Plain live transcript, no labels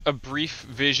a brief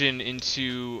vision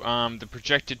into the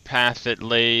projected path that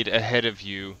laid ahead of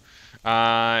you,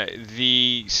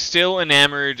 the still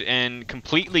enamored and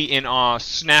completely in awe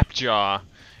Snapjaw,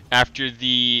 after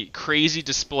the crazy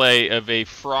display of a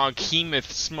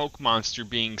froghemoth smoke monster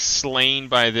being slain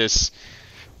by this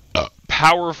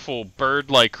powerful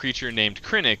bird-like creature named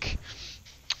Krennic,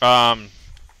 um,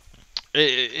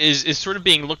 is sort of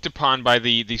being looked upon by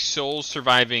the sole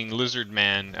surviving lizard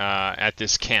man at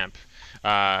this camp,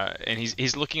 and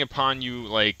he's looking upon you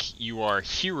like you are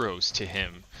heroes to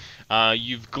him.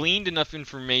 You've gleaned enough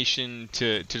information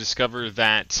to discover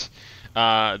that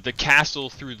the castle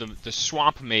through the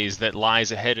swamp maze that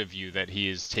lies ahead of you, that he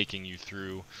is taking you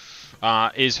through,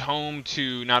 is home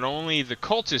to not only the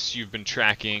cultists you've been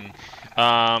tracking,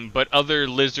 but other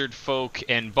lizard folk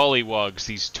and bullywugs,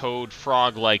 these toad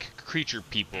frog-like creature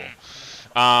people.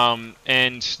 And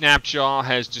Snapjaw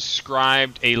has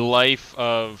described a life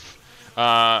of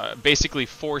basically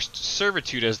forced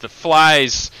servitude as the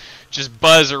flies just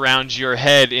buzz around your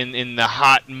head in the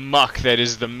hot muck that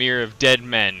is the Mere of Dead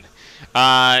Men.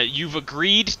 You've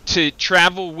agreed to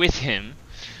travel with him,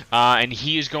 and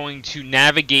he is going to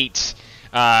navigate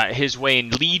his way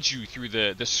and lead you through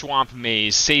the swamp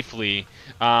maze safely,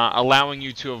 allowing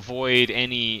you to avoid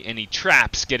any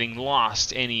traps, getting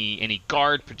lost, any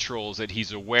guard patrols that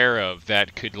he's aware of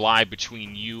that could lie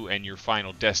between you and your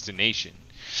final destination.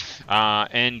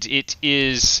 And it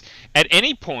is at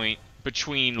any point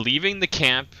between leaving the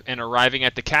camp and arriving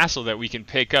at the castle that we can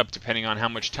pick up, depending on how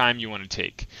much time you want to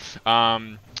take.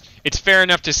 It's fair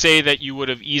enough to say that you would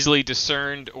have easily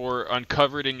discerned or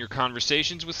uncovered in your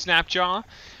conversations with Snapjaw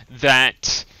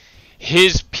that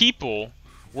his people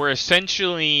were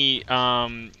essentially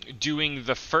doing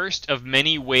the first of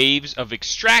many waves of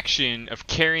extraction of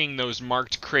carrying those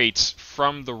marked crates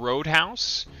from the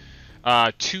roadhouse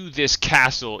to this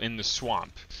castle in the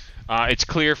swamp. It's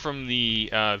clear from the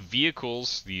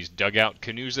vehicles, these dugout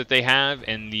canoes that they have,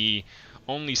 and the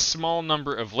only small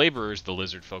number of laborers, the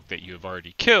lizard folk that you have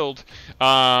already killed,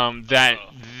 that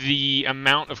the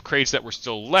amount of crates that were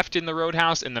still left in the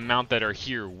roadhouse and the amount that are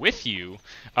here with you,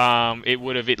 it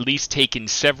would have at least taken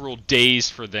several days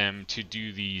for them to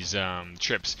do these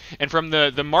trips. And from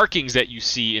the markings that you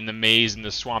see in the maze and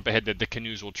the swamp ahead that the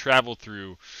canoes will travel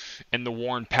through, and the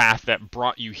worn path that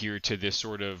brought you here to this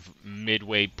sort of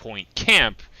midway point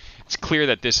camp, it's clear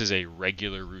that this is a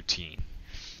regular routine.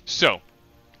 So,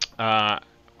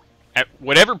 at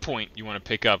whatever point you want to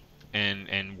pick up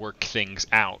and work things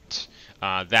out,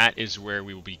 that is where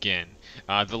we will begin.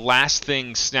 The last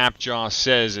thing Snapjaw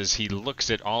says as he looks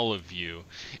at all of you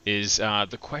is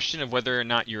the question of whether or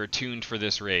not you're attuned for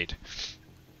this raid.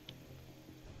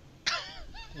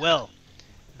 Well,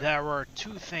 there were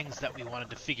two things that we wanted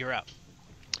to figure out.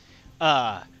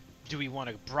 Do we want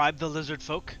to bribe the lizard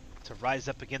folk to rise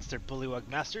up against their bullywug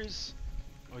masters?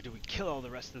 Or do we kill all the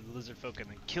rest of the lizard folk and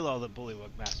then kill all the bullywug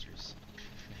masters?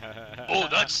 Oh,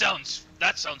 that sounds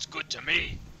good to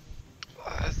me.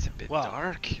 It's a bit Well,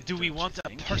 dark. Do we don't want you a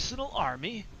think? personal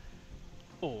army?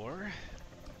 Or...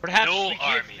 Perhaps No we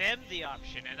army. give them the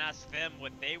option and ask them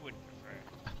what they would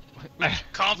prefer. I'm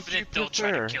confident Would you they'll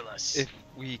try to prefer kill us. If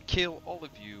we kill all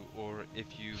of you, or if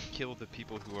you kill the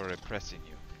people who are oppressing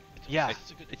you? Yeah.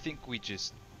 I think we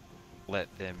just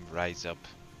let them rise up.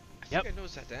 I think I know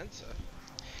that answer.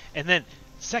 And then,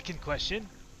 second question.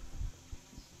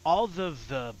 All of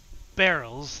the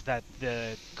barrels that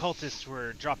the cultists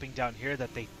were dropping down here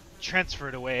that they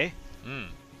transferred away,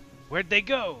 where'd they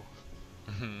go?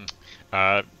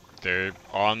 They're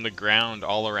on the ground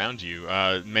all around you.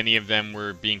 Many of them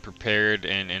were being prepared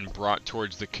and brought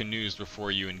towards the canoes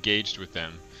before you engaged with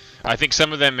them. I think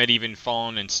some of them had even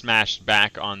fallen and smashed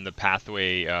back on the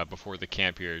pathway before the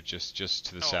camp here, just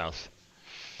to the south.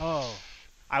 Oh,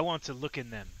 I want to look in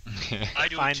them. I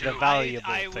do Find too. the valuable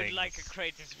I things. would like a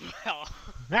crate as well.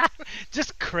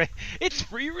 Just it's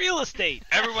free real estate.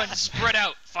 Everyone spread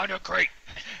out. Find a crate.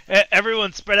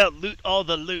 Everyone spread out, loot all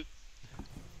the loot.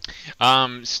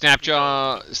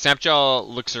 Snapjaw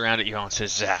looks around at you and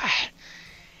says,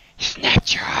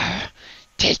 Snapjaw,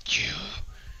 take you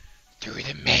through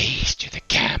the maze to the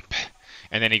camp.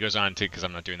 And then he goes on to, because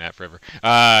I'm not doing that forever,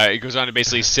 he goes on to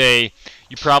basically say,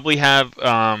 you probably have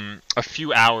a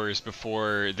few hours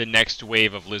before the next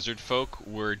wave of lizard folk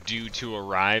were due to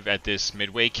arrive at this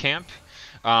midway camp.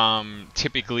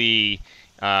 Typically,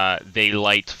 they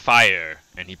light fire,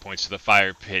 and he points to the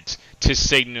fire pit, to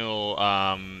signal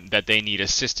that they need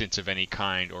assistance of any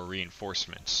kind or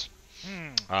reinforcements.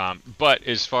 But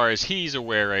as far as he's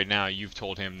aware right now, you've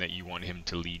told him that you want him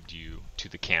to lead you to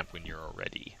the camp when you're all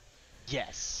ready.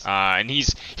 Yes. And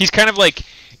he's kind of like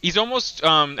he's almost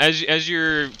as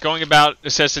you're going about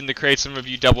assessing the crates, some of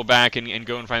you double back and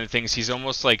go and find the things. He's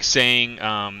almost like saying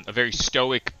a very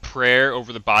stoic prayer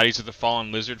over the bodies of the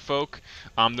fallen lizard folk.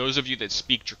 Those of you that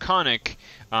speak Draconic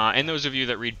and those of you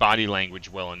that read body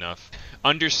language well enough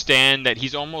understand that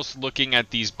he's almost looking at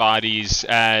these bodies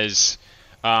as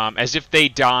if they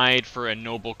died for a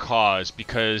noble cause,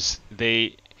 because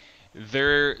their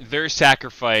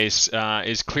sacrifice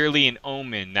is clearly an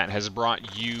omen that has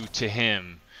brought you to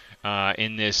him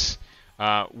in this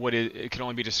it can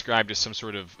only be described as some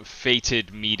sort of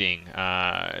fated meeting,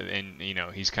 and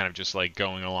he's kind of just like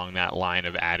going along that line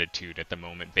of attitude at the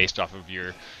moment, based off of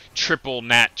your triple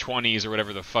nat 20s or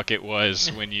whatever the fuck it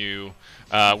was when you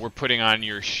were putting on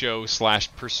your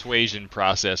show/persuasion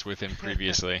process with him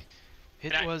previously.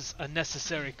 It was a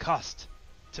necessary cost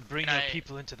to bring our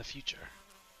people into the future.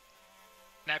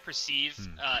 Can I perceive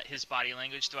his body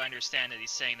language? Do I understand that he's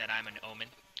saying that I'm an omen?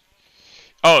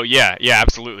 Oh yeah,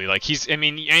 absolutely. Like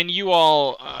and you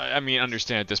all,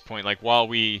 understand at this point. Like while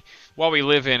we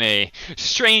live in a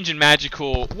strange and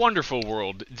magical, wonderful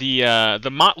world, the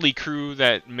motley crew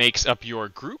that makes up your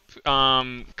group,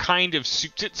 kind of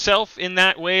suits itself in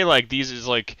that way. Like these is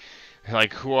like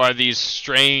who are these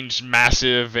strange,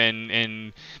 massive,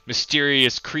 and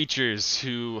mysterious creatures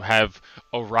who have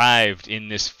arrived in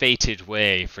this fated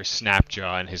way for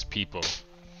Snapjaw and his people?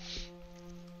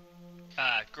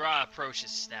 Gra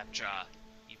approaches Snapjaw.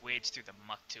 He wades through the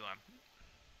muck to him.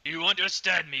 You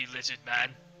understand me, lizard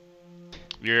man?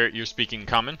 You're speaking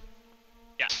common?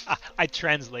 Yeah. I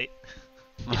translate.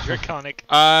 In Draconic.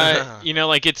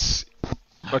 It's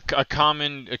a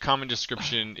common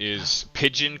description is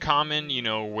pigeon common,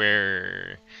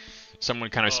 where someone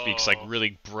kind of speaks like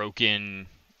really broken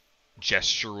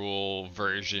gestural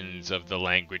versions of the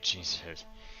language. He says,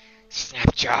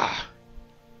 Snapjaw,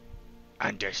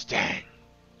 understand.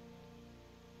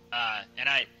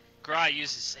 Gra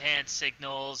uses hand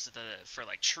signals for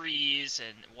like trees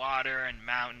and water and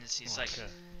mountains. He's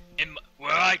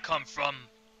where I come from,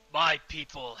 my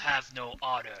people have no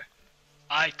honor.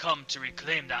 I come to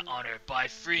reclaim that honor by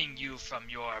freeing you from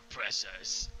your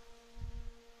oppressors.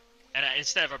 And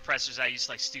instead of oppressors, I use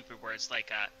like stupid words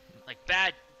like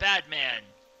bad man.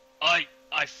 I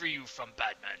free you from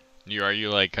bad men. Are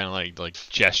you like kind of like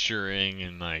gesturing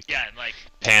and like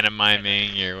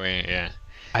pantomiming your way? Yeah.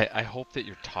 I hope that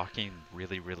you're talking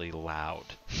really, really loud.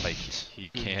 Like he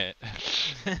can't.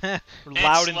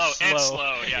 Loud and slow. And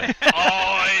slow, yeah.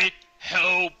 I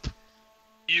help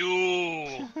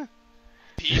you.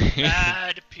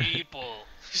 Bad people.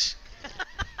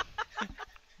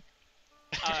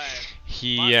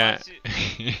 He's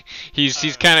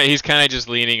kind of just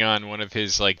leaning on one of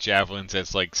his like javelins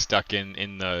that's like stuck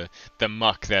in the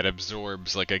muck that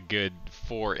absorbs like a good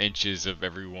 4 inches of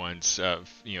everyone's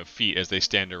feet as they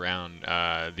stand around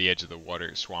the edge of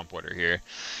the swamp water here,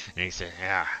 and he said,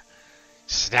 "Yeah,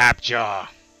 Snapjaw,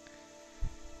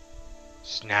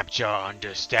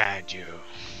 understand you."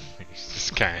 He's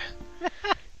just kind of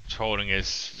holding his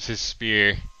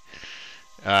spear.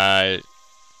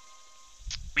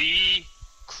 We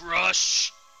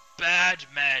crush bad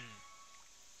men.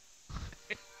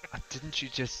 Didn't you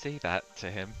just say that to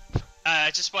him?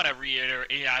 I just want to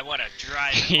reiterate. Yeah, I want to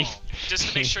drive it home, just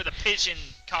to make sure the pigeon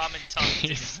common tongue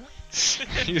didn't.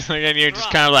 He's like, and you're just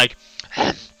kind of like,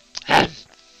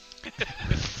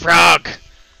 frog,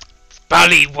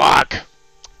 bullywog,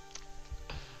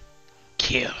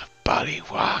 kill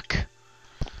bullywog.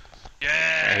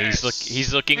 Yes.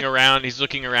 He's looking around. He's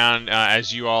looking around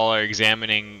as you all are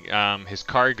examining his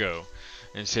cargo,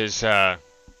 and says,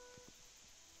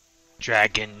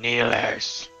 "Dragon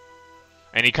kneelers."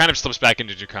 And he kind of slips back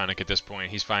into Draconic at this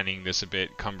point. He's finding this a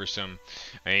bit cumbersome.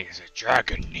 And he says,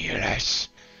 "Dragon kneelers.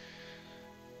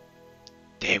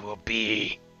 They will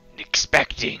be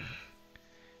expecting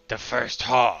the first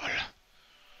haul.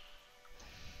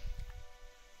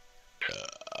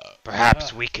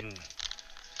 Perhaps we can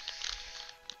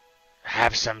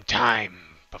have some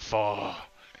time before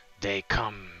they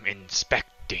come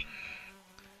inspecting."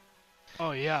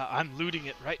 Oh yeah, I'm looting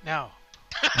it right now.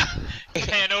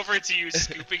 Pan over to you,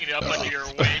 scooping it up under your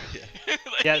wing.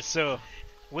 Yeah. So,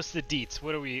 what's the deets?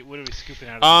 What are we scooping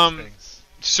out of these things?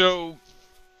 So,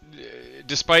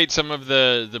 despite some of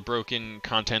the broken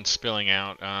content spilling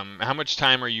out, how much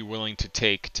time are you willing to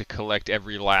take to collect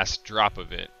every last drop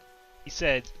of it? He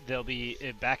said they'll be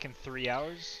back in 3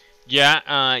 hours.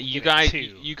 Yeah, you Give it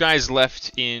 2. guys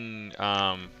left in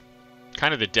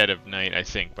kind of the dead of night, I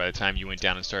think, by the time you went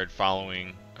down and started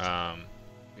following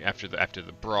after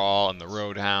the brawl and the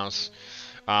roadhouse.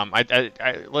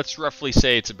 Let's roughly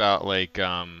say it's about like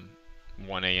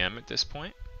 1 a.m. at this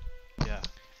point. Yeah.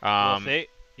 Well, Um,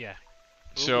 yeah.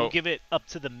 so We'll give it up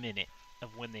to the minute of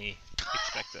when they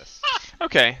expect us.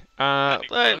 okay. That'd be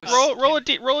close. Roll a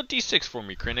d6 for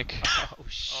me, Krennic. Oh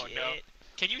shit. Oh no.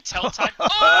 Can you tell time?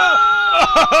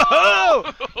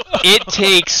 Oh! It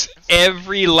takes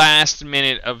every last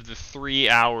minute of the 3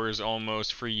 hours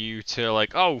almost for you to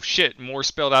like, oh shit, more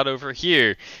spilled out over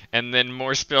here, and then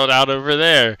more spilled out over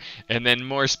there, and then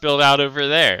more spilled out over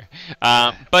there.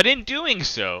 But in doing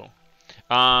so,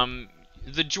 the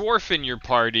dwarf in your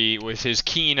party with his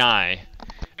keen eye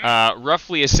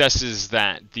roughly assesses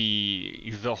that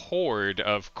the hoard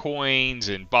of coins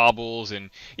and baubles and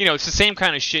it's the same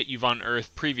kind of shit you've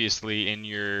unearthed previously in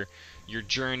your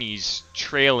journeys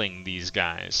trailing these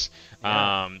guys.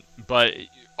 Yeah. But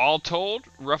all told,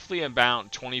 roughly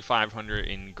about 2,500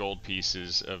 in gold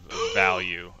pieces of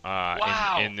value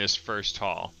Wow. in this first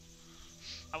haul.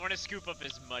 I want to scoop up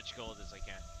as much gold as I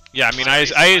can. Yeah, I mean, Well, I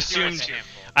it's a assumed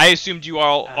handful. I assumed you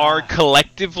all are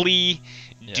collectively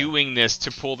Yeah. doing this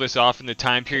to pull this off in the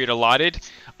time period allotted.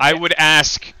 I would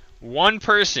ask one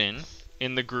person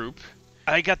in the group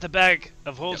I got the bag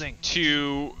of holding.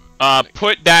 to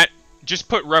just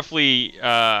put roughly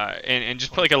and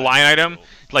just put like a line item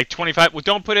like 25. Well,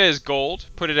 don't put it as gold.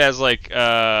 Put it as like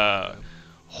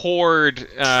hoard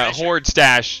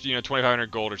stash.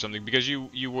 2,500 gold or something, because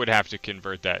you would have to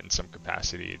convert that in some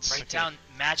capacity. It's Write down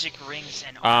magic rings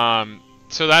and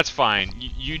so that's fine.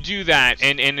 You do that,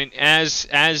 and as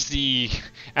the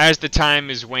time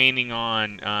is waning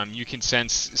on, you can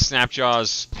sense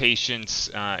Snapjaw's patience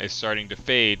is starting to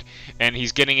fade, and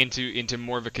he's getting into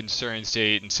more of a concerned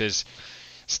state, and says,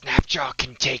 "Snapjaw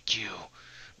can take you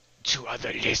to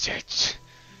other lizards.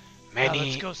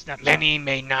 Let's go, Snapjaw. Many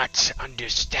may not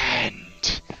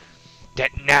understand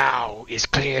that now is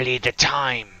clearly the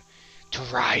time to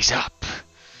rise up.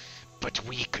 But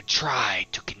we could try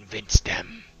to convince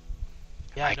them.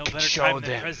 Yeah, I no can better show time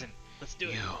than them present. Let's do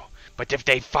it. But if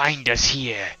they find us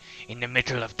here in the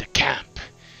middle of the camp,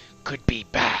 could be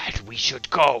bad. We should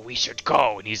go.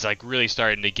 And he's like really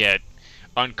starting to get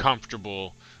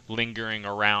uncomfortable, lingering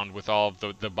around with all of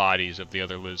the bodies of the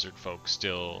other lizard folk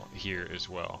still here as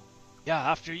well. Yeah,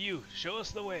 after you. Show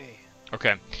us the way.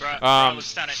 Okay. Bro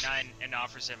looks down at 9 and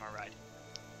offers him a ride.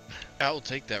 I will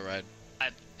take that ride. I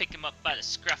pick him up by the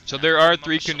scruff. So and I there put are him on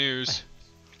 3 my shoulder. canoes.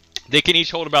 They can each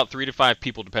hold about 3 to 5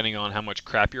 people depending on how much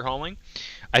crap you're hauling.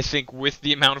 I think with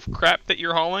the amount of crap that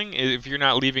you're hauling, if you're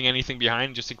not leaving anything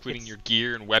behind, just including your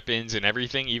gear and weapons and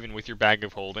everything, even with your bag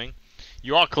of holding,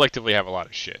 you all collectively have a lot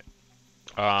of shit.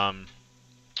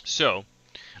 So,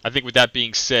 I think with that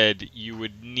being said,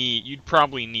 you'd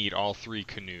probably need all 3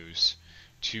 canoes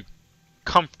to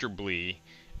comfortably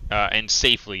and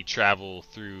safely travel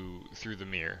through the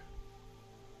mirror.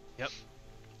 Yep.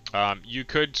 You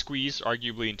could squeeze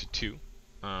arguably into 2,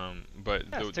 but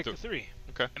Yeah, let's take the 3.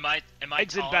 Am I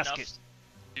Exit tall basket. enough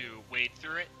to wade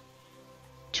through it?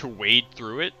 to wade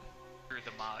through it. Through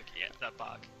the bog, yeah, the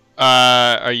bog.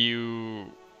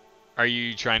 Are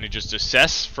you trying to just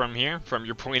assess from here, from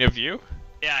your point of view?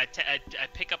 Yeah, I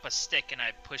pick up a stick and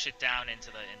I push it down into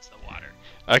the water.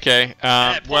 Okay.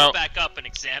 And I pull Well, it back up and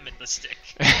examine the stick.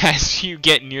 as you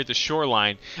get near the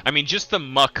shoreline, I mean, just the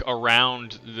muck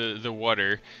around the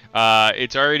water,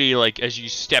 it's already, like, as you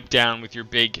step down with your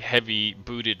big, heavy,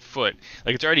 booted foot,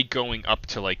 like, it's already going up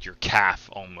to, like, your calf,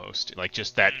 almost. Like,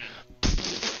 just that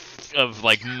of,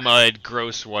 like, mud,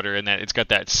 gross water, and that it's got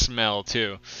that smell,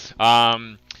 too.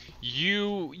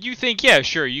 You think, yeah,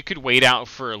 sure, you could wait out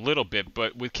for a little bit,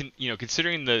 but with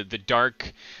considering the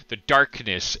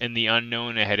darkness and the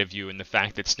unknown ahead of you, and the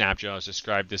fact that Snapjaw has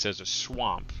described this as a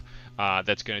swamp,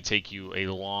 that's going to take you a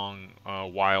long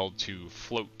while to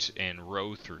float and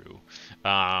row through.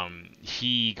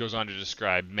 He goes on to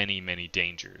describe many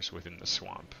dangers within the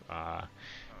swamp,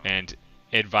 and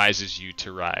advises you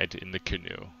to ride in the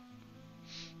canoe.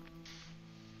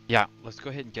 Yeah, let's go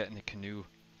ahead and get in the canoe.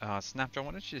 Snapjaw,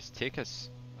 why don't you just take us?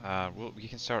 We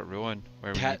can start rowing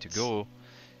where we need to go,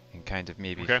 and kind of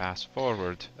maybe Okay. fast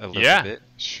forward a little Yeah, bit.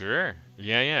 sure.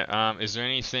 Yeah. Is there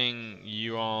anything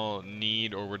you all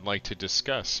need or would like to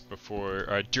discuss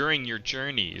before, during your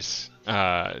journeys,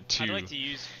 I'd like to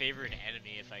use favorite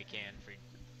enemy if I can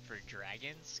for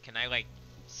dragons. Can I like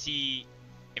see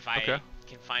if I Okay.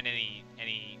 can find any?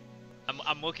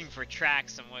 I'm looking for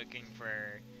tracks. I'm looking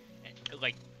for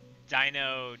like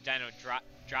dino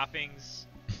droppings.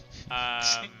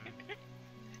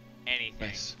 Anything.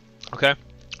 Nice. Okay.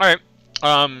 All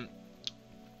right.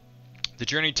 The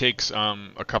journey takes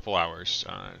a couple hours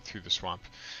through the swamp,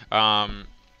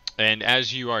 And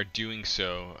as you are doing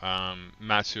so,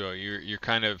 Matsuo, you're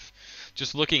kind of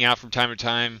just looking out from time to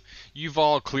time. You've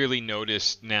all clearly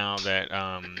noticed now that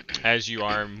as you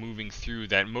are moving through,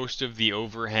 that most of the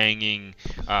overhanging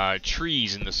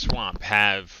trees in the swamp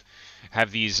have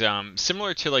these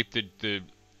similar to like the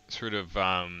sort of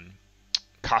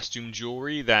costume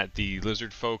jewelry that the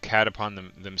lizard folk had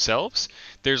upon themselves.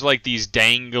 There's like these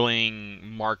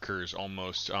dangling markers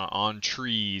almost on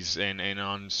trees and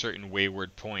on certain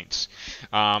wayward points,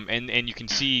 and you can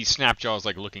see Snapjaw's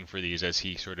like looking for these as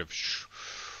he sort of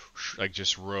like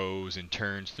just rows and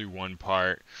turns through one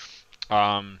part.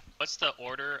 What's the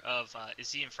order of?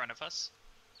 Is he in front of us?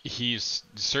 He's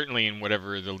certainly in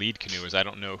whatever the lead canoe is. I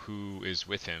don't know who is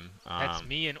with him. That's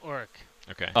me and Orc.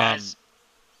 Okay. Guys,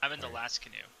 I'm in the last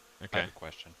canoe. I Okay. have a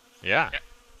question. Yeah.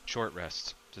 Short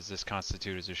rest. Does this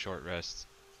constitute as a short rest?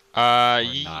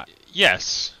 Not.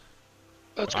 Yes.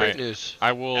 That's great news.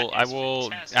 I will. That I is will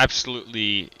fantastic.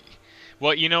 absolutely.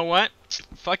 Well, you know what?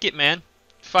 Fuck it, man.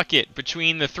 Fuck it.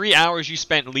 Between the 3 hours you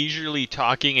spent leisurely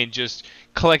talking and just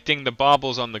collecting the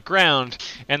baubles on the ground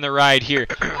and the ride here,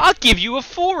 I'll give you a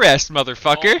full rest,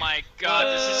 motherfucker. Oh my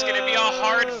god, this is gonna be a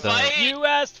hard fight. You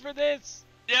asked for this.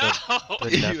 No.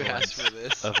 The You benevolence asked for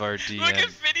this. of our Look DM. at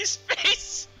Vinny's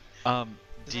face. Does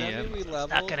that DM. mean we leveled?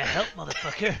 Not gonna help,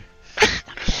 motherfucker.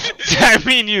 I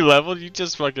mean, you leveled. You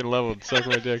just fucking leveled. Suck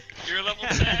my dick. You're level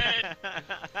 10.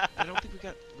 I don't think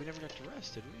we never got to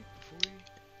rest, did we? Before we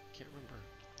can't remember.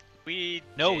 We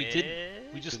No, we did.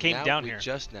 didn't. We just 'Cause came now down we here.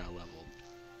 just now leveled.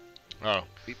 Oh.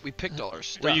 We picked all our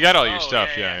stuff. Well, you got all your Oh, stuff.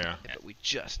 yeah, Yeah, yeah. Yeah, but we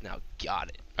just now got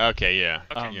it. yeah. Okay. Yeah.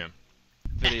 Okay. Yeah.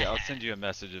 Viddy, I'll send you a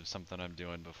message of something I'm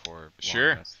doing before. long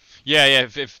Sure. rest. Yeah. Yeah.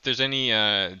 If there's any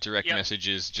direct Yep.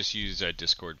 messages, just use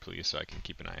Discord, please, so I can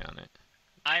keep an eye on it.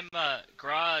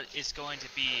 Gra is going to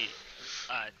be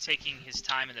taking his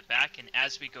time in the back, and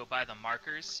as we go by the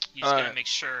markers, he's gonna make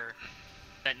sure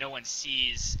that no one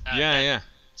sees. Yeah. that Yeah.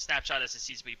 Snapshot as it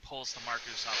sees, but he pulls the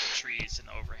markers off the trees and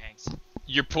the overhangs.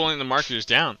 You're pulling the markers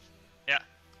down. Yeah.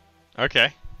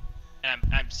 Okay. And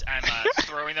I'm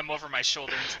throwing them over my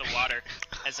shoulder into the water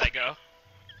as I go.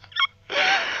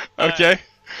 Okay.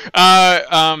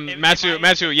 if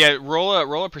Matsu, yeah, roll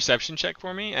a perception check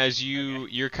for me as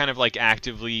you're kind of like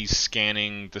actively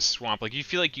scanning the swamp. Like you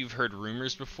feel like you've heard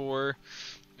rumors before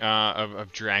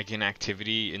of dragon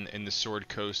activity in the Sword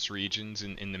Coast regions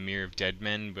in the Mirror of Dead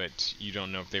Men, but you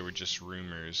don't know if they were just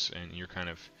rumors, and you're kind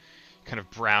of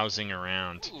browsing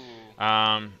around.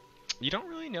 Ooh. You don't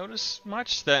really notice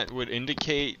much that would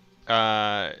indicate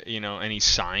any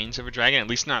signs of a dragon, at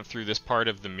least not through this part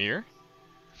of the mirror.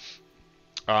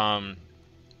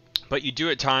 But you do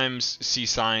at times see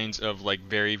signs of like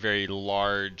very, very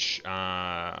large,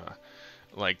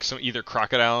 like some either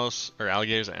crocodiles or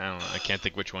alligators. I don't know. I can't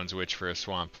think which one's which for a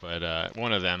swamp, but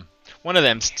one of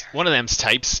them's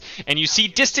types. And you see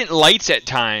distant lights at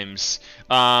times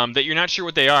that you're not sure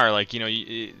what they are. Like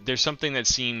there's something that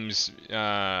seems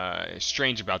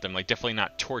strange about them. Like definitely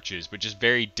not torches, but just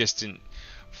very distant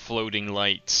floating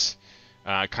lights.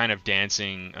 Kind of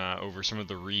dancing over some of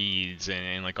the reeds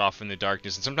and like off in the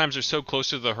darkness, and sometimes they're so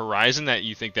close to the horizon that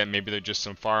you think that maybe they're just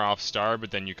some far off star, but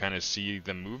then you kind of see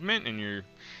the movement and you're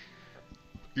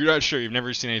not sure. You've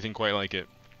never seen anything quite like it.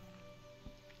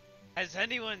 Has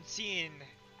anyone seen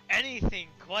anything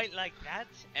quite like that?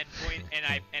 And point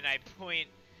and I point.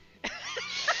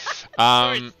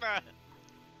 towards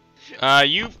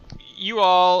You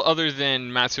all, other than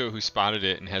Matsuo, who spotted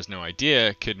it and has no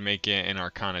idea, could make an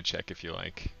Arcana check if you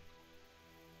like.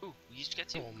 Ooh, we each get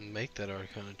to. We'll make that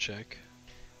Arcana check.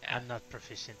 I'm not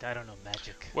proficient. I don't know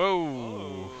magic.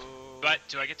 Whoa. But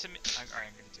do I get to? Alright,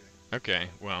 I'm gonna do it. Okay.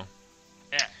 Well.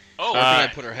 Yeah. Oh. Orc and I Uh,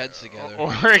 put our heads together.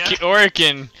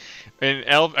 Oric and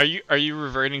Elf, are you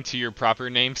reverting to your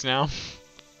proper names now?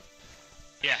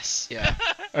 Yes. Yeah.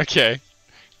 Okay.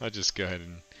 I'll just go ahead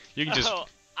and you can just. Oh,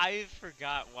 I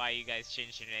forgot why you guys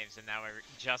changed your names, and now I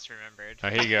just remembered.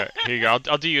 Here you go. Here you go.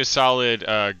 I'll do you a solid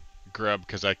grub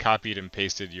because I copied and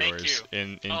pasted Thank yours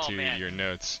into man. your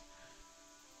notes.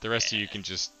 The rest of you can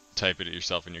just type it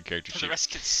yourself in your character The sheet. rest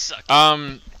can suck.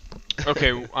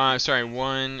 Okay. Sorry.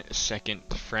 1 second,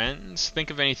 friends. Think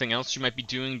of anything else you might be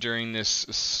doing during this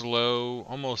slow,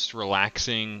 almost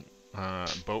relaxing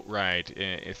boat ride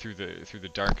through the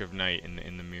dark of night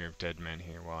in the Mirror of Dead Men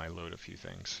here while I load a few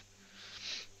things.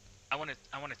 I want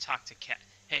to talk to Cat.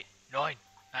 Hey, Nine.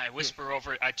 I whisper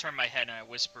over. I turn my head and I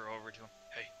whisper over to him.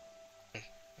 Hey.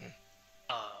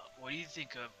 What do you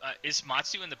think of? Is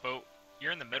Matsu in the boat?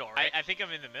 You're in the middle, right? I think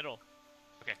I'm in the middle.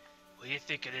 What do you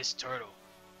think of this turtle?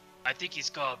 I think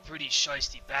he's got a pretty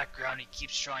shisty background. He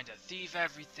keeps trying to thieve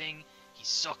everything. He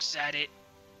sucks at it.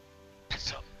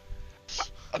 So,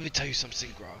 Let me tell you something,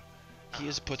 Gra. He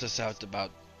has put us out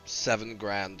about 7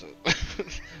 grand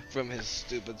from his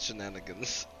stupid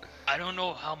shenanigans. I don't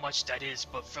know how much that is,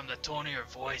 but from the tone of your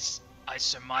voice, I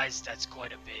surmise that's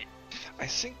quite a bit. I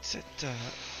think that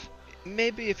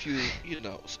maybe if you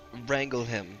wrangle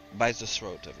him by the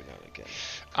throat every now and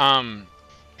again.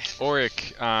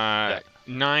 Auric,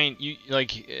 9, you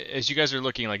like as you guys are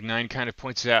looking, like 9 kind of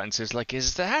points it out and says, like,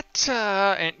 is that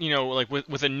and like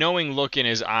with a knowing look in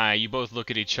his eye, you both look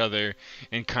at each other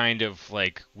and kind of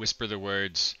like whisper the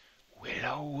words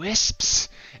will-o-wisps,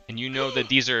 and you know that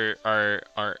these are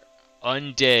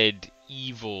undead,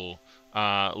 evil,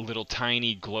 little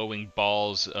tiny glowing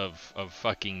balls of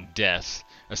fucking death,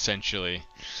 essentially.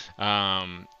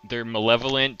 They're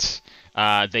malevolent.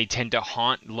 They tend to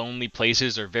haunt lonely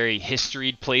places or very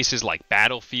historied places like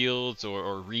battlefields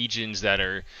or regions that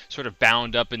are sort of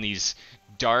bound up in these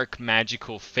dark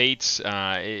magical fates.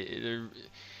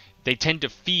 They tend to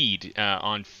feed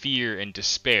on fear and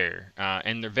despair,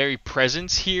 and their very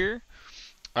presence here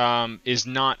is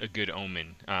not a good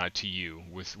omen to you,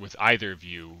 with either of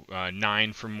you.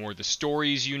 9 from more the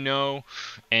stories you know,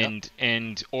 and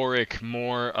Auric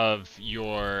more of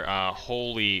your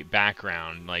holy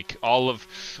background. Like all of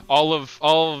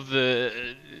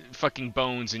the fucking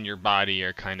bones in your body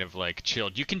are kind of like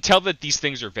chilled. You can tell that these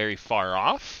things are very far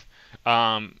off,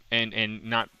 and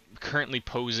not currently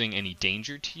posing any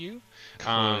danger to you,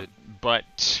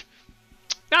 but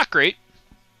not great.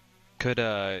 Could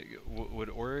would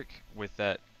Auric, with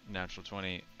that natural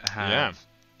 20, have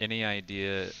any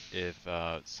idea if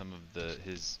some of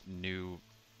his new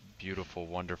beautiful,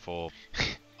 wonderful,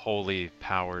 holy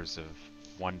powers of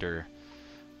wonder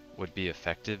would be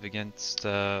effective against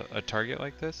a target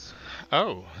like this?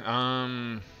 Oh,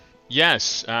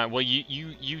 yes. Well,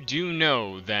 you do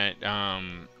know that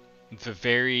the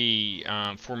very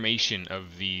formation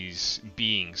of these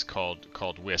beings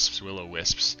called wisps,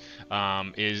 will-o-wisps,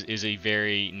 is a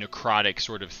very necrotic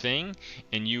sort of thing,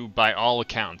 and you, by all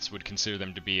accounts, would consider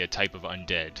them to be a type of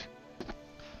undead.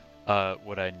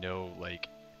 Would I know, like,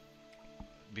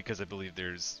 because I believe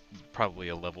there's probably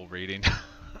a level rating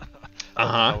of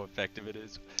how effective it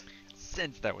is.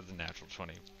 Since that was a natural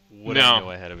 20, would I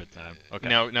know ahead of time? Okay.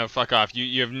 No, fuck off.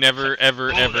 You have never, ever,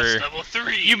 That's ever... level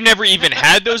 3! You've never even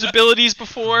had those abilities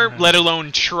before, let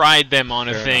alone tried them on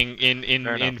a thing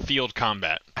in field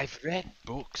combat. I've read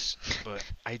books, but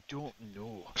I don't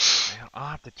know. I'll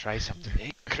have to try something.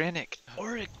 Hey, Krennic,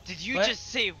 Auric, Did you What?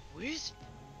 just say wisp?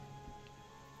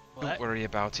 don't worry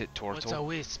about it, Tortle. What's a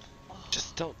wisp?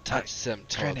 just don't touch them,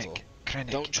 Turtle.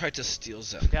 Krennic. Don't try to steal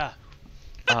them. Yeah.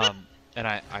 And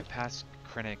I pass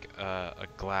Krennic a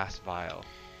glass vial,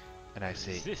 and I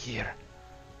say, is this? Here.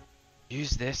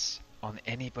 Use this on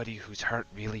anybody who's hurt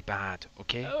really bad,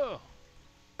 okay? Oh.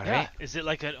 Alright? Is it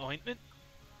like an ointment?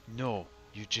 No,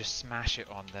 you just smash it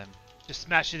on them. Just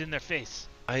smash it in their face.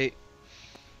 Can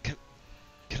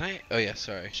I? Oh yeah,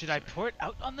 sorry. Should I pour it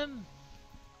out on them?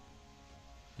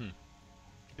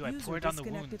 Do I pour it on the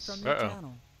wounds?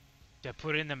 Uh-oh. Do I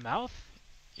put it in the mouth?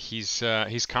 He's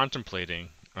contemplating,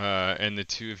 and the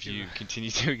two of you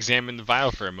continue to examine the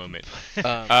vial for a moment.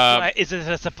 Is it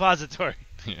a suppository?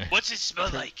 What's it smell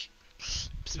like?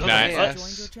 Smells Nice.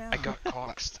 like Yes. I got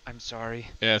coxed. I'm sorry.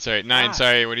 Yeah, that's right. 9,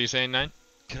 sorry, what are you saying, 9?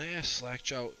 Can I ask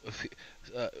Slackjaw?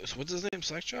 What's his name?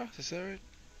 Slackjaw? Is that right?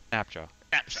 Snapjaw.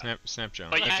 Snapjaw.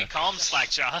 But you can call him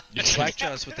Slackjaw.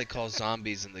 Slackjaw is what they call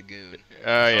zombies in the goon.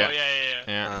 Oh, yeah. Oh, yeah.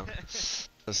 Yeah.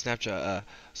 Snapjaw,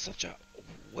 Slackjaw,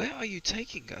 where are you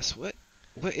taking us? Where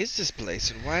is this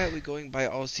place, and why are we going by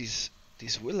all these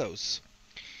willows?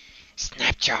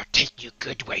 Snapjaw, take you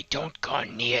good way. Don't go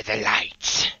near the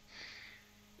lights.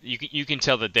 You can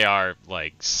tell that they are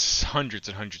like hundreds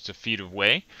and hundreds of feet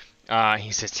away.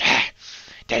 He says,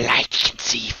 The light can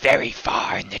see very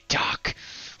far in the dark.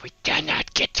 We dare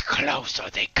not get close or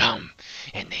they come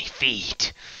and they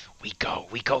feed. We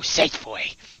go safe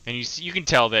way. and you can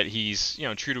tell that he's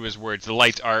true to his words. The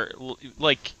lights are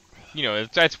like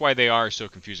that's why they are so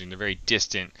confusing. They're very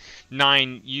distant.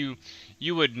 9, you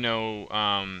would know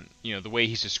the way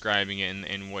he's describing it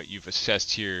and what you've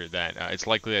assessed here, that it's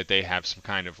likely that they have some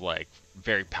kind of like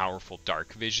very powerful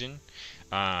dark vision,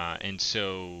 and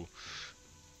so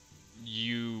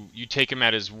you take him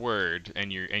at his word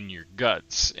and your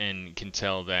guts, and can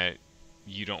tell that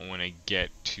you don't want to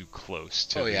get too close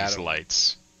to these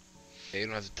lights. Yeah, you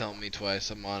don't have to tell me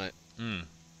twice. I'm on it.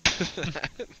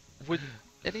 Would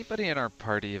anybody in our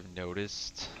party have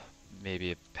noticed,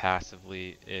 maybe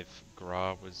passively, if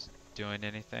Gra was doing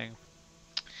anything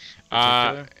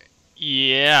particular?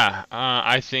 Yeah,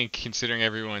 I think considering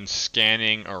everyone's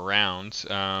scanning around,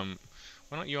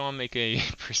 Why don't you all make a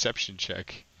perception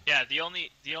check? Yeah, the only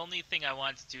thing I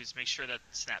wanted to do is make sure that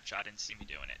Snapshot didn't see me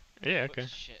doing it. Yeah, Oh, okay.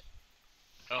 shit.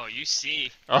 Oh, you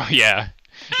see. Oh yeah,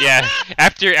 yeah.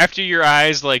 After your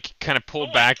eyes like kind of pulled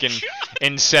Oh my back and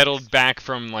God. settled back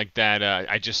from like that,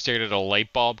 I just stared at a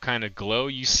light bulb kind of glow.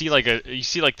 You see like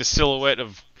the silhouette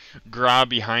of Gra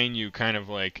behind you, kind of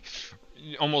like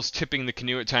almost tipping the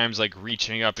canoe at times, like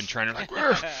reaching up and trying to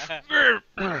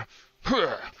like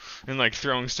and like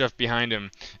throwing stuff behind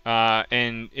him.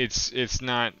 And it's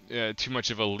not too much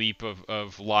of a leap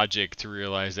of logic to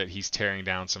realize that he's tearing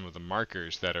down some of the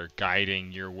markers that are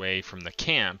guiding your way from the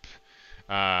camp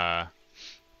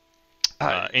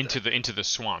into the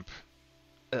swamp.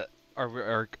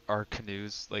 Are our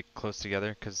canoes like close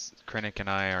together? Because Krennic and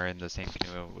I are in the same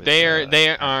canoe. With, They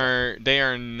Snapjaw.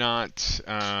 are not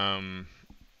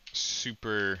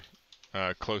super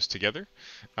close together.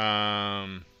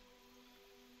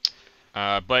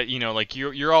 But you know, like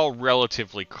you're all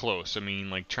relatively close. I mean,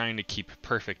 like trying to keep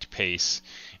perfect pace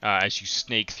as you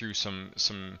snake through some.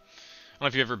 I don't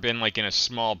know if you've ever been like in a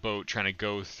small boat trying to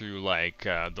go through like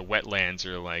the wetlands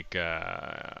or like you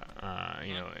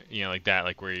know like that,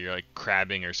 like where you're like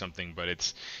crabbing or something. But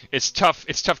it's tough.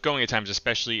 It's tough going at times,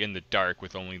 especially in the dark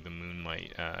with only the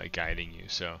moonlight guiding you.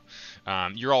 So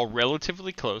you're all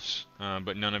relatively close,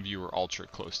 but none of you are ultra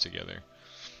close together.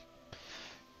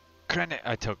 Krennic,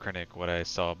 I tell Krennic what I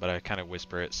saw, but I kind of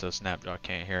whisper it so Snapjaw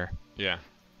can't hear. Yeah.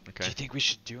 Do Okay. you think we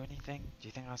should do anything? Do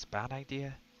you think that's a bad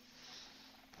idea?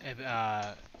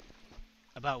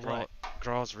 About what?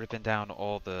 Graw's ripping down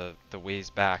all the ways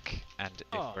back, and if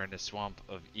Oh. we're in a swamp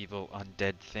of evil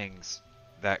undead things,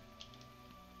 that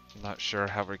I'm not sure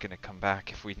how we're gonna come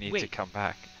back if we need to Wait. come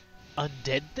back.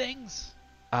 Undead things?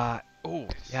 Oh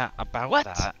yeah, about What?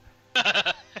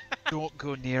 that. Don't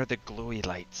go near the glowy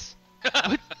lights.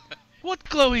 What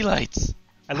glowy lights?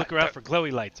 I look around they're- for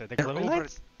glowy lights. Are they they're glowy over-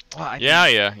 lights? Well, I mean,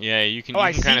 Yeah. You can Oh, I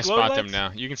you can see kind of glow spot them lights?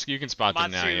 now. You can spot them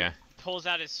now. Matsu Yeah. pulls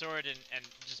out his sword and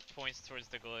just points towards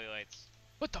the glowy lights.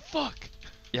 What the fuck?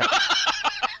 Yeah.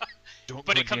 Don't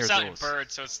But go it comes near out in those.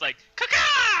 bird, so it's like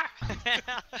caca.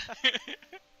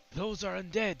 Those are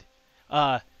undead.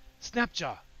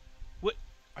 Snapjaw. What?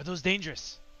 Are those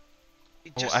dangerous?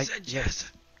 He Oh, just said yes.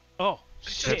 yes. Oh,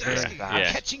 Shit. shit. They're I'm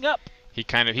Yeah. catching up. He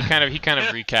kind of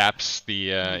recaps the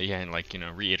yeah, and like, you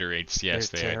know, reiterates, yes,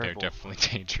 They're they're terrible. definitely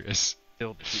dangerous.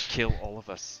 They'll kill all of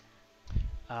us,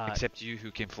 except you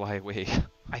who can fly away.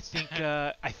 I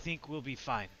think we'll be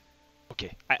fine.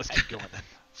 Okay, I- let's keep going then.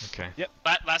 Okay.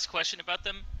 Last question about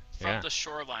them. From Yeah. the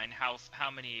shoreline,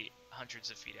 how many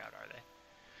hundreds of feet out are they?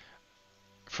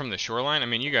 From the shoreline? I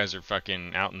mean, you guys are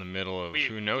fucking out in the middle of We-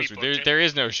 who knows. we There booked it. there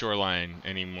is no shoreline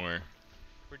anymore.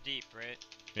 We're deep, right?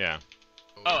 Yeah.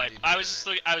 Oh, I was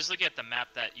looking at the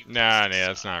map that you. Nah, posted,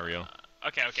 that's not real.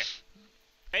 Okay.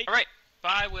 Hey. All right.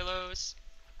 Bye, Willows.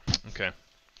 Okay.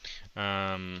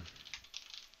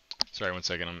 Sorry, one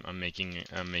second. I'm making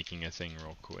a thing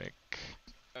real quick.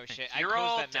 Oh shit! You're I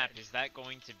all closed that map. dead. Is that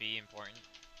going to be important?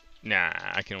 Nah,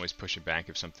 I can always push it back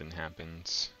if something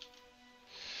happens.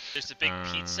 There's a big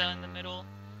pizza in the middle,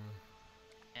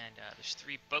 and there's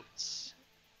 3 boats.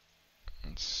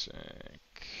 One sec.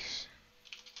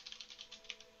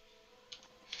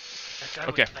 Like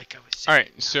Okay. I was All saying.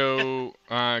 right, so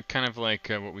kind of like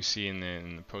what we see in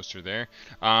the poster there.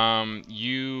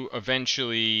 You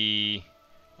eventually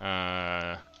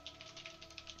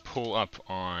pull up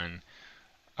on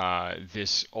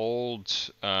this old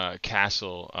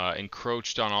castle,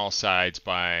 encroached on all sides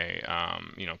by,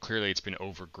 you know, clearly it's been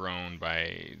overgrown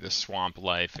by the swamp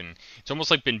life, and it's almost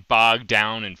like been bogged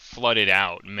down and flooded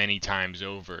out many times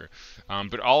over.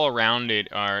 But all around it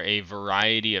are a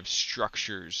variety of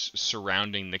structures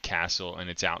surrounding the castle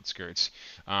and its outskirts.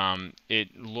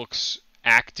 It looks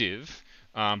active,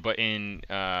 but in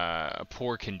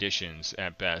poor conditions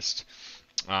at best.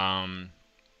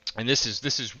 And this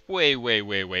is way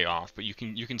off, but you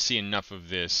can see enough of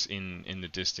this in the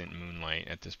distant moonlight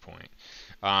at this point.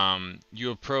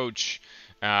 You approach,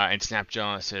 and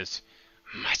Snapjaw says,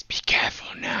 Must be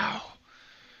careful now.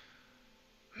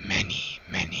 Many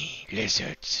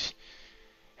lizards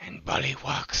and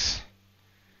bullywugs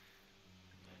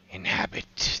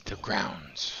inhabit the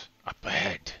grounds up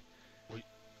ahead.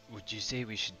 Would you say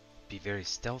we should be very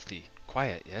stealthy,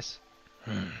 quiet? Yes.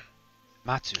 Yes.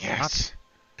 Matsu. Matsu.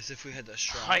 As if we had a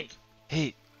shroud. Hi.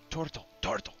 Hey, Turtle.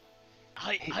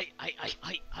 Hi.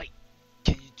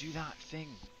 Can you do that thing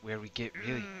where we get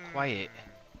really quiet?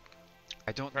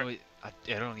 I don't know. I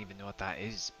don't even know what that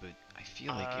is, but I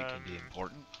feel like it can be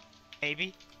important.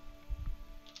 Maybe.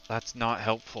 That's not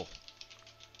helpful.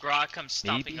 Gra comes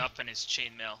stomping Maybe. up in his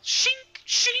chainmail. Shink,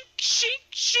 shink, shink,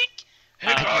 shink.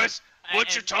 Hey guys,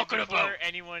 what you and talking before about?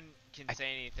 anyone can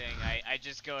say anything, I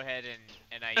just go ahead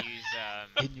and I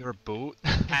use In your boat?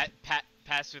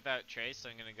 pass without trace. So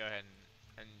I'm gonna go ahead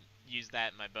and use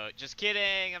that in my boat. Just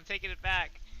kidding. I'm taking it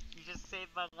back. You just saved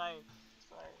my life.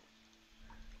 Sorry.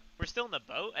 We're still in the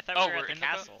boat. I thought Oh, we were we're at the in the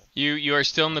boat? castle. You are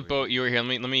still in the Oh, boat. You are here.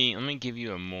 Let me give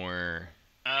you a more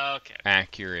Okay.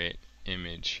 accurate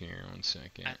image here. 1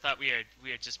 second. I thought we had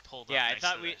just pulled up. Yeah, I next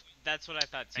thought to we. the- That's what I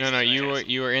thought too. No, Next to the you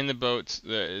castle. were in the boat.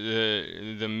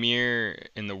 The mirror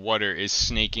in the water is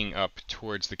snaking up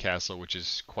towards the castle, which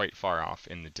is quite far off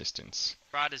in the distance.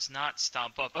 Rod does not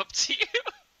stomp up to you.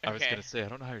 I was Okay. gonna say, I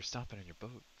don't know how you're stopping in your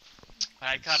boat.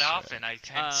 I got off and I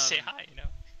kind of say hi, you know.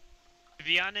 To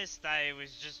be honest, I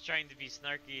was just trying to be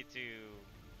snarky to,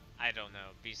 I don't know,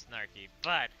 be snarky.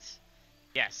 But,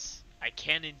 yes, I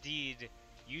can indeed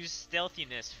use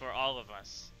stealthiness for all of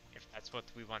us, if that's what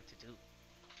we want to do.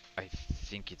 I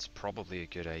think it's probably a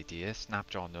good idea.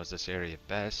 Snapjaw knows this area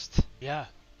best. Yeah,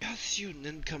 Yes, you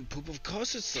nincompoop. Of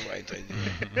course it's the right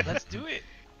idea. let's do it.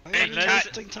 I Hey, am Cat.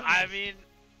 wasting time. I mean,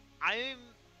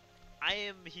 I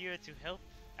am here to help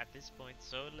at this point,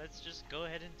 so let's just go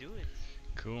ahead and do it.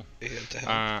 Cool. You have to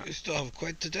help. You still have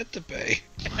quite the debt to pay.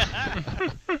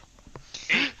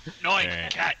 Annoying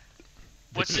Alright. cat.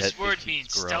 What's The this debt word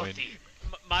keeps mean? growing. Stealthy.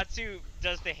 Matsu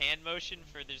does the hand motion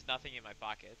for there's nothing in my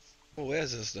pockets. Oh,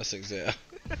 where's this? Nothing's there.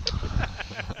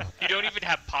 You don't even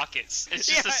have pockets. It's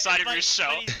just the Yeah, side of but- your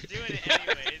shell. But he's doing it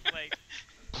anyway. It's like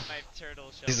my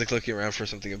turtle shell. He's like looking around for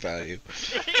something of value.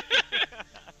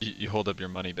 You hold up your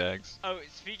money bags. Oh,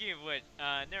 speaking of which,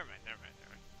 never mind.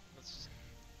 Let's just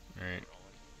All right.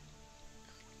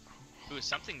 Ooh,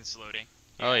 something's loading.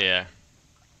 Oh yeah.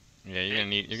 Yeah, you're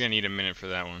gonna need a minute for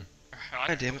that one.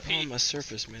 God damn it! I'm on my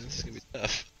surface, man. This is gonna be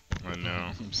tough. Oh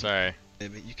no. I'm sorry.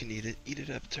 Damn it! You can eat it. Eat it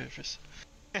up, surface.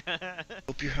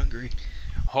 Hope you're hungry.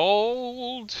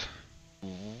 Hold.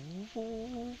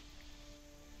 Your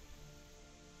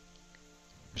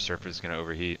surface is gonna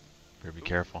overheat. Better be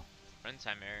careful.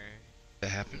 runtime error. That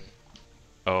happened.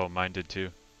 Oh, mine did too.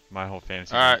 My whole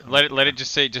fantasy. All right. game- Let it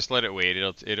just let it wait.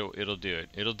 It'll do it.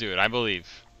 It'll do it. I believe.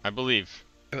 I believe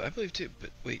too, but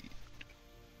wait.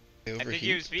 I think Overheat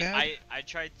he was. bad? I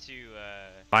tried to.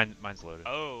 Mine's loaded.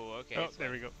 Oh, okay. Oh, so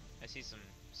there we go. I see some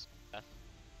stuff.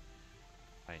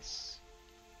 Nice.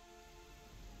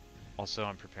 Also,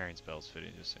 I'm preparing spells,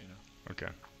 Fitty, just so you know. Okay.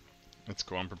 That's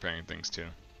cool. I'm preparing things too.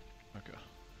 Okay.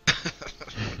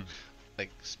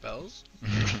 Like spells,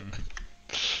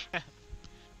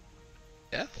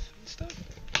 death, and stuff.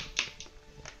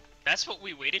 That's what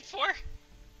we waited for?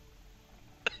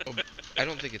 Oh, I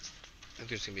don't think it's. I think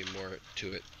there's gonna be more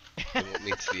to it than what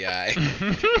meets the eye.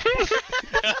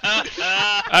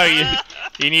 Oh,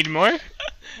 you need more? I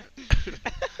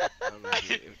don't know if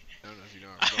you know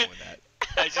where I'm going with that.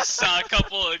 I just saw a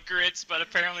couple of grids, but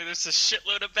apparently there's a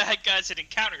shitload of bad guys and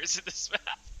encounters in this map.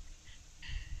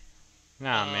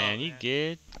 Nah, Oh, man, you man.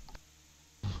 good?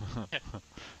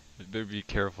 Better be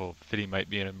careful. Fitty might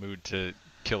be in a mood to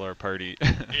kill our party.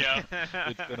 Yeah.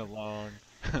 It's been a long.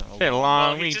 Been a long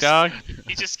Well, he week, just- dog.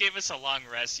 He just gave us a long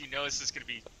rest. You know this is gonna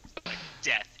be like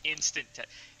death, instant death.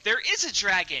 There is a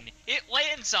dragon. It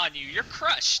lands on you. You're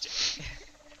crushed.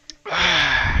 Whatever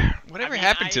I mean,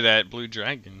 happened to I- that blue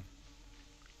dragon?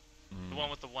 The one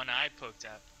with the one eye poked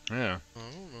out. Yeah. I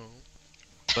don't know.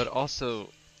 But also,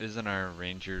 isn't our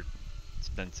ranger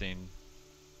sensing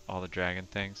all the dragon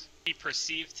things? He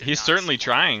perceived to He's not certainly see-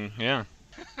 trying. Yeah.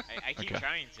 I keep Okay.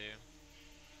 trying to.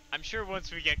 I'm sure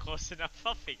once we get close enough,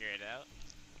 I'll figure it out.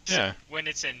 Yeah. When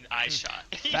it's in eye shot.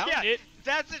 Found yeah, it.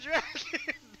 That's a dragon.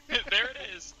 There it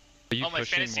is. Are you Oh, my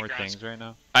pushing fantasy more grounds- things right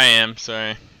now? I am.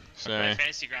 Sorry. My Sorry.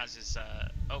 fantasy grounds is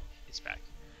oh, it's back.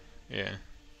 Yeah.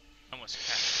 Almost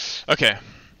crashed. Okay.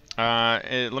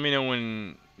 Let me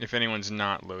know if anyone's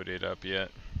not loaded up yet.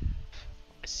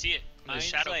 I see it. The Mine's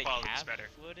shadow like quality is half better.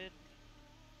 floated.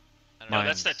 I don't No, know.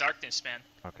 that's the Mine's- darkness, man.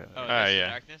 Okay. Oh, Ah, that's the yeah.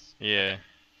 darkness. Yeah.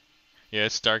 Yeah,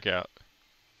 it's dark out.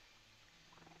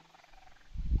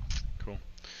 Cool.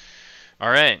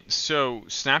 Alright, so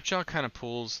Snapjaw kind of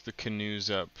pulls the canoes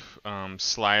up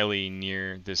slyly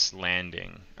near this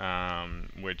landing,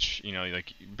 which, you know,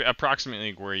 like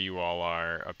approximately where you all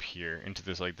are up here, into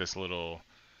this little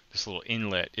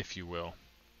inlet, if you will.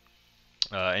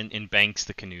 And banks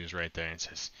the canoes right there and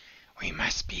says, We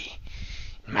must be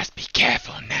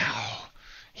careful now.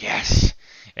 Yes.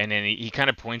 and then he kind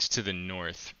of points to the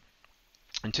north.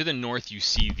 And to the north you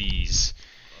see these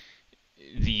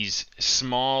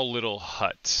small little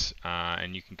huts,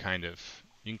 and you can kind of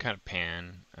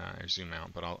pan or zoom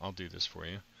out, but I'll do this for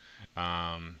you.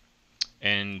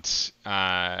 It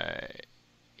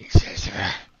says,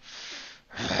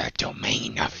 domain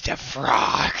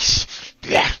frogs.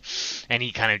 Blah. And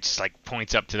he kind of just like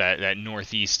points up to that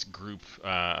northeast group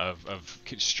of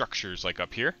structures like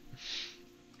up here.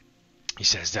 He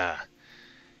says, Yeah.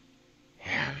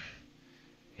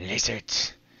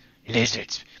 Lizards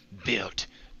build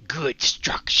good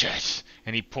structures.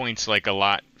 and he points like a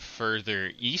lot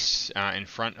further east in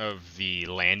front of the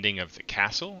landing of the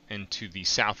castle and to the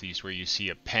southeast where you see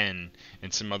a pen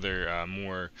and some other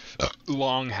more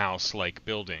longhouse-like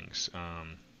buildings.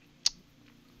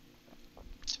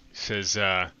 Says,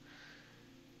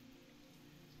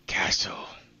 Castle.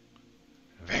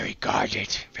 Very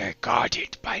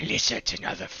guarded by lizards and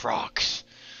other frogs.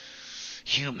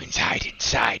 Humans hide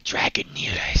inside dragon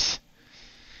kneelers.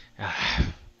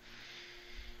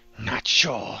 Not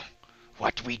sure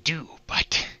what we do,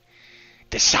 but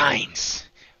the signs.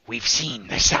 We've seen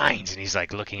the signs. and he's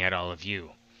like looking at all of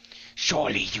you.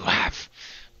 Surely you have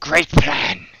great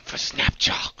plan for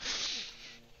Snapjaw.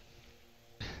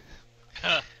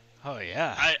 Oh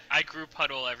yeah. I group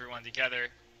huddle everyone together.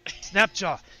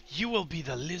 Snapjaw, you will be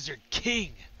the Lizard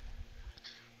King.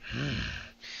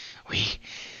 We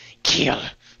kill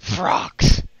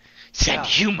frogs. Send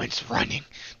humans running.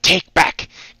 Take back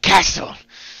castle.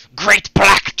 Great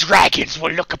black dragons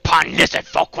will look upon lizard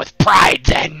folk with pride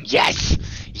then. Yes.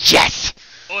 Yes.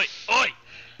 Oi, oi,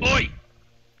 oi!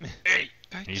 Hey,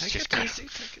 He's Take just it kind easy,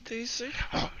 take it easy.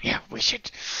 Oh, yeah, we should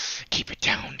keep it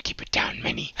down.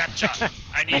 Many Snapjaw,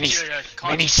 I need Many- you to many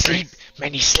concentrate.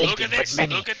 sleeping, Look at but this,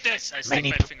 many look at this. I stick many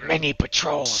my finger many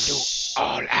patrol do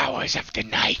all hours of the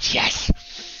night. Yes.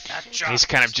 Snapjaw. He's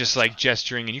kind of just like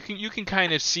gesturing, and you can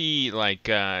kind of see like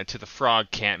to the frog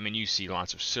campment. You see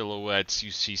lots of silhouettes.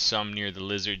 You see some near the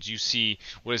lizards. You see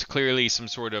what is clearly some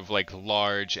sort of like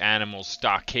large animal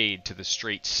stockade to the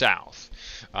straight south.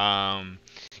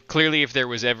 Clearly, if there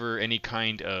was ever any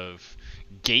kind of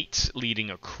gate leading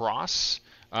across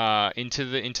into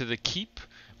the keep.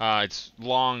 It's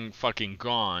long fucking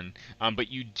gone,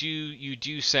 but you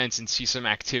do sense and see some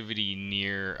activity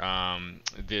near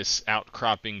this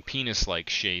outcropping penis-like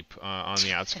shape on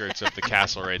the outskirts of the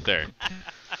castle right there.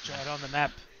 Draw it on the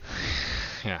map.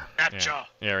 Yeah, Snapjaw.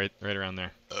 yeah, right around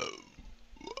there.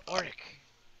 Oric,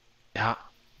 Yeah.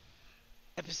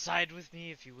 step aside with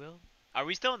me, if you will. Are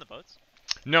we still in the boats?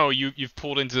 No, you've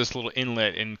pulled into this little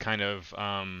inlet and kind of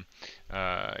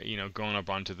going up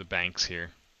onto the banks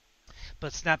here.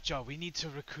 But Snapjaw, we need to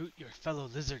recruit your fellow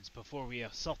lizards before we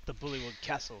assault the Bullywug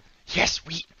Castle. Yes,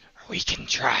 we can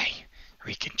try.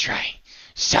 We can try.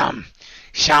 Some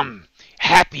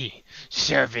happy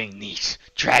serving these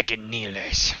dragon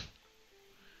kneelers.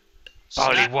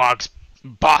 Bollywogs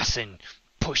bossing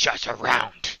push us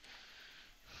around.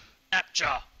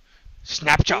 Snapjaw.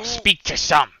 Snapjaw, speak to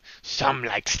some. Some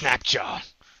like Snapjaw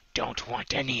don't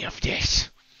want any of this.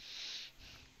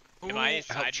 Am I Who,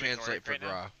 side Help with translate Oric for right now?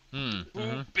 Gra.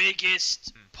 who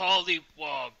biggest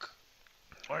pollywog?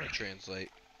 Translate.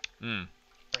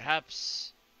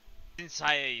 Perhaps, since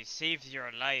I saved your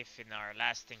life in our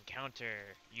last encounter,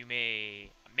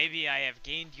 maybe I have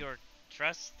gained your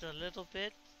trust a little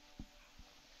bit?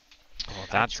 Well,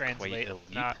 I that's translate, quite a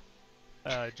leap.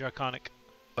 not Draconic.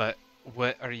 But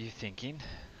what are you thinking?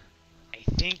 I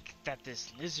think that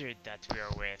this lizard that we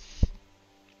are with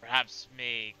perhaps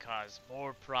may cause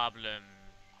more problem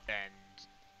than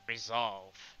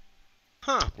resolve.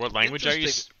 Huh. What language are you?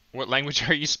 What language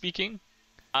are you speaking?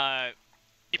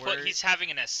 He's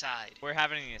having an aside. We're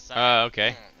having an aside.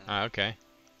 Okay. Okay.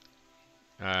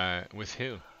 With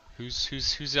who?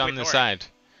 Who's on With the Oric. side?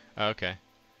 Okay.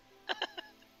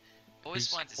 Always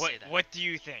Who's- wanted to What say that. What do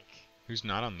you think? Who's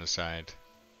not on the side?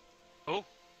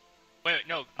 Wait,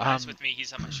 no, Matt's with me.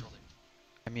 He's on my shoulder.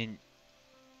 I mean,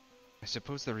 I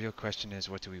suppose the real question is,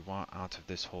 what do we want out of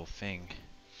this whole thing?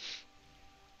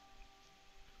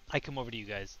 I come over to you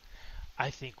guys. I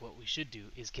think what we should do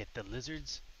is get the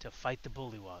lizards to fight the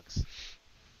Bullywugs.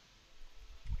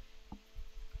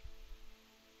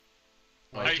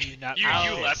 Why do you not You want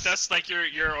you left this? us like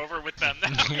you're over with them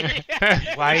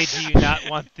now. Why do you not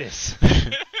want this?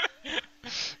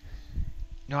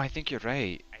 No, I think you're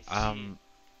right. I see.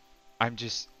 I'm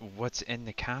just, what's in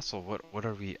the castle? What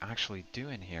are we actually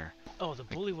doing here? Oh, the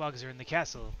Bullywugs are in the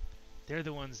castle. They're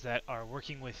the ones that are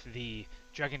working with the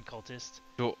dragon cultist.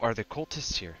 So, are the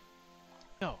cultists here?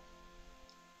 No.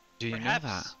 Do you Perhaps, know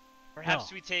that?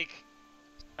 Perhaps No. we take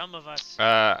some of us.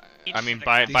 I Into mean, the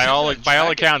by castle. by These all are by all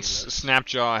dragon accounts, healers.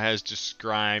 Snapjaw has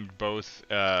described both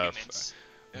Humans.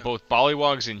 both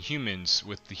bollywogs and humans,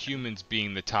 with the humans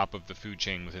being the top of the food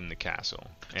chain within the castle.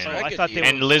 And So I Dragon thought they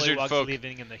and were lizard Bullywugs folk-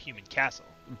 living in the human castle.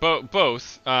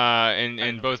 both and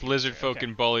know both what you lizard mean. folk Okay.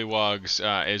 and bollywogs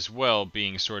as well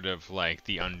being sort of like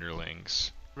the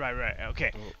underlings. Right.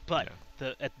 Okay. Oh, But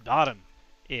yeah. at the bottom,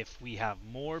 if we have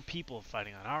more people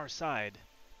fighting on our side,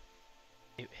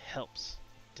 it helps.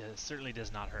 Certainly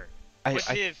does not hurt. What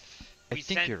if I we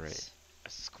think sent you're right. a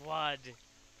squad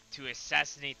to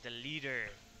assassinate the leader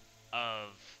of,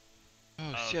 Oh,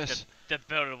 of yes. the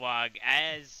Bilderwag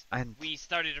as And we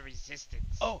started a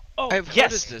resistance? Oh, I've heard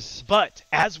yes. of this. But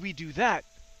as we do that,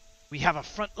 we have a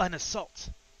frontline assault.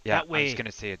 yeah, that way- I was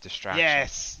gonna say a distraction.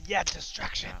 Yes. Yeah,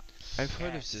 distraction. Yeah. I've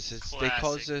heard of Yes, this. They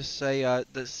call classic. this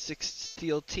the Sixth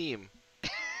Steel Team.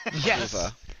 Yes.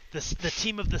 Nova. The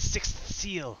team of the Sixth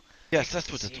Seal. Yes,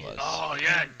 that's what it was. Oh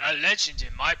yeah, a legend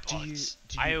in my Do you, parts.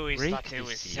 do I you always break thought the it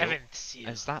was seal? seventh seal.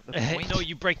 Is that the point? No,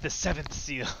 you break the Seventh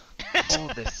Seal.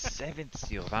 Oh, the seventh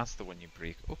seal. That's the one you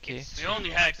break. Okay. We only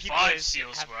had 5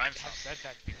 seals where I'm from. said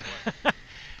that before.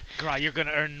 Gra, you're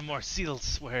gonna earn more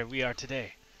seals where we are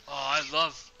today. Oh,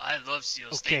 I love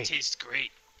seals. Okay. They taste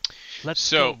great. Let's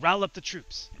So- go rile up the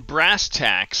troops. Brass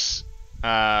tacks,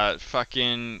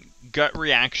 fucking gut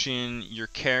reaction, your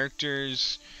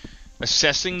characters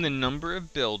assessing the number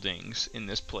of buildings in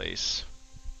this place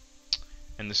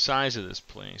and the size of this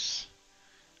place,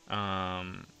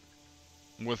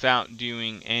 without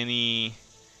doing any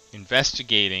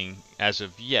investigating as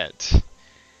of yet.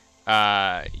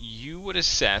 You would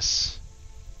assess,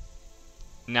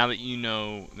 now that you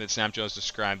know that Snapjaw has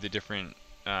described the different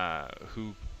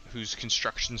whose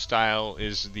construction style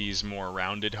is these more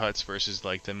rounded huts versus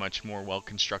like the much more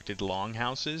well-constructed long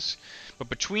houses. But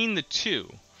between the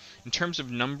two, in terms of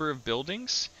number of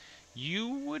buildings, you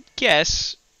would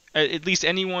guess, at least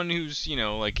anyone who's, you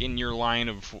know, like in your line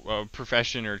of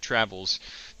profession or travels,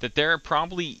 that there are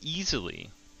probably easily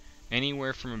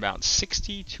anywhere from about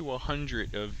 60 to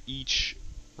 100 of each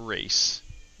race,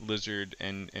 lizard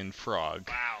and frog.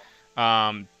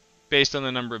 Wow. Based on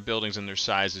the number of buildings and their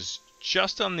sizes,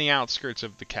 just on the outskirts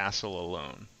of the castle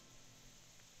alone.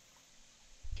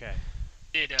 Okay.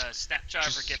 Did Snapjar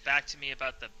ever get back to me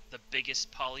about the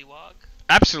biggest polywog?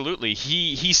 Absolutely.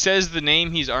 He says the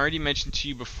name he's already mentioned to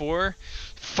you before.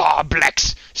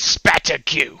 Farblex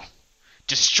Spatague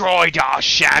destroyed our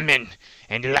shaman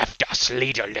and left us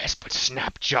leaderless, but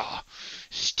Snapjaw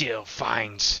still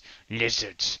finds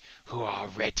lizards who are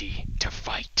ready to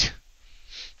fight.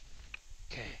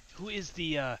 Okay. Who is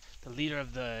the leader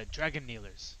of the Dragon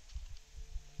Kneelers?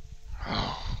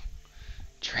 Oh,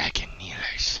 dragon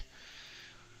kneelers.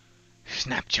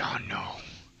 Snapjaw, no.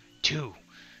 Two,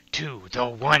 though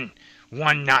one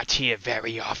not here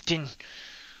very often.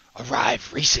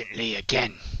 Arrived recently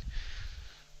again.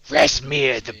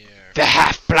 Resmir, the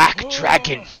half-black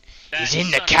dragon, That is in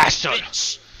the son of a castle,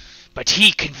 bitch. but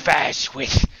he confers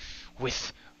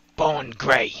with Born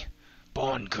Grey.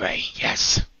 Born Grey,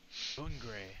 yes. Bone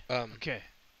Gray. Okay.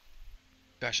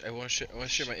 Gosh, I want to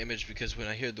share my image because when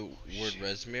I hear the word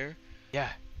Resmir, Yeah.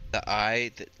 the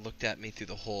eye that looked at me through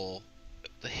the hole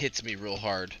hits me real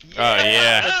hard. Oh,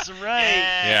 yeah. That's right.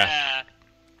 Yeah.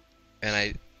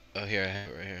 And here I have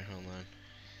it right here. Hold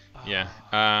on. Yeah.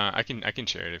 I can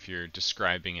share it if you're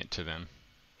describing it to them.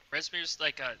 Resmir's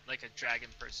like a dragon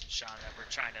person, Sean, that we're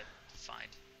trying to find.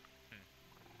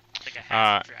 Like a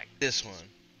half dragon. This one.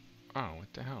 Oh,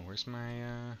 what the hell? Where's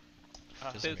my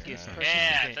Doesn't Focus matter. person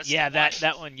Yeah, name. that's Yeah, the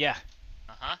that one. one. Yeah.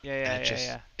 Uh huh. Yeah. And it just,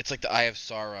 It's like the Eye of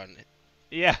Sauron.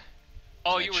 Yeah.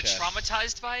 Oh, My you were chest.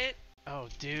 traumatized by it? Oh,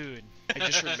 dude. I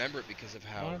just remember it because of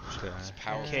how What the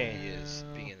powerful Okay. he is.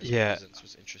 Being in his Yeah. presence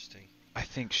was interesting. I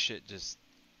think shit just.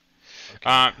 He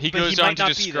But goes he on might to not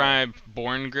be there. describe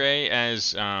Born Grey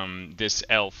as this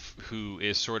elf who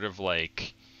is sort of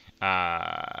like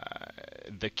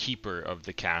the keeper of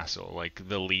the castle, like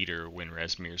the leader when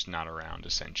Resmir's not around,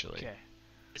 essentially. Okay.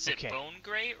 Is it Okay. Bone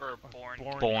Gray or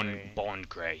Born? Born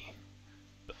Grey.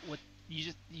 But what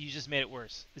you just made it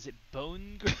worse. Is it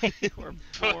Bone Gray or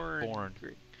Born? Born.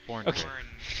 Born. Okay. Born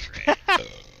Gray.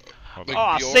 Hold Like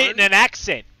on. Oh, say it in Bjorn? an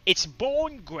accent. It's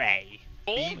Born Gray.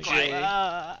 Born BJ.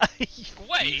 Gray.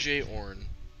 Way. DJ Orn.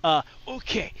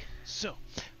 Okay. So,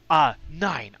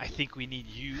 9. I think we need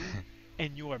you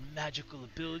and your magical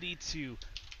ability to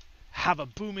have a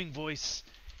booming voice.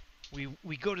 We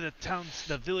go to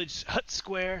the village hut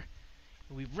square,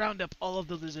 and we round up all of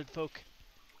the lizard folk.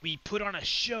 We put on a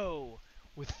show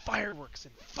with fireworks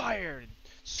and fire and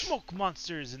smoke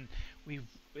monsters, and we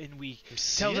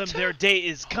tell them their day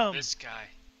is come, This guy.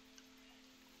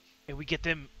 and we get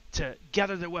them to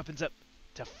gather their weapons up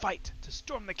to fight, to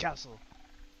storm the castle.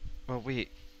 Well,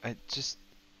 wait.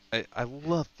 I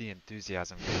love the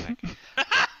enthusiasm, Gimmick.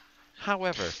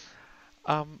 However,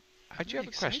 I do have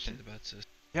a question. About this.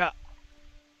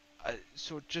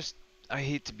 So just, I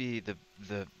hate to be the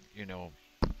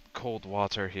cold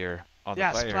water here on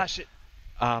Yeah, the fire. splash it.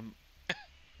 Um,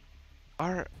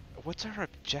 our what's our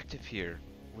objective here?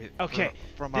 Okay,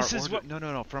 from this our is order. what-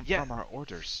 No, from Yeah. our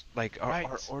orders, like our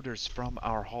Right. orders from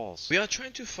our halls. We are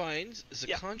trying to find the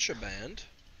Yeah. contraband.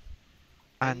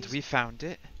 And we found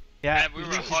it. Yeah, And we were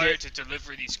need to hired get- to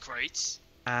deliver these crates.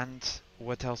 And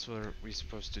what else were we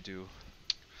supposed to do?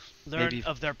 learn maybe-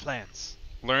 of their plans.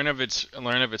 Learn of its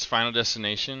final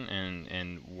destination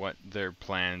and what their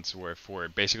plans were for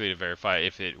it. Basically, to verify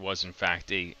if it was in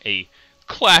fact a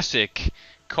classic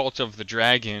Cult of the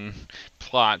Dragon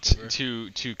plot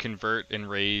to convert and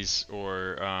raise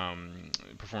or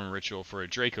perform a ritual for a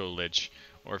Draco Lich,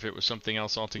 or if it was something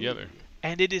else altogether.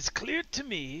 And it is clear to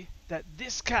me that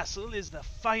this castle is the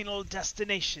final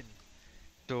destination.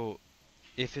 So,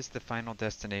 if it's the final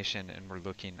destination and we're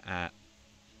looking at,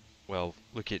 well,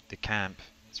 look at the camp.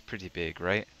 It's pretty big,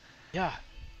 right? Yeah,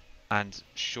 And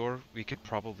sure, we could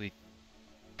probably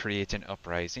create an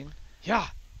uprising. yeah.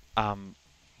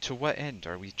 To what end?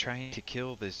 Are we trying to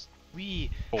kill this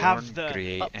We Born, have the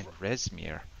Grey, up- and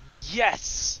Resmir?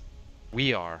 Yes,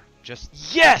 We are. Just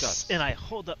yes. us. And I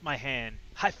hold up my hand.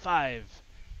 High five.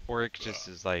 Oric just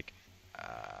is like,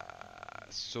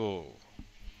 so.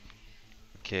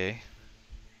 Okay.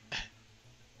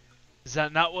 Is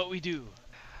that not what we do?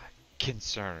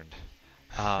 Concerned.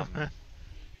 I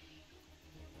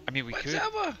mean, we could.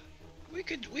 Whatever.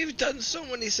 We've done so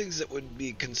many things that would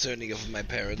be concerning of my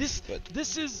parents, but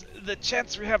This is the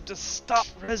chance we have to stop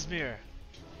Resmir.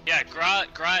 Yeah, Gra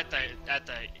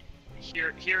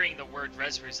hearing the word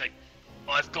Resmir, he's like,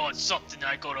 oh, I've got something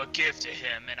I gotta give to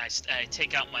him, and I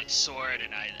take out my sword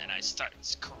and I start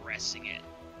caressing it.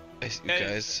 you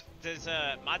guys. Does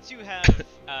Matsu have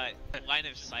line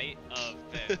of sight of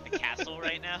the castle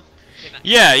right now?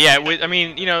 Yeah. I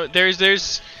mean, there's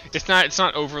it's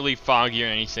not overly foggy or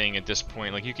anything at this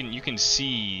point. Like you can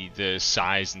see the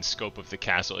size and scope of the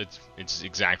castle. It's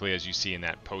exactly as you see in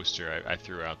that poster I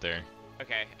threw out there.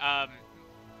 Okay.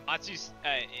 Matsu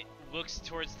looks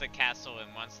towards the castle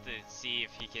and wants to see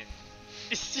if he can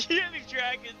see any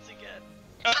dragons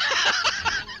again.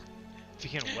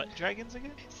 If you can what dragons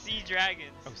again? See dragons.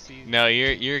 Oh, see. No,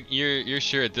 you're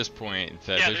sure at this point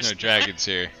that Yeah, there's no there's- dragons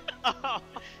here.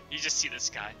 You just see this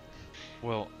guy.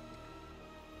 Well,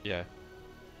 yeah.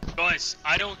 Guys,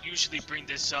 I don't usually bring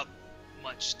this up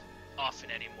much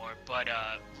often anymore, but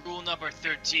rule number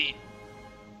 13,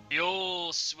 the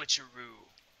old switcheroo.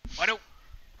 Why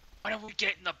don't we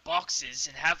get in the boxes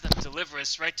and have them deliver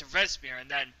us right to Resmir,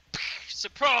 and then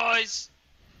surprise!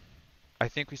 I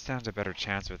think we stand a better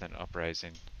chance with an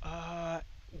uprising.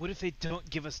 What if they don't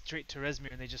give us straight to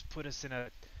Resmir and they just put us in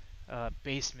a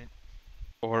basement?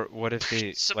 Or what if they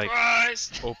like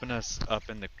Surprise! open us up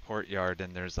in the courtyard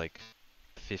and there's like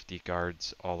 50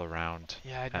 guards all around?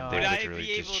 Yeah, I And know. they Would I literally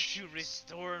be able just to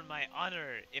restore my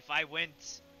honor if I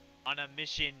went on a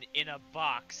mission in a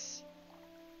box?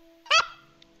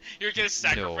 You're gonna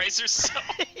sacrifice yourself?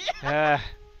 Actually,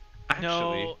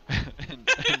 No.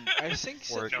 and I think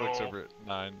so. Oric looks No. over at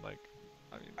 9 like,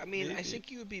 I mean, I maybe.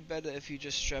 think you would be better if you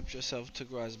just strapped yourself to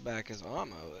Gra's back as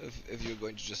armor, if you're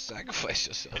going to just sacrifice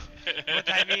yourself. But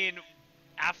I mean,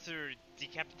 after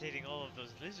decapitating all of those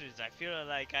lizards, I feel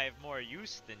like I have more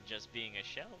use than just being a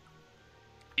shell.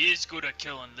 He is good at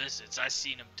killing lizards. I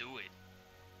seen him do it.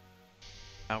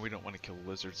 Now we don't want to kill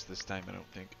lizards this time, I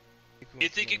don't think. You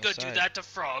think you could do that to My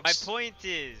frogs? point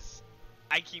is,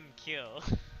 I can kill.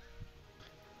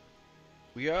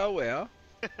 We are aware.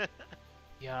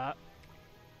 Yeah.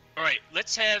 Alright,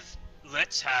 let's have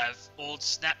old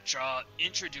Snapjaw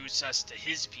introduce us to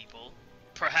his people,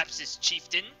 perhaps his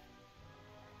chieftain,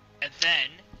 and then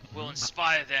we'll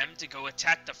inspire them to go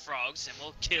attack the frogs and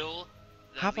we'll kill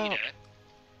the How about- leader.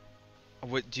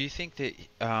 What do you think that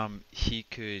he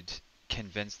could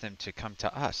convince them to come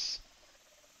to us?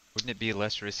 Wouldn't it be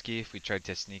less risky if we tried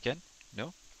to sneak in?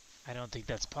 No? I don't think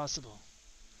that's possible.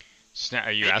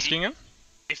 Are you Maybe. asking him?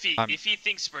 If he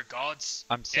thinks we're gods,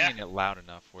 I'm saying it loud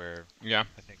enough where Yeah.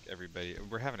 I think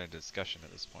we're having a discussion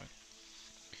at this point.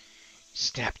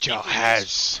 Snapjaw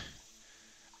has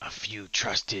a few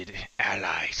trusted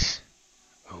allies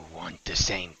who want the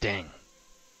same thing.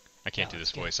 I can't do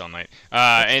let's this get- voice all night.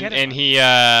 let's get And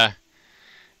him.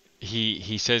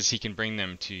 he says he can bring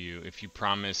them to you if you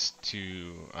promise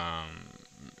to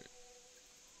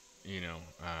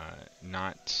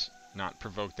not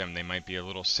provoke them. They might be a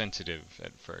little sensitive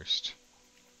at first.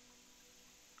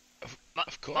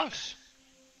 Of course.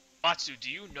 Matsu, do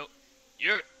you know?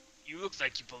 You look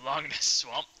like you belong in a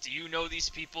swamp. Do you know these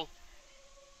people?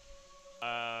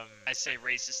 I say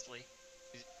racistly.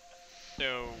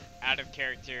 So, out of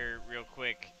character, real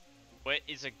quick, what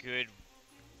is a good,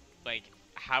 like,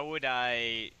 how would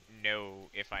I know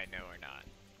if I know or not?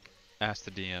 Ask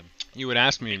the DM. You would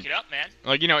ask me, Pick it up, man.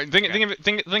 like, you know, think Okay. think of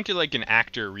it, think of like an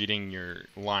actor reading your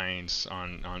lines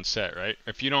on set, right?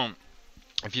 If you don't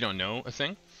know a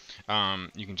thing,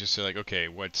 you can just say like, okay,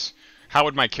 how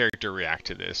would my character react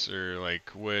to this, or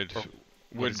like would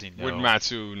what does he would know?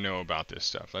 Matsu know about this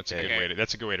stuff? That's a Okay.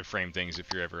 good way to frame things if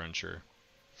you're ever unsure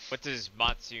What does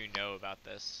Matsu know about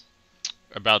this?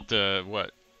 about the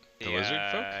what. The lizard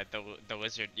folk? The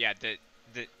lizard. Yeah. The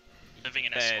Living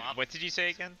in a swamp. what did you say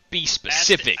again? Be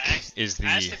specific Asked is the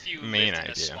asked if you main lived in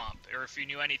a idea. swamp, or if you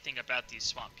knew anything about these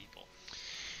swamp people.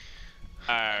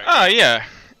 Oh yeah,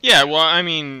 yeah. Well, I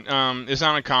mean, it's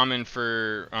not uncommon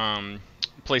for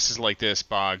places like this,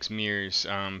 bogs, meres,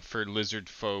 for lizard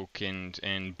folk and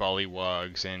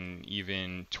bullywugs and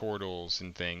even turtles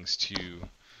and things to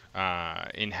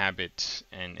inhabit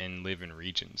and live in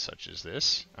regions such as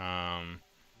this. I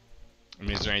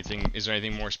mean, is there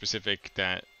anything more specific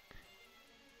that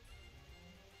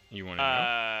you want to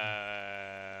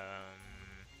know?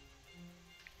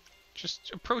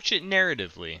 Just approach it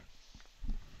narratively.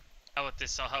 How about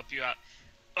this? I'll help you out.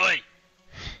 Oi!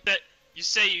 That you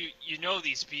say you know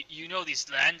these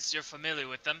lands. You're familiar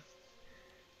with them.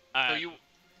 So you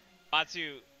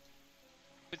Matsu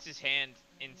puts his hand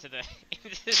into the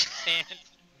into the sand,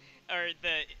 or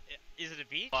is it a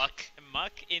beach? Muck.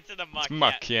 Muck into the muck. It's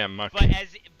muck, yeah, muck. But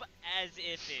as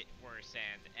if it were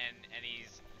sand, and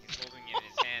he's holding it in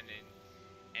his hand,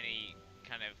 and he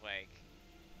kind of like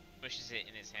pushes it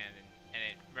in his hand, and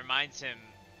it reminds him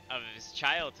of his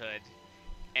childhood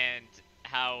and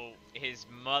how his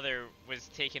mother was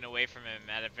taken away from him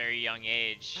at a very young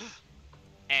age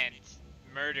and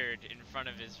murdered in front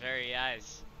of his very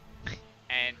eyes.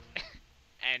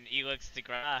 And he looks to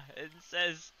Gra and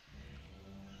says,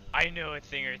 "I know a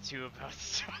thing or two about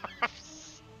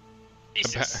swamps."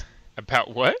 Jesus.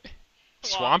 About what?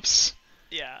 Swamps?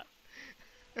 Yeah.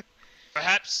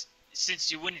 Perhaps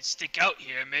since you wouldn't stick out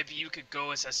here, maybe you could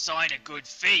go as a sign of good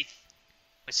faith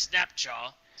with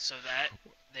Snapjaw, so that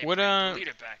they What, bring the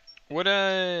leader back.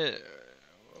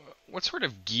 What sort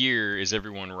of gear is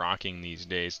everyone rocking these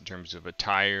days in terms of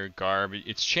attire, garb?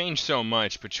 It's changed so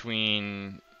much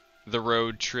between the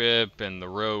road trip and the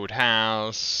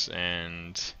roadhouse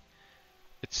and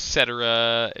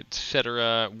etc.,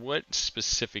 etc. What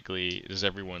specifically does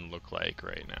everyone look like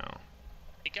right now?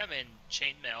 I think I'm in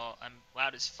chainmail. I'm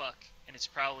loud as fuck, and it's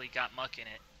probably got muck in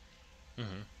it.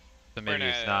 Mm-hmm. So maybe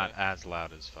it's gonna- not as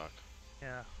loud as fuck.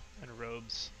 Yeah, and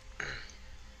robes.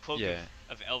 Cloak Yeah.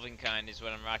 of Elvenkind is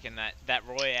what I'm rocking. That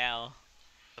Royale.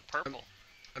 The purple.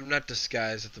 I'm not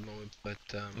disguised at the moment, but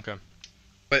Okay.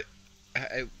 But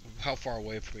how far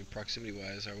away from me,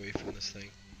 proximity-wise, are we from this thing?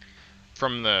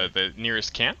 From the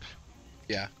nearest camp?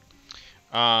 Yeah.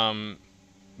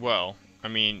 Well, I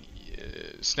mean,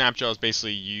 Snapjaw's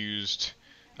basically used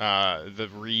the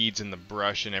reeds and the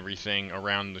brush and everything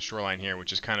around the shoreline here,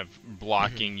 which is kind of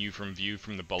blocking you from view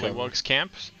from the Bullywugs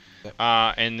camps. Yep.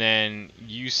 And then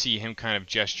you see him kind of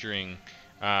gesturing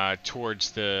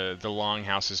towards the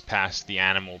longhouses past the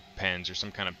animal pens or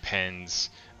some kind of pens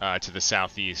to the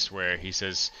southeast, where he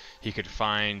says he could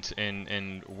find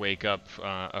and wake up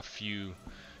a few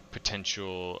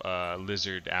potential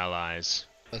lizard allies.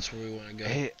 That's where we want to go.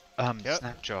 Hey, Yep.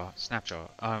 Snapjaw.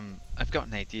 I've got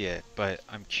an idea, but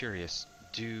I'm curious.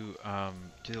 Do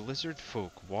the lizard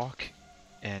folk walk,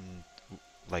 and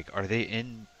like, are they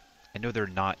in? I know they're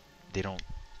not. They don't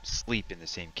sleep in the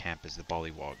same camp as the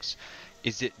Bullywugs.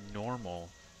 Is it normal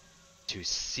to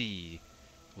see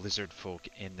lizard folk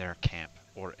in their camp,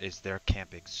 or is their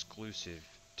camp exclusive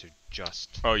to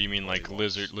just? Oh, you mean like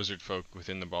Bullywugs? lizard folk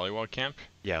within the Bullywug camp?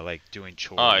 Yeah, like doing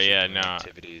chores. Oh or yeah, doing no.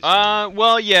 activities.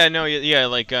 Well, yeah, no, yeah,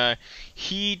 like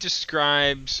he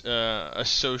describes a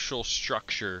social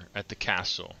structure at the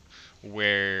castle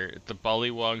where the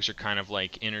Bullywugs are kind of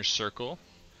like inner circle,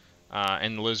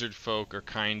 and the lizard folk are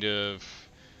kind of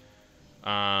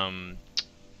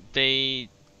they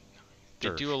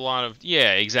Turf. do a lot of,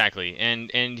 yeah, exactly,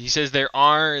 and he says there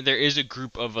is a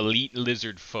group of elite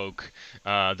lizard folk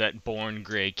that Born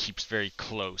Grey keeps very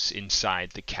close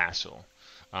inside the castle.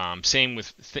 Same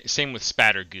with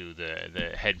Spattergoo,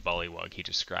 the head Bullywug he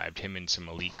described. Him and some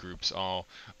elite groups all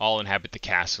inhabit the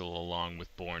castle along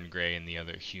with Born Grey and the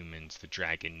other humans, the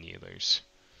Dragon Kneelers.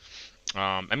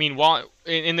 I mean, while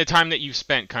in the time that you've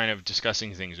spent kind of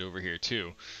discussing things over here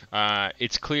too,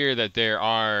 it's clear that there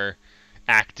are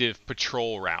active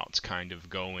patrol routes kind of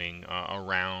going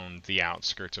around the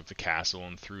outskirts of the castle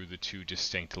and through the two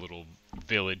distinct little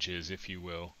villages, if you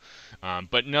will,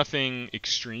 but nothing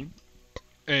extreme.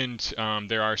 And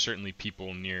there are certainly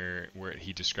people near where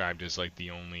he described as like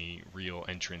the only real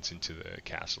entrance into the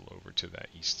castle over to that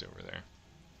east over there.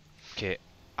 Okay,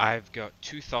 I've got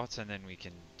 2 thoughts, and then we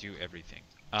can do everything.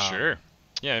 Sure.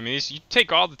 Yeah, I mean, you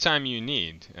take all the time you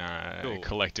need Cool.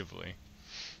 collectively.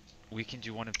 We can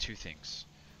do one of 2 things.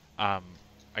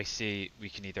 I say we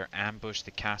can either ambush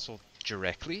the castle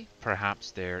directly.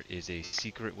 Perhaps there is a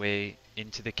secret way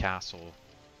into the castle.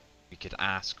 We could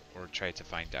ask or try to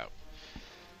find out.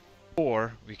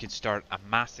 Or we could start a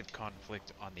massive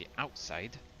conflict on the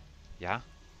outside. Yeah.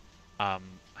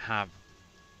 Have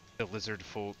the lizard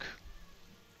folk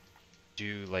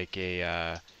do like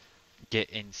a get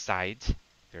inside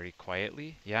very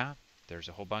quietly. Yeah. There's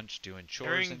a whole bunch doing chores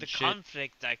During and the shit.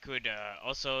 conflict, I could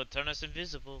also turn us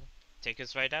invisible, take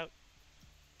us right out.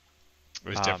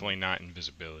 It's definitely not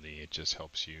invisibility. It just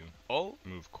helps you Oh,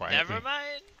 move quietly. never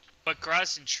mind. But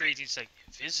Gross intrigued. He's like,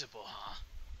 invisible,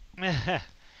 huh?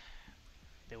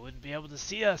 They wouldn't be able to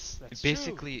see us. That's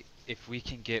Basically, if we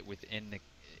can get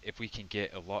if we can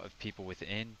get a lot of people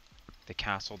within the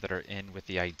castle that are in with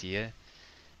the idea,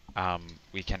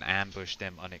 we can ambush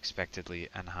them unexpectedly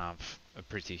and have a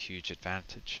pretty huge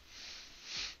advantage.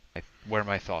 Where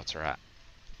my thoughts are at.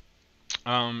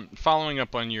 Following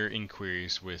up on your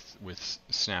inquiries with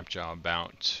Snapjaw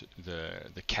about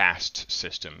the caste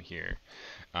system here,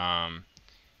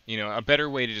 a better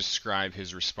way to describe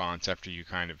his response after you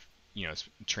kind of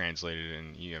translated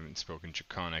and you haven't spoken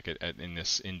Draconic in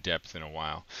this in depth in a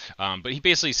while, but he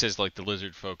basically says like the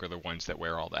lizard folk are the ones that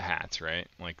wear all the hats, right?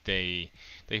 Like they're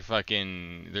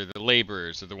the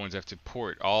laborers, they're the ones that have to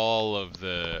port all of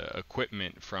the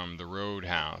equipment from the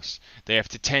roadhouse. They have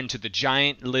to tend to the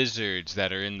giant lizards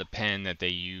that are in the pen that they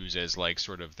use as like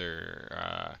sort of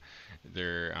their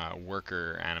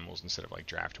worker animals instead of like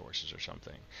draft horses or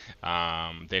something.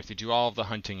 They have to do all of the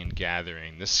hunting and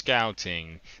gathering, the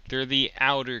scouting. They're the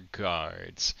outer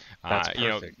guards. That's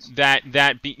perfect.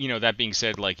 That being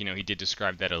said, like he did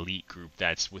describe that elite group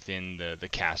that's within the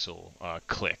castle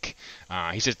clique.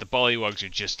 He says the Bullywugs are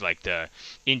just like the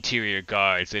interior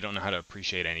guards. They don't know how to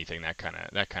appreciate anything. That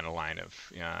kind of line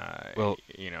of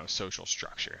social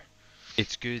structure.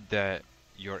 It's good that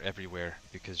you're everywhere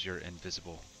because you're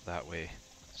invisible that way.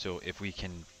 So if we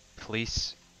can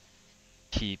place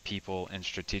key people in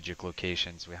strategic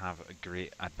locations, we have a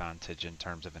great advantage in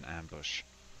terms of an ambush.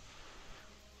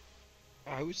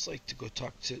 I would like to go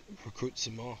recruit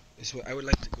some more. I would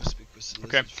like to go speak with some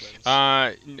Okay. lizard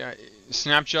friends.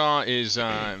 Snapjaw is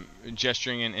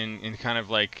gesturing and kind of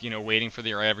like waiting for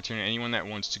the right opportunity. Anyone that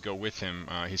wants to go with him,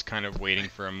 he's kind of waiting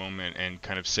for a moment and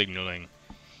kind of signaling,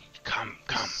 Come.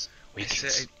 We I can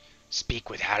say- speak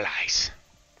with allies.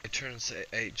 I turn and say,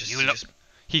 "Hey, just." You look- just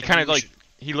he I kind think of we like should-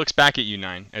 he looks back at you,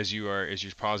 Nine, as you're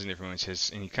pausing there for a moment.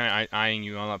 And he kind of eyeing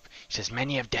you all up. He says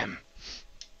many of them,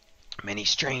 many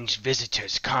strange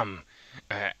visitors come.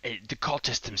 The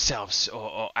cultists themselves,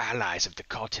 or allies of the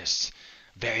cultists.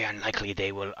 Very unlikely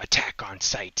they will attack on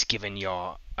sight, given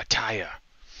your attire.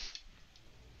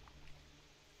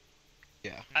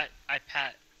 Yeah. I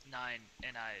pat Nine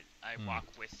and I walk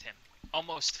with him,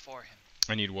 almost for him.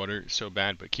 I need water so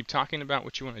bad, but keep talking about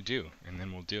what you want to do, and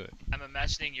then we'll do it. I'm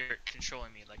imagining you're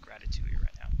controlling me like Ratatouille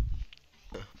right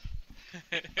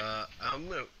now. I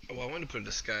want to put a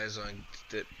disguise on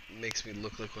that makes me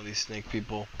look like one of these snake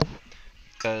people,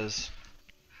 because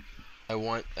I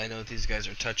know these guys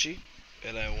are touchy,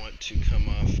 and I want to come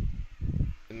off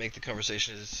and make the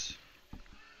conversation as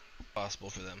possible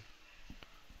for them.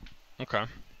 Okay.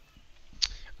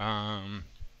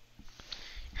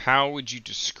 How would you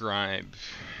describe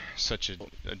such a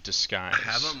disguise? I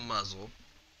have a muzzle.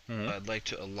 Mhm. I'd like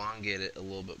to elongate it a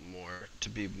little bit more to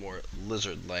be more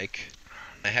lizard-like.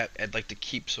 I'd like to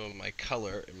keep some of my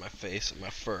color in my face and my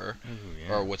fur, Ooh,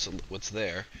 yeah. or what's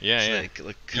there. Yeah, So yeah. that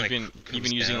it kinda Even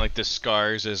comes using down. like the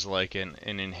scars as like an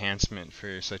enhancement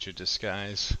for such a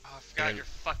disguise. Oh, I forgot And- you're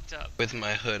fucked up. with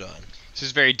my hood on. This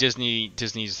is very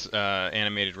Disney's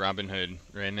animated Robin Hood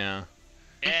right now.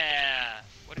 Yeah.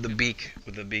 What a The good- beak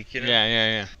with the beak, you know.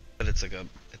 Yeah. But it's a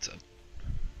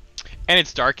And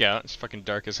it's dark out. It's fucking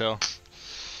dark as hell.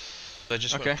 So I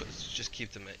just Okay. want to just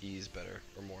keep them at ease better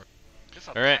or more. You have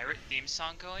a All right. pirate theme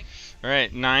song going? All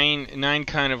right, nine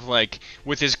kind of like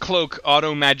with his cloak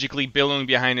auto magically billowing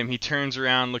behind him, he turns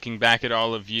around looking back at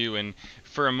all of you, and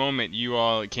for a moment you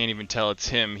all can't even tell it's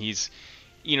him. He's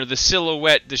the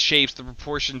silhouette, the shapes, the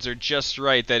proportions are just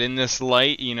right that in this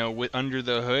light, under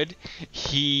the hood,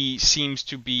 he seems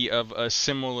to be of a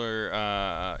similar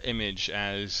image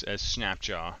as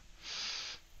Snapjaw.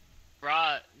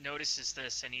 Ra notices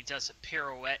this and he does a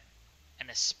pirouette and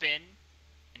a spin,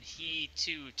 and and he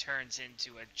too turns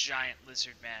into a giant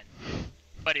lizard man.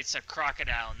 But it's a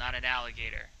crocodile, not an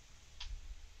alligator.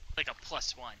 Like a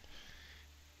 +1.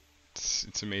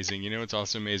 It's amazing. You know what's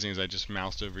also amazing is I just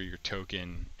moused over your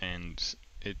token and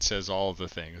it says all of the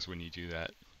things when you do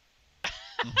that.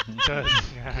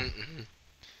 Yeah.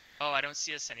 Oh, I don't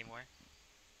see us anymore.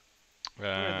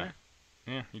 Yeah,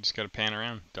 you just gotta pan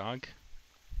around, dog.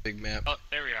 Big map. Oh,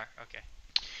 there we are. Okay.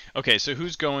 Okay, so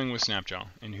who's going with Snapjaw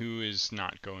and who is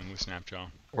not going with Snapjaw?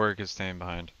 Oric is staying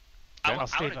behind. I I'll want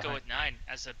stay to go behind. with 9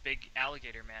 as a big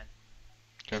alligator man.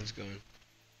 Ken's going.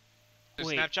 So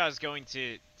Wait. Snapjaw is going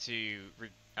to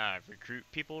recruit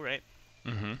people, right?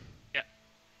 Mm-hmm.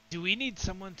 Do we need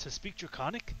someone to speak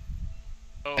Draconic?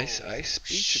 Oh, I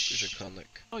speak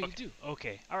Draconic. Oh, you Okay. do?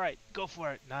 Okay. Alright, go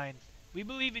for it, 9. We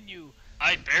believe in you.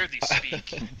 I barely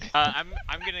speak. I'm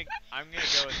gonna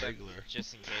go with them Regular.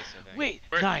 just in case. I think. Wait,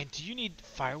 Where- 9, do you need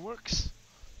fireworks?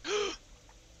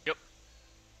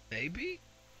 Maybe?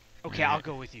 Okay, I'll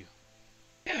go with you.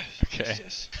 Yeah. Okay.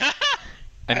 Yes. I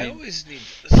I mean, always need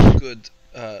some good,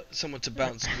 someone to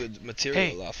bounce good material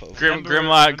Hey, off of. Grimlaw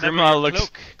remember your looks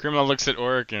cloak. Grimlaw looks at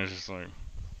Oric and is just like,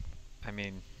 I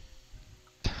mean,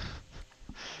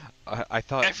 I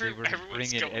thought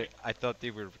Everyone's going. I thought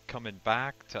they were coming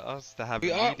back to us to have We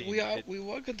a are, meeting. we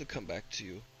were going to come back to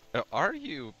you. Are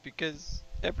you? Because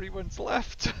everyone's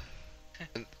left.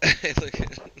 And look,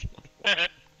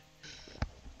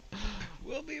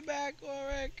 we'll be back,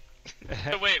 Oric.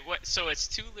 So wait, what? So it's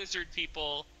 2 lizard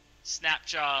people,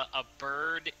 Snapjaw, a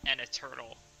bird, and a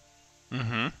turtle.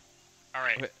 mm-hmm. All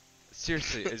right, Wait.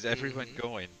 Seriously, is everyone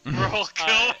going? we're all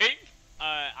going.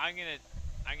 I'm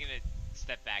gonna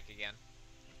step back again.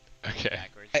 Okay.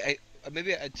 Backwards. I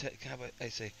maybe I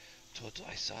say, Toto,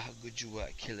 I saw how good you were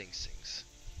at killing things.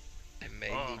 I may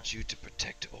Oh. need you to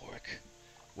protect Oric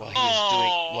while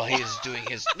Oh. he is doing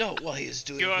his You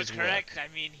are his correct. work. I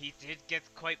mean, he did get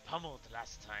quite pummeled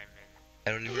last time.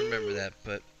 I don't even remember that,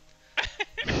 but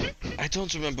I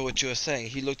don't remember what you were saying.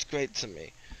 He looked great to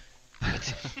me. But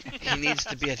he needs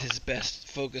to be at his best,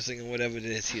 focusing on whatever it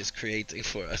is he is creating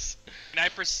for us. Can I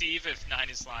perceive if 9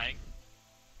 is lying?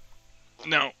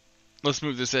 No. Let's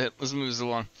move this ahead. Let's move this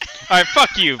along. Alright,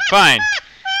 fuck you. Fine.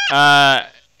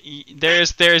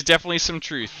 There's definitely some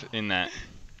truth in that.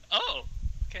 Oh,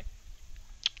 okay.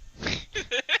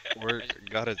 Oric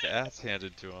got his ass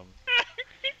handed to him.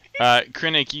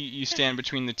 Krennic, you stand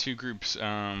between the two groups.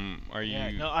 Are you...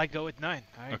 Yeah, no, I go with 9.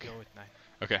 I Okay. go with 9.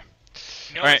 Okay.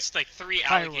 No, All right. it's like 3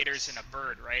 Fireworks. alligators and a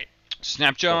bird, right?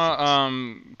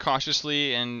 Snapjaw,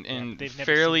 cautiously and They've never seen me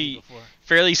fairly before.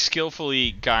 fairly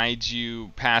skillfully guides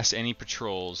you past any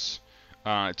patrols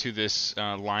to this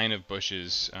line of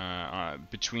bushes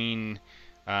between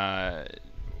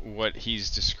what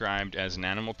he's described as an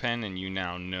animal pen and you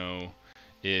now know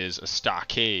is a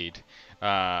stockade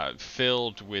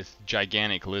filled with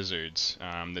gigantic lizards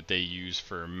that they use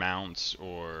for mounts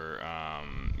or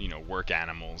work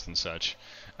animals and such,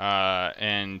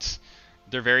 and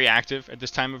they're very active at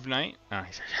this time of night.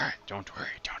 He says, "Ah, don't worry.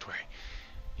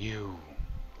 You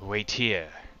wait here.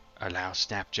 Allow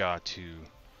Snapjaw to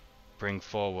bring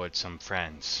forward some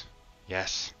friends.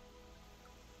 Yes?"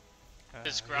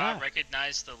 Does Gra yeah.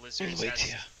 recognize the lizards Wait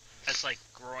here. as like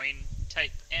groin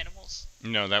type animals?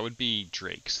 No, that would be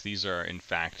drakes. These are, in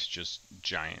fact, just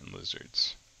giant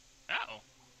lizards. Oh.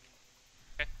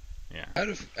 Yeah. Out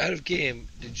of game,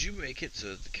 did you make it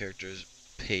so that the character's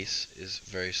pace is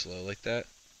very slow like that?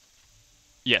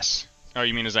 Yes. Oh,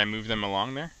 you mean as I move them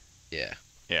along there? Yeah.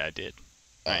 Yeah, I did.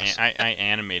 Awesome. I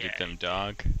animated Yeah. them,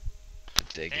 dog.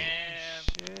 Dig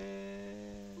it. Damn.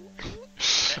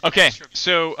 Okay, extra-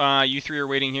 so you three are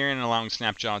waiting here and allowing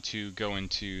Snapjaw to go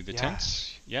into the Yeah.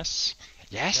 tents. Yes.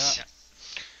 Yes. Yeah.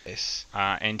 Nice.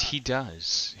 And he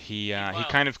does. He Wow.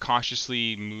 kind of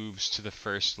cautiously moves to the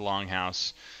first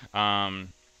longhouse,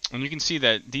 and you can see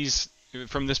that these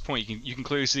from this point you can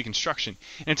clearly see the construction,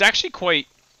 and it's actually quite.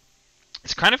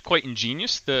 It's kind of quite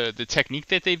ingenious, the technique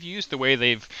that they've used, the way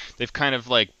they've kind of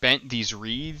like bent these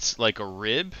reeds like a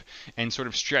rib and sort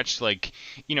of stretched like,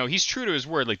 he's true to his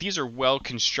word. Like these are well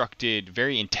constructed,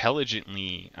 very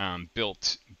intelligently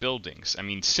built buildings. I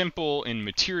mean, simple in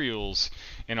materials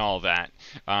and all that,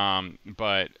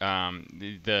 but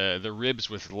the ribs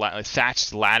with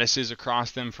thatched lattices across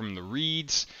them from the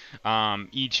reeds.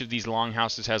 Each of these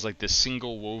longhouses has like this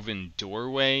single woven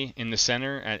doorway in the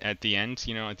center at the end,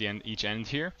 at the end each end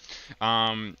here,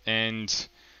 and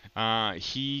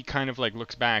he kind of like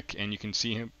looks back and you can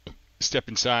see him step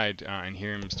inside and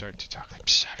hear him start to talk like,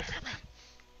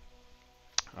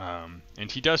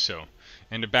 and he does so,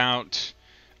 and about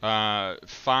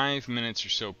 5 minutes or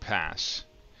so pass,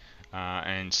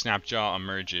 and Snapjaw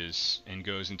emerges and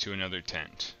goes into another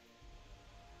tent.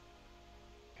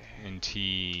 And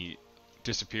he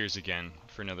disappears again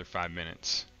for another 5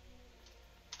 minutes.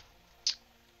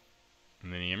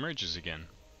 And then he emerges again.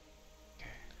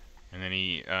 And then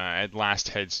he at last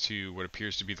heads to what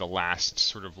appears to be the last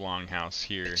sort of longhouse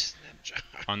here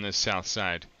on the south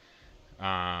side.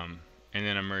 And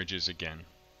then emerges again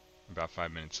about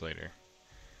 5 minutes later.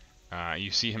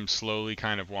 You see him slowly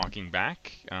kind of walking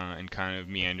back and kind of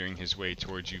meandering his way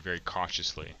towards you very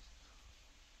cautiously.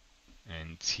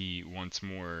 And he once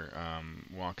more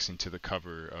walks into the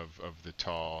cover of the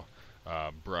tall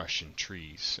brush and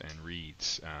trees and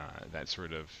reeds that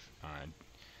sort of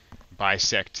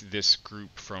bisect this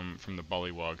group from the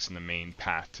Bullywugs and the main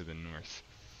path to the north.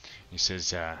 He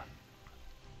says, I've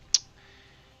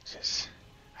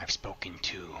spoken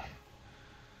to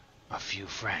a few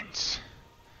friends.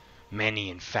 Many,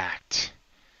 in fact,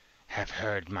 have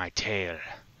heard my tale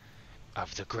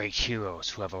of the great heroes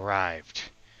who have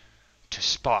arrived to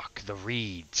spark the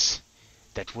reeds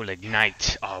that will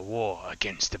ignite our war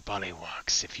against the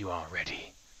Bullywugs if you are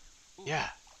ready. Yeah.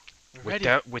 We're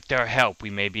ready. With their help, we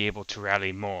may be able to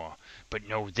rally more, but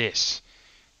know this,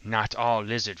 not all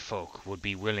lizard folk would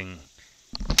be willing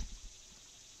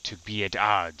to be at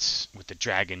odds with the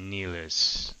dragon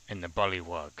kneelers and the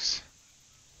Bullywugs.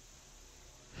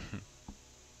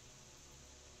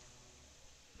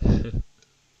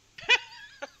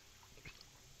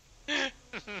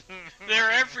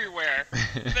 They're everywhere.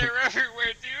 They're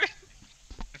everywhere, dude.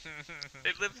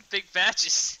 They live in big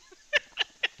batches.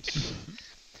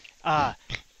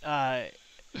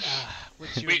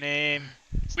 What's your name?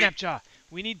 Snapjaw.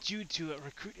 We need you to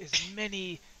recruit as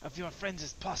many of your friends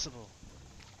as possible.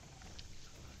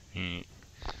 you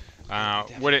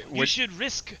You should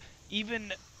risk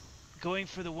even going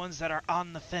for the ones that are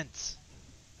on the fence.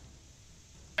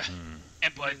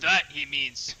 And by that he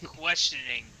means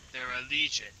questioning their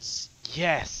allegiance.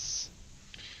 Yes.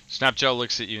 Snapjaw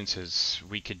looks at you and says,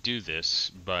 we could do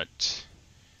this, but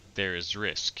there is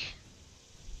risk.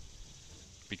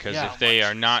 Because if they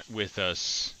are not with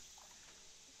us,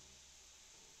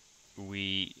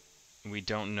 we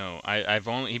don't know.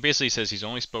 He basically says he's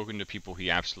only spoken to people he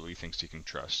absolutely thinks he can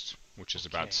trust, which is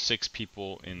about 6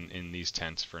 people in these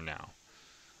tents for now.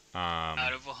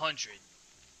 Out of 100.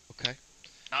 Okay.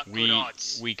 Not good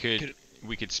odds. We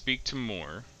could speak to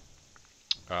more,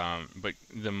 but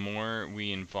the more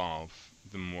we involve,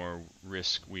 the more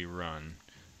risk we run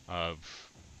of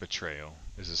betrayal.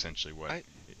 Is essentially what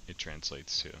it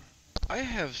translates to. I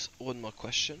have one more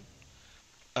question.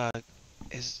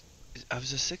 Is of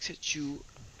the 6 that you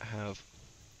have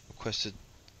requested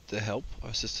the help or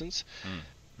assistance,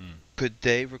 could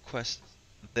they request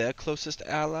their closest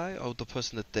ally or the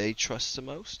person that they trust the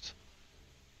most?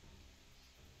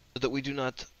 So that we do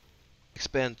not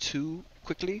expand too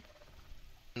quickly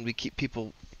and we keep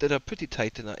people that are pretty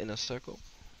tight in our inner circle.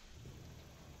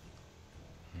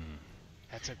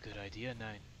 That's a good idea,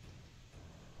 Nine.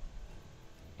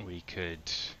 We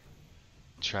could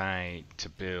try to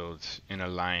build an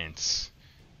alliance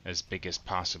as big as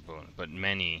possible, but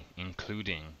many,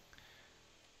 including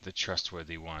the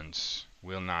trustworthy ones,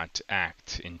 will not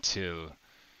act until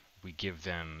we give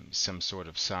them some sort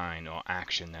of sign or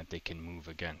action that they can move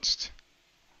against.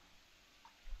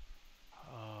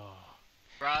 Oh.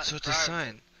 So it's a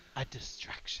sign. A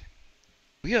distraction.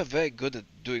 We are very good at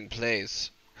doing plays.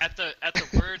 At the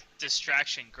word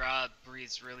distraction, Grob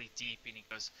breathes really deep and he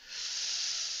goes,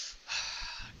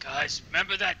 guys,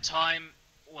 remember that time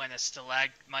when a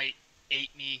stalagmite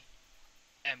ate me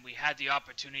and we had the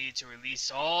opportunity to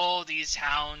release all these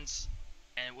hounds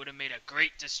and it would have made a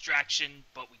great distraction,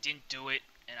 but we didn't do it,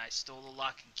 and I stole the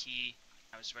lock and key.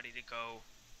 I was ready to go.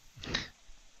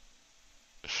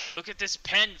 Look at this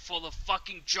pen full of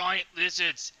fucking giant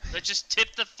lizards. Let's just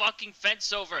tip the fucking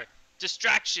fence over.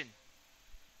 Distraction.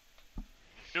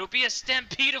 It'll be a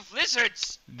stampede of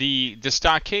lizards. The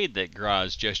stockade that Gra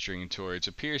is gesturing towards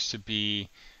appears to be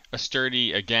a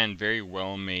sturdy, again, very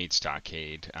well-made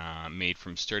stockade, made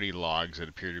from sturdy logs that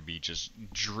appear to be just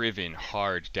driven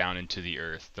hard down into the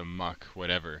earth, the muck,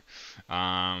 whatever.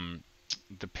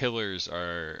 The pillars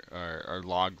are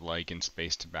log-like and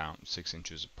spaced about 6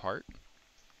 inches apart.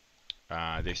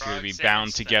 They appear to be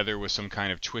bound together with some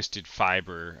kind of twisted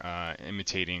fiber,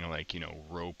 imitating like,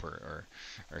 rope or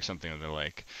something of the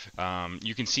like.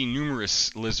 You can see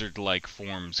numerous lizard-like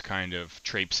forms kind of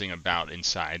traipsing about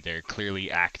inside. They're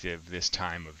clearly active this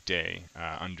time of day,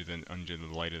 under the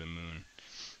light of the moon.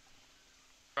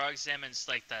 Bro examines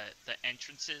like the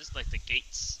entrances, like the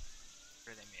gates.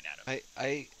 What are they made out of?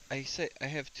 I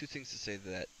have 2 things to say to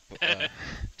that.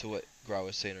 to what Gra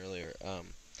was saying earlier.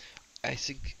 I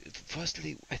think,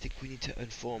 firstly, I think we need to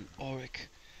inform Auric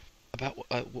about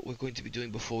what we're going to be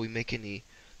doing before we make any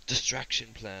distraction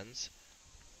plans.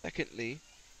 Secondly,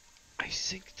 I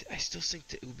still think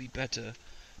that it would be better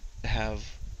to have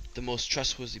the most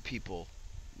trustworthy people,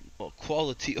 well,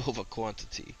 quality over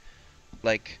quantity,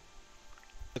 like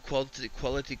the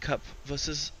quality cup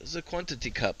versus the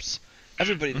quantity cups.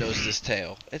 Everybody knows this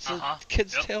tale. It's a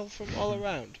kid's tale from all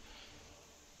around.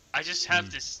 I just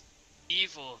have this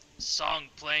evil song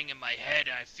playing in my head,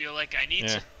 and I feel like I need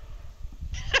to.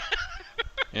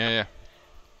 Yeah.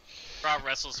 Ra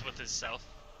wrestles with himself.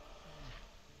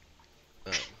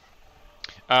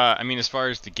 I mean, as far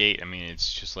as the gate, I mean,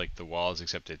 it's just like the walls,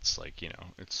 except it's like, you know,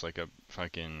 it's like a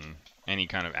fucking any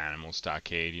kind of animal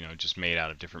stockade, you know, just made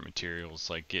out of different materials.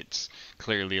 Like, it's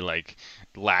clearly like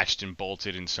latched and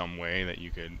bolted in some way that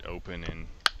you could open and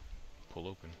pull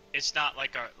open. It's not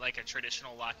like a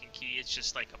traditional lock and key. It's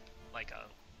just like a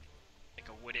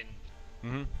wooden.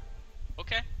 Mhm.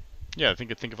 Okay. Yeah,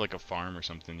 think of like a farm or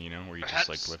something, you know, where you just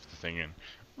like lift the thing in.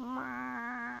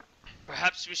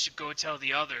 Perhaps we should go tell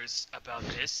the others about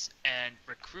this and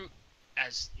recruit,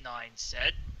 as Nine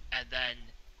said, and then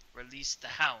release the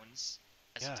hounds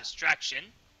as a distraction.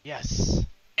 Yes.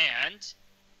 And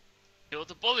kill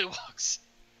the bullywugs.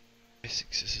 I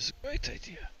think this is a great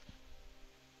idea.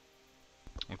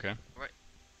 Okay. Right.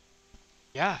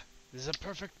 Yeah, this is a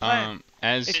perfect plan.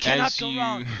 As go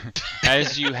wrong.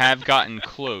 as you have gotten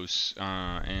close,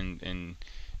 and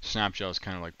Snapjaw's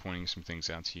kind of like pointing some things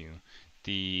out to you.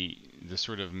 The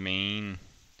sort of main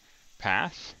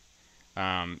path,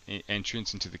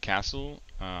 entrance into the castle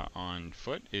on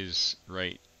foot is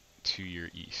right to your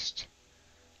east.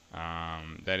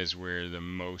 That is where the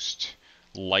most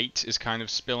light is kind of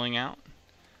spilling out.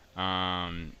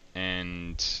 And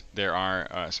there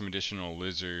are some additional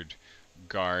lizard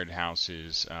guard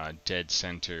houses dead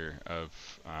center of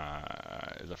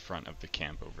the front of the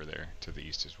camp over there to the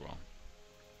east as well.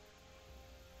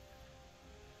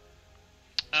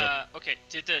 Okay.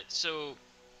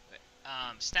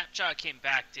 Snapjaw came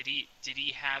back. Did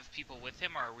he have people with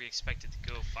him, or are we expected to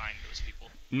go find those people?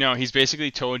 No, he's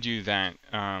basically told you that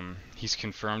he's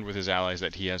confirmed with his allies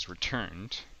that he has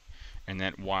returned, and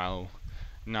that while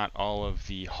not all of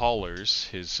the haulers,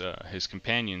 his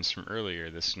companions from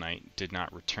earlier this night, did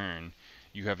not return,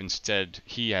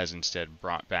 he has instead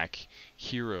brought back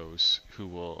heroes who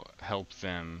will help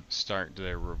them start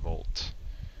their revolt.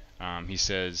 He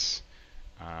says,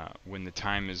 when the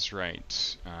time is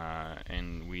right,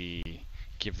 and we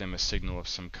give them a signal of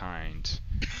some kind,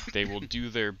 they will do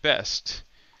their best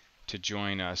to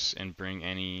join us and bring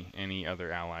any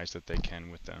other allies that they can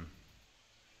with them.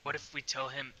 What if we tell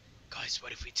him, guys?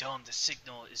 What if we tell him the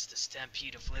signal is the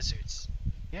stampede of lizards?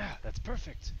 Yeah, that's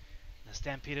perfect. The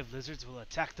stampede of lizards will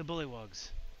attack the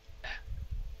bullywugs.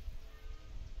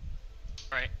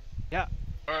 Right. Yeah.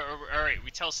 Alright, we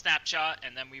tell Snapjaw,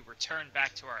 and then we return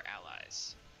back to our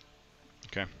allies.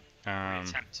 Okay. We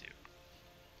attempt to.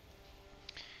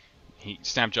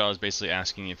 Snapjaw is basically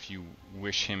asking if you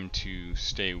wish him to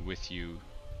stay with you,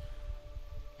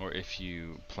 or if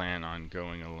you plan on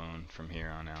going alone from here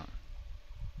on out.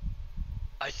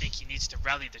 I think he needs to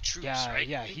rally the troops, right?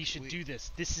 Yeah, he should do this.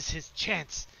 This is his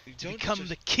chance to become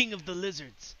the king of the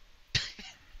lizards.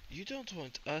 You don't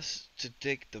want us to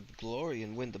take the glory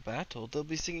and win the battle. They'll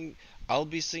be singing. I'll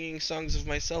be singing songs of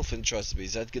myself, and trust me,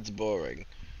 that gets boring.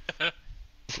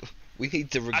 We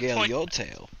need to regale your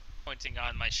tale. Pointing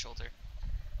on my shoulder.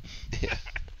 Yeah.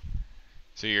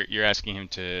 So you're asking him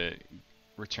to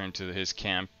return to his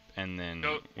camp, and then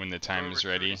when the time is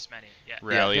ready,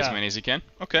 rally as many as he can.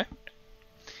 Okay.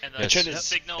 And I tried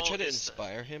signal to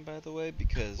inspire him, by the way,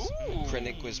 because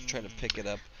Krennic was trying to pick it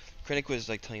up. Krennic was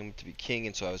like telling him to be king,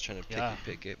 and so I was trying to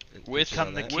pick it.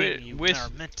 Become the king you are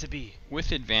meant to be.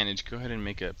 With advantage, go ahead and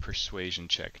make a persuasion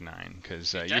check 9,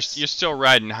 because you're still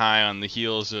riding high on the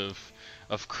heels of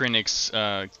Krennic's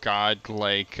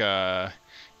godlike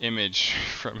image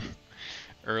from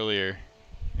earlier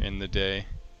in the day. I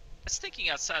was thinking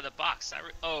outside the box.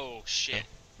 Oh shit.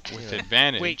 With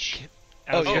advantage. Wait.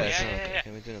 Yeah.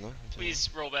 Can we do another? Please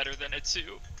roll better than a 2.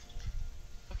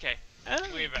 Okay.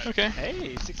 Way better. Okay.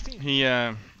 Hey, 16. He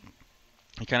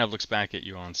kind of looks back at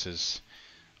you all and says,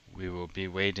 "We will be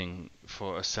waiting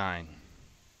for a sign."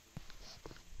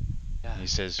 Yeah. He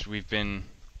says, "We've been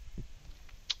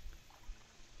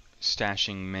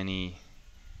stashing many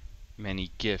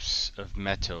gifts of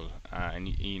metal," and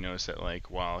you notice that, like,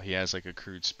 while he has like a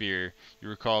crude spear, you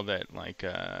recall that like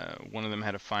one of them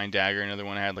had a fine dagger, another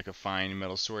one had like a fine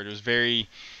metal sword. It was very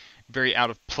very out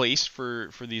of place for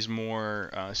these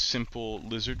more simple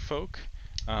lizard folk.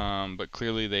 But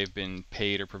clearly they've been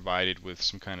paid or provided with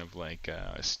some kind of like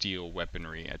steel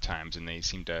weaponry at times, and they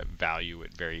seem to value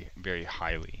it very, very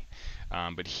highly.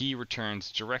 But he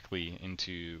returns directly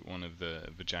into one of the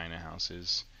vagina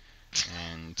houses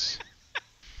and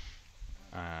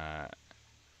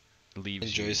leaves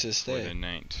Enjoys you his for stay. the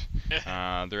night.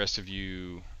 The rest of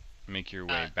you make your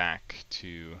way back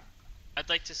to... I'd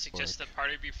like to suggest that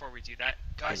party before we do that.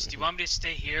 Guys, do you want me to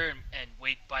stay here and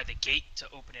wait by the gate to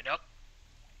open it up?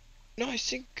 No, I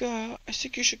think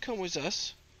you should come with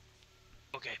us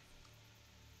Okay.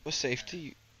 for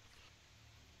safety.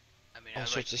 I mean, All I'd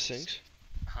sorts like of to things.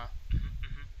 Huh?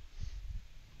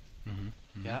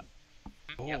 Yeah.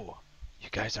 Oh, Yep. you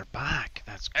guys are back.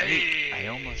 That's great. I Hey,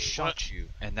 almost shot you,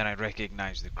 and then I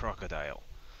recognized the crocodile.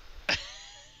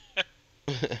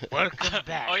 Welcome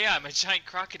back. Oh yeah, I'm a giant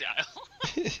crocodile.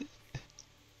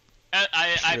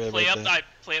 I Forgot play about up that. I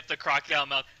play up the crocodile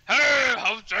mouth. Hey,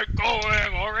 how's it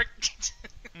going, Ulrich?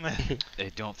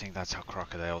 I don't think that's how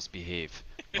crocodiles behave.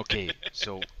 Okay,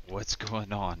 so what's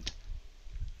going on?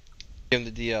 Give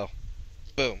him the DL.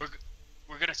 Boom.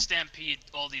 We're gonna stampede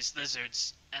all these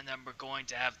lizards, and then we're going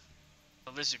to have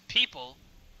the lizard people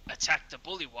attack the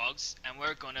bullywogs, and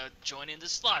we're gonna join in the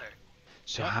slaughter.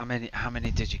 So how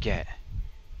many did you get?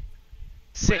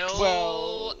 6.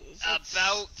 Well, it's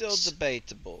about still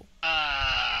debatable.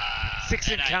 6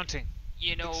 and and counting.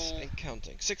 You know, 6 and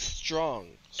counting. 6 strong.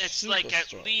 it's Super like at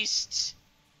strong. least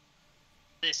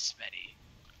this many.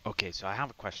 Okay, so I have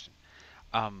a question.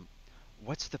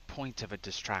 What's the point of a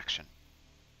distraction?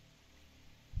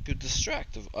 To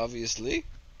distract, obviously.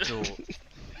 So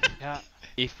Yeah.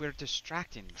 if we're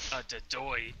distracting, The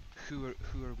doy. who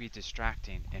are we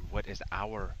distracting, and what is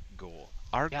our goal?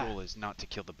 Our Yeah. goal is not to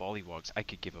kill the bollywogs. I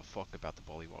could give a fuck about the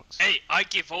bollywogs. Hey, I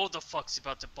give all the fucks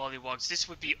about the bullywogs. This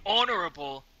would be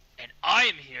honorable, and I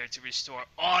am here to restore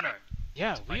honor.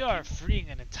 Yeah, my we are people. freeing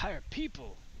an entire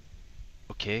people.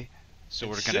 Okay, so As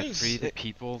we're soon gonna as free the it-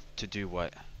 people to do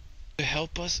what? To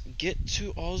help us get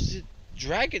to all the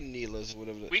dragon kneelers,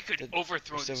 whatever. We could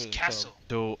overthrow whatever this they're castle.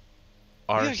 So We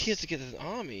our are here to get an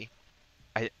army.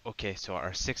 so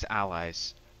our 6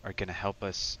 allies are gonna help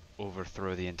us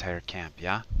overthrow the entire camp,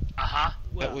 yeah? Uh-huh.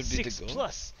 Well, would be the 6 goal.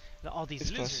 plus all these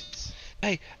 6 plus. lizards.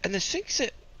 Hey, and the things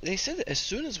that they said that as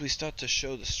soon as we start to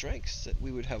show the strengths, that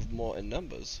we would have more in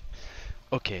numbers.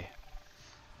 Okay.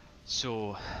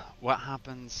 So what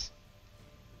happens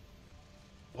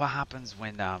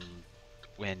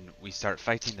when we start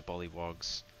fighting the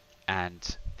bollywogs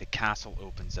and the castle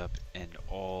opens up and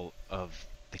all of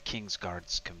the king's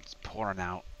guards comes pouring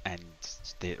out and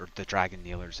the dragon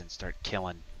kneelers and start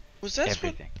killing Was that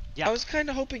everything? Yeah. I was kind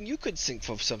of hoping you could think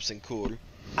of something cool.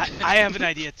 I have an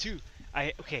idea too.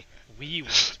 Okay, we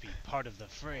want to be part of the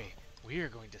fray. We are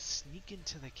going to sneak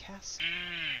into the castle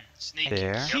Sneaky.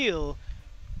 There. Yep. kill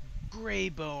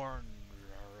Greyborn,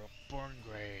 Born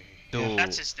Grey. So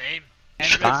That's his name.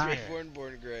 And Ah. Red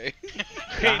Born Grey.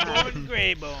 Greyborn,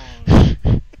 Greybone.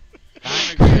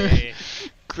 Born Grey.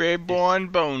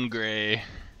 Greyborn Bone Grey.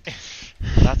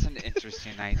 that's an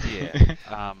interesting idea.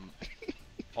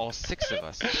 All 6 of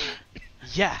us.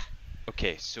 Yeah.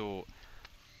 Okay, so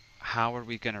how are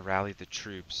we gonna rally the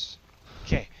troops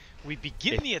Okay, we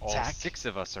begin if the all attack. 6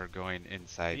 of us are going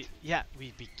inside?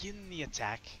 We begin the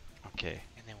attack, Okay.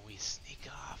 and then we sneak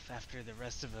off after the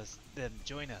rest of us then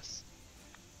join us.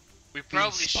 We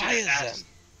probably should have inspires asked.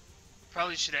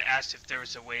 Probably should have asked if there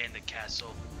was a way in the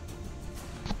castle.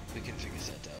 We can figure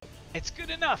that out. It's good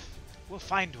enough. We'll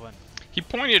find one. He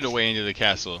pointed away into the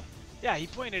castle. Yeah, he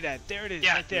pointed at. There it is,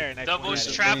 Yeah, right there. And I the pointed most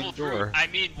at it. traveled Door. route. I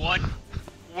mean, one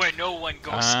where no one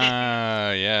goes in.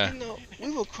 Ah, yeah. You know, we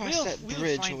will cross that we'll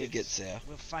bridge find when we it. get there.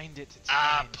 We'll find it. It's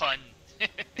Ah, fine. pun.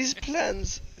 These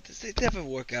plans, they never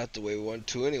work out the way we want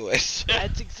to anyway, so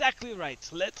That's exactly right.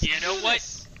 Let's. You know do what?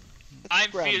 this. I'm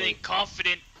scramble. feeling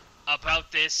confident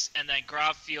about this, and then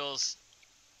Graf feels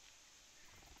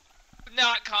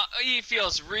not. He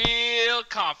feels real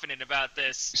confident about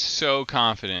this. So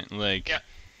confident. Like, Yeah.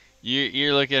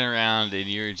 you're looking around and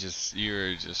you're just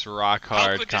rock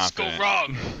hard How could confident. this go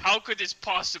wrong? How could this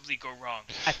possibly go wrong?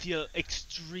 I feel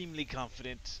extremely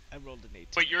confident. I rolled an 18.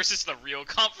 But yours is the real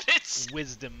confidence.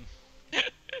 Wisdom.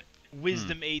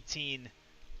 Wisdom 18.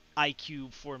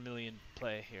 IQ 4 million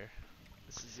play here.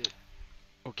 This is it.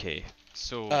 Okay,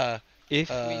 so if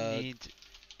we need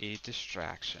a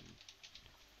distraction,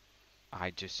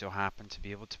 I just so happen to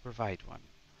be able to provide one.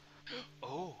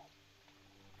 Oh.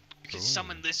 You can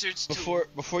summon lizards too.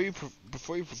 before you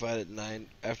provide it 9,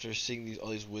 after seeing all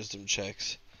these wisdom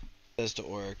checks, says to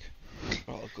Oric,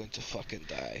 we're all going to fucking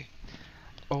die.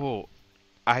 Oh,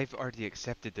 I've already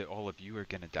accepted that all of you are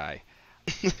gonna die.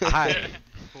 I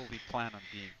fully plan on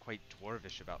being quite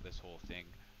dwarvish about this whole thing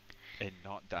and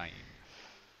not dying.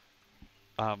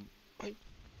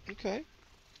 Okay.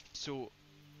 So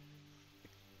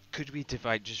could we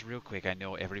divide just real quick? I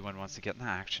know everyone wants to get in the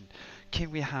action.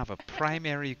 Can we have a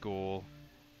primary goal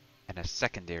and a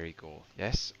secondary goal?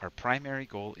 Yes, our primary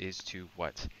goal is to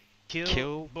what?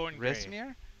 Kill Born Grey.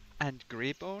 Resmir and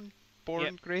Greybone,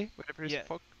 Born Grey, whatever his Yeah.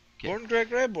 fuck. Yeah. Born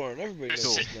Greyborn. Everybody To,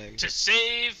 knows sa- his name. to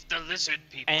save the lizard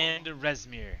people. And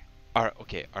Resmir.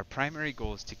 Our primary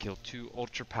goal is to kill 2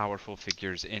 ultra powerful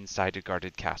figures inside a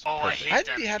guarded castle. Oh, I Perfect. hate I'd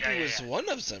them. be happy Yeah, with yeah. one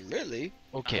of them, really.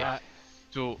 Okay. Uh,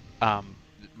 So,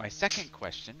 my second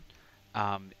question,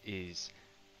 is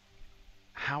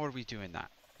how are we doing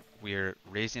that? We're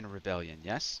raising a rebellion,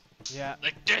 yes? Yeah.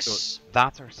 Like So this.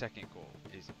 that's our second goal,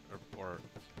 is, or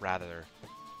rather,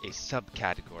 a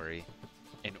subcategory.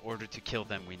 In order to kill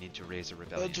them, we need to raise a A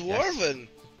rebellion. yes? dwarven.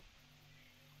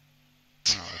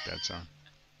 I don't like that song.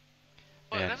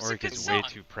 Well, Man, that was a Orc good is way song.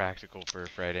 too practical for a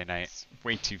Friday night.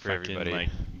 Way too For fucking everybody. like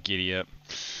giddy up.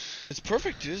 It's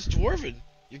perfect, dude. It's dwarven.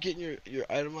 You're getting your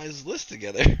itemized list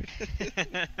together.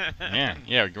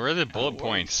 Yeah. Where are the bullet work.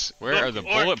 points? Where Look, are the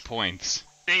Orc. bullet points?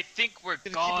 They think we're Gonna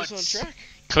keep gods. us on track.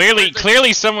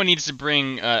 Clearly, someone needs to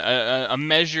bring a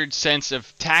measured sense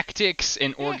of tactics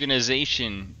and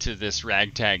organization to this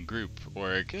ragtag group.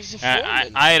 Or There's a I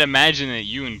foreman. I'd imagine that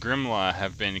you and Grimlaw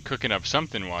have been cooking up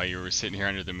something while you were sitting here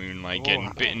under the moonlight, getting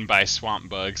Oh. bitten by swamp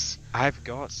bugs. I've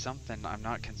got something. I'm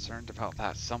not concerned about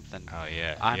that something. Oh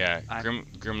yeah, I'm-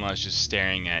 Grimlaw's just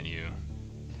staring at you.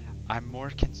 I'm more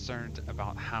concerned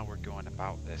about how we're going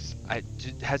about this.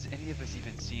 Has any of us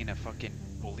even seen a fucking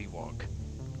bullywog?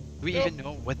 Do we Nope. even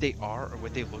know what they are or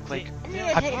what they look like? I mean,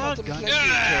 I've Have heard you about them got- plenty of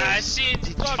Yeah, I times. seen Did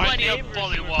you- plenty of Neighbors were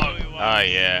bullywog. Oh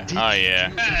yeah, Did oh you yeah.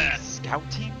 do any scout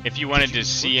team? If you wanted Did you to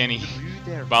see look any through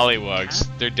their Bullywugs,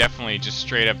 map? they're definitely just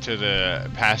straight up to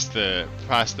the past the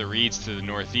reeds to the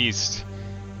northeast,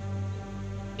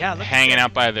 Yeah, look hanging at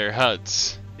out by their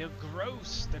huts. them. They're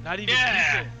gross. They're not even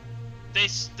Yeah. people.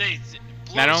 They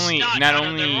Not blow only snot not out of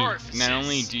only their not orifices.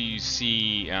 only do you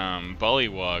see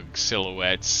bullywug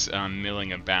silhouettes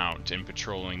milling about and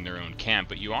patrolling their own camp,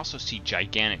 but you also see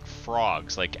gigantic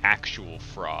frogs, like actual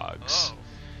frogs. Oh.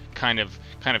 Kind of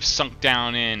sunk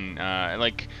down in,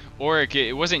 like Auric,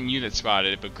 it wasn't you that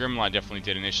spotted it, but Grimlaw definitely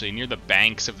did initially, near the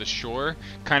banks of the shore,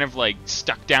 kind of like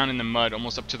stuck down in the mud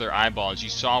almost up to their eyeballs. You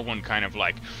saw one kind of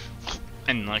like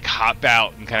and like hop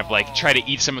out and kind of like try to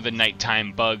eat some of the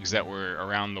nighttime bugs that were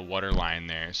around the water line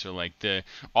there. So like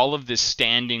all of this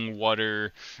standing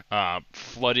water,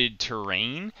 flooded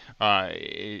terrain,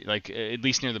 like at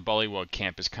least near the Bullywug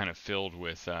camp, is kind of filled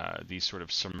with these sort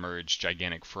of submerged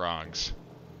gigantic frogs.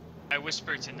 I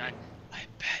whispered to Nine, I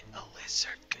bet a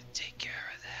lizard could take care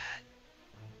of that.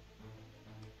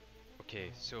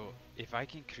 Okay, so if I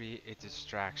can create a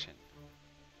distraction,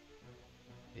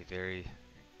 a very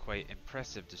quite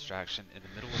impressive distraction in the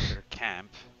middle of their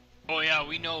camp, Oh yeah,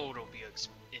 we know it'll be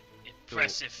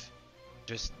impressive.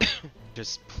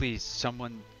 just please,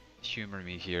 someone humor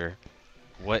me here.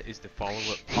 What is the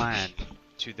follow-up plan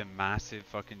to the massive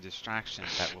fucking distraction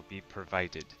that will be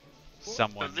provided? The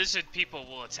Someone. lizard people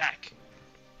will attack.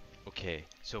 Okay,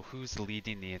 so who's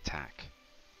leading the attack?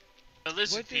 The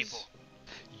lizard What is- people.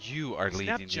 You are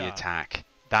leading the Snapjaw. attack.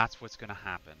 That's what's gonna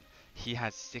happen. He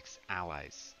has 6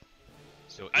 allies.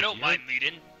 So I if don't you're- mind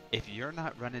leading. If you're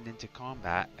not running into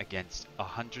combat against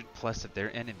 100 plus of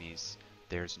their enemies,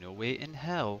 there's no way in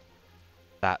hell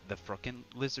that the frickin'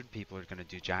 lizard people are gonna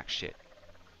do jack shit.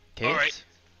 Okay? Alright.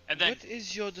 And then What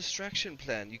is your distraction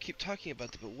plan? You keep talking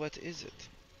about it, but what is it?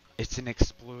 It's an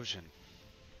explosion.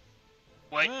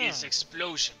 what is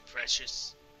explosion,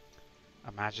 precious?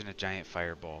 Imagine a giant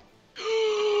fireball.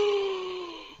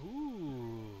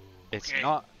 Ooh. It's Okay.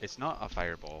 not. It's not a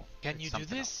fireball. Can it's you do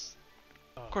something this?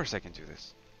 else. Of course I can do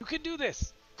this. You can do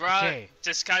this. Gra Okay.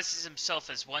 disguises himself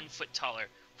as 1 foot taller.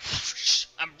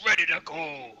 I'm ready to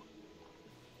go.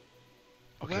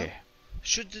 Okay.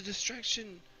 Should the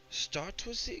distraction start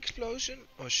with the explosion,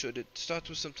 or should it start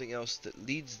with something else that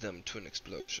leads them to an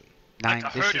explosion? Nine.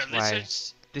 Like a This herd is of why.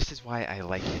 lizards. This is why I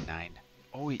like it, Nine.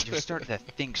 Oh, wait, you're starting to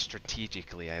think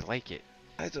strategically. I like it.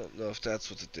 I don't know if that's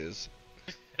what it is.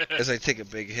 As I take a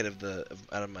big hit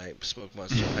out of my smoke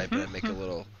monster pipe and I make a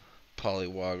little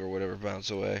polywog or whatever bounce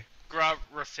away. Gra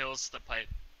refills the pipe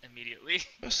immediately.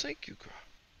 Oh, thank you, Gra.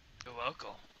 You're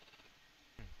welcome.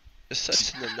 You're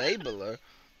such an enabler.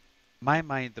 My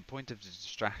mind, the point of the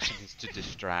distraction is to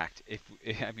distract.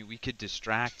 I mean, we could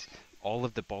distract all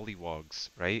of the bollywogs,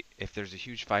 right? If there's a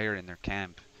huge fire in their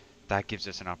camp, that gives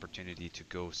us an opportunity to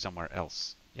go somewhere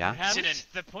else. Yeah? Perhaps Didn't-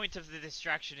 the point of the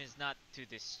distraction is not to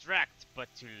distract, but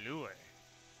to lure.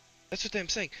 That's what I'm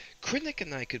saying. Krennic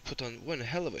and I could put on one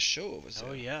hell of a show over there.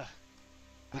 Oh yeah.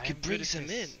 We I could am bring good at some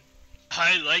this. in.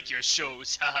 I like your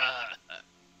shows.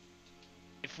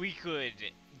 If we could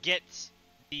get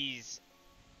these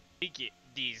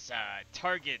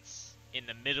targets in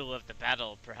the middle of the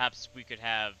battle, perhaps we could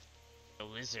have the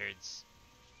lizards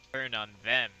turn on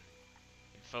them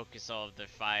and focus all of their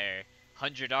fire.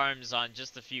 100 arms on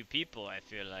just a few people, I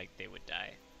feel like they would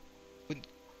die. When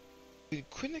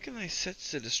Krennic and I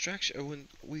sets the distraction, or when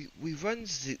we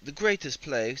runs the greatest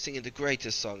play, singing the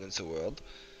greatest song in the world,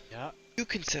 Yeah. you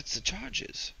can set the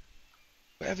charges.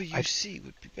 Whatever you see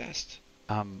would be best.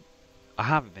 I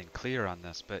haven't been clear on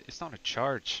this, but it's not a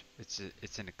charge. It's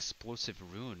an explosive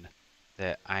rune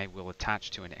that I will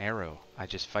attach to an arrow. I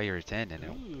just fire it in and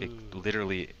it'll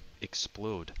literally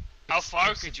explode. How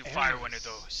far could you fire one of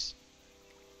those?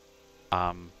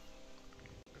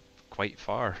 Quite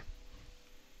far.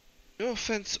 No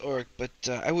offense, Orc, but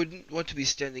I wouldn't want to be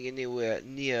standing anywhere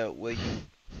near where you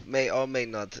may or may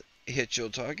not hit your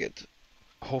target.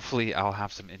 Hopefully I'll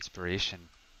have some inspiration.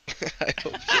 I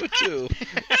hope so too.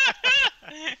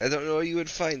 I don't know where you would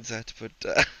find that, but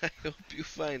I hope you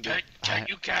find it. Can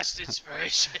you cast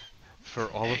inspiration? For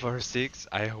all of our sakes,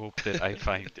 I hope that I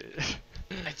find it.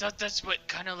 I thought that's what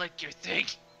kind of like your thing.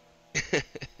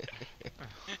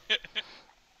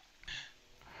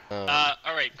 All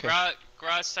right. okay.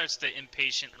 Gra starts to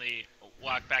impatiently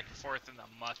walk back and forth in the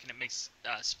muck, and it makes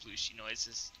splooshy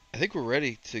noises. I think we're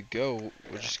ready to go.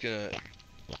 We're just gonna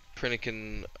Krennic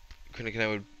and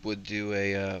I would do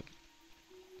a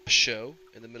show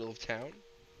in the middle of town,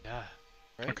 Yeah.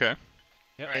 right? Okay.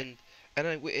 Right.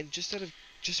 And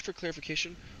just for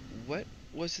clarification, what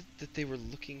was it that they were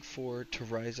looking for to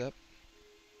rise up?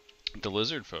 The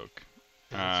lizard folk.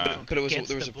 But it was Against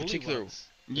there was the a particular bullywugs.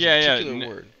 Yeah.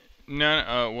 word.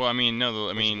 No. Well, I mean, no.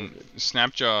 I mean, worded?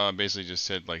 Snapjaw basically just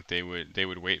said like they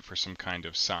would wait for some kind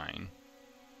of sign.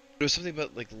 It was something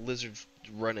about like lizards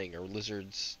running or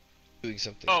lizards doing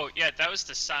something. Oh yeah, that was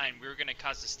the sign. We were gonna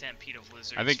cause a stampede of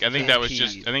lizards. I think that was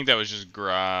just Stampede.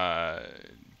 Gra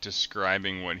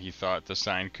describing what he thought the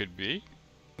sign could be.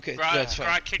 Okay, Gra, that's fine.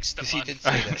 Gra kicks the 'Cause he button. did say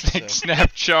I that. think So.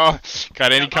 Snapjaw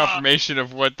got any Come on. confirmation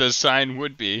of what the sign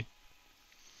would be.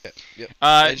 Yep.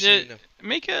 I Uh, just didn't know.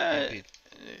 make a. Stampede.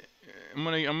 I'm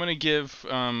gonna give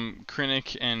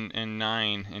Krennic and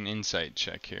Nine an insight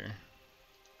check here.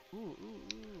 Ooh.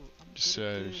 I'm Just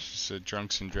good at just a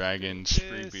Drunks and Dragons this.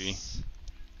 freebie.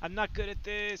 I'm not good at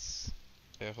this.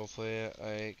 Yeah, hopefully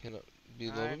I can be a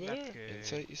little I'm bit not better. good.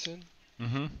 Insight, you said?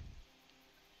 Mm-hmm.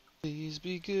 Please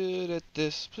be good at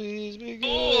this. Please be good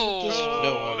Oh, at this.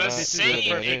 No, I'm the not same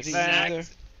good at it exact- either.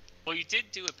 Well, you did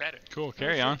do it better. Cool.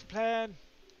 Carry on. Perfect plan.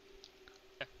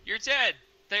 You're dead.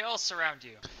 They all surround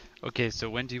you. Okay, so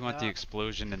when do you want the Yeah.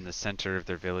 explosion in the center of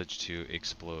their village to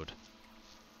explode?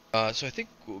 So I think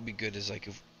what would be good is like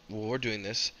if while we're doing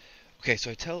this. Okay, so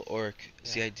I tell Oric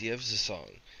the Yeah. idea of the song.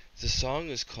 The song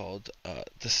is called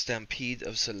 "The Stampede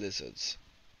of the Lizards,"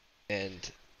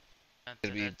 and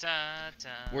It'll be-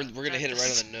 we're gonna hit it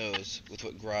right on the nose with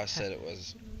what Gra said it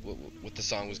was, what the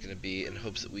song was gonna be, in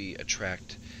hopes that we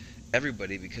attract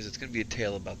everybody, because it's gonna be a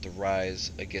tale about the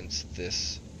rise against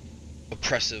this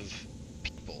oppressive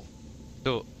people.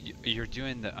 So you're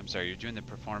doing the you're doing the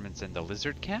performance in the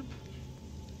lizard camp?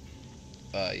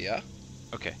 Yeah.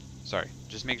 Okay, sorry.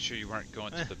 Just make sure you weren't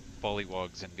going to the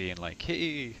Bollywogs and being like,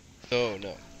 hey, Oh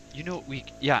no. you know,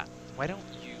 why don't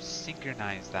you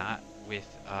synchronize that with,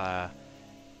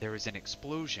 there was an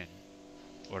explosion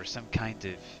or some kind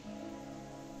of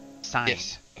sign.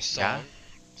 Yes. A song. Yeah?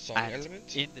 Song And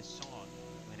element. in the song,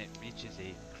 when it reaches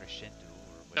a crescendo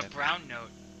or The whatever, brown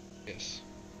note. Yes.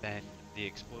 then the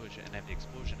explosion, and if the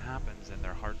explosion happens and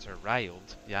their hearts are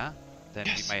riled, yeah, then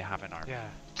Yes. we might have an army. Yeah.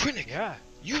 Krennic, Yeah.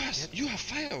 you have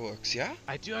fireworks, yeah?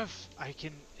 I do have. I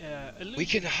can. We can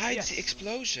illusion, hide yes. the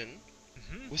explosion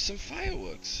Mhm. with some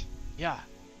fireworks. Yeah.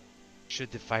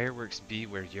 Should the fireworks be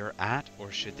where you're at,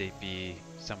 or should they be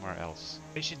somewhere else?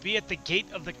 They should be at the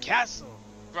gate of the castle.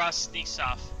 Ross sneaks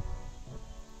off.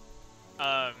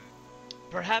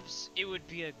 Perhaps it would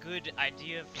be a good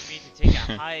idea for me to take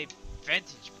a high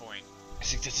vantage point, I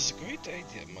think this is a great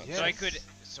idea, man. Yes.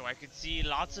 so I could see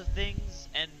lots of things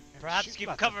and perhaps shoot give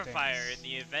lots of cover fire things. in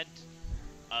the event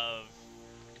of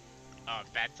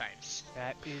bad times.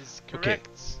 That is Okay. correct.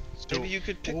 So, Maybe you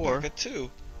could or pickpocket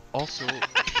too. also, We'll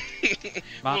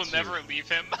Matsu, never leave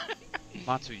him.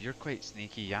 Matsu, you're quite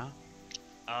sneaky, yeah?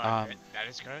 That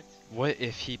is correct. What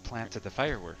if he planted the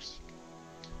fireworks?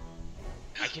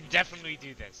 I can definitely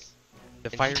do this. The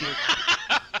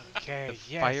fireworks, Okay, The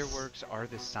yes. fireworks are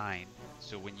the sign.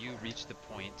 So when you reach the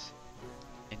point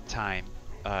in time,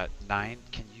 9,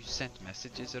 can you send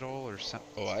messages at all or something?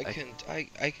 Oh,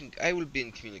 I will be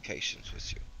in communications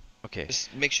with you. Okay.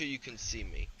 Just make sure you can see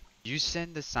me. You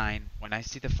send the sign. When I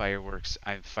see the fireworks,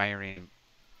 I'm firing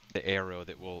the arrow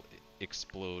that will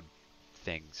explode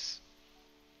things.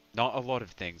 Not a lot of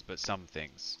things, but some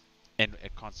things. In a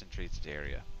concentrated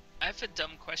area I have a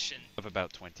dumb question. of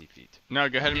about 20 feet. No,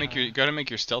 go ahead and make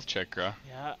your stealth check, Gra.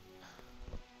 Yeah.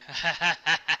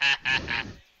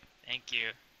 Thank you.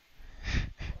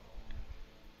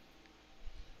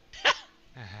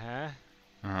 Uh-huh.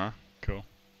 Uh-huh. Cool.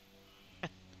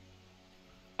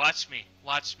 Watch me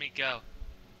go.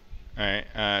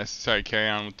 Alright, sorry, carry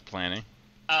on with the planning.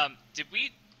 Did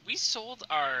we sold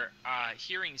our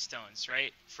hearing stones,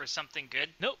 right? For something good?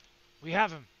 Nope. We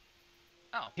have him.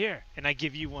 Oh. Here, and I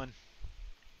give you one.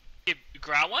 Give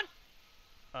Gra one?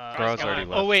 Gra's already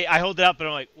left. Oh wait, I hold it up, and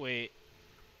I'm like, wait.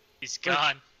 He's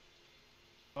gone.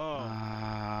 Oh.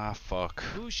 Ah, fuck.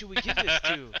 Who should we give this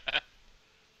to?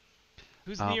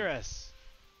 Who's near us?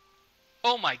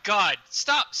 Oh my god.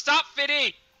 Stop,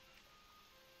 Fiddy!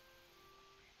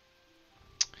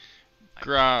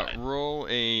 Gra, roll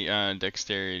a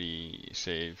dexterity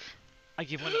save. I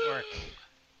give one to Orc.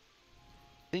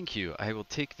 Thank you. I will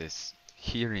take this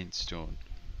hearing stone.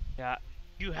 Yeah.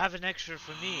 You have an extra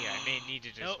for me. I may need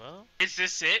it as well. Is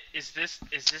this it? Is this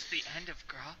the end of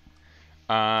Gra?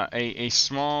 A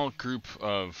small group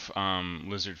of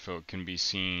lizard folk can be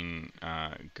seen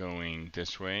going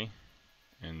this way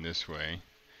and this way.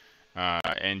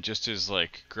 And just as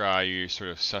like Gra, you're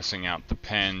sort of sussing out the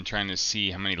pen, trying to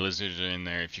see how many lizards are in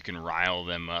there, if you can rile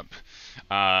them up.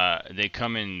 They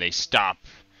come in, they stop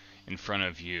in front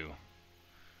of you.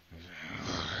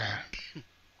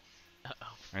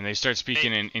 And they start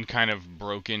speaking in kind of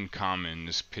broken common,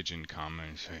 this pigeon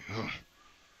common, saying, "Oh,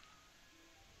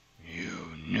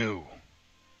 you knew."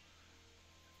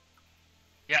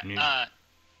 Yeah,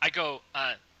 I go,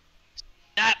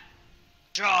 snap,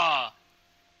 jaw,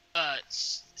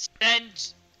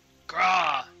 send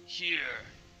Gra here.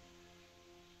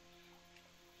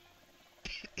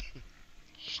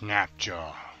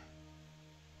 Snapjaw.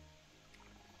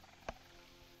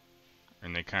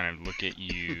 And they kind of look at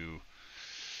you.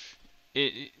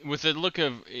 With a look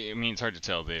of, I mean, it's hard to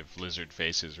tell. They have lizard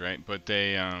faces, right? But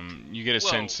they, you get a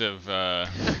sense of, get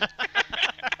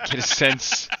a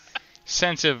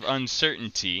sense of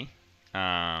uncertainty.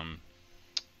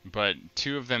 But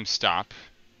two of them stop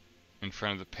in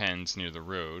front of the pens near the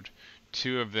road.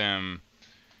 Two of them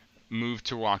move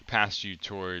to walk past you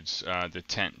towards the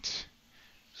tent.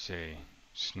 Say,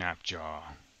 Snapjaw,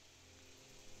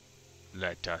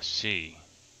 let us see.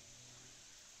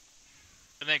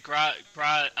 And then Gra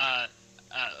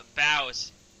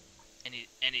bows, and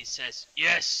he says,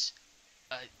 "Yes,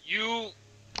 you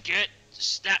get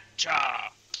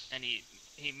Snapjaw," and he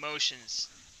motions.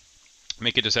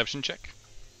 Make a deception check.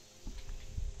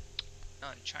 No,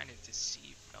 I'm trying to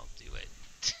deceive. I'll do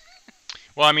it.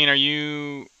 Well, I mean, are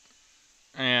you?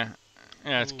 Yeah,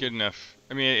 it's good enough.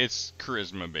 I mean, it's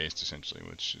charisma based essentially,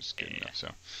 which is good enough. So,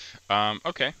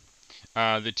 okay.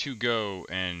 The two go,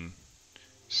 and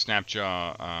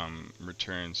Snapjaw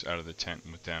returns out of the tent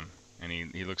with them, and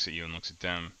he looks at you and looks at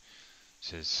them.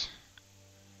 Says,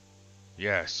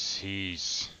 "Yes,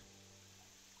 he's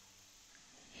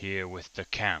here with the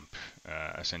camp,"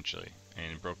 essentially,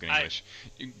 in broken English.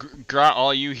 Gra,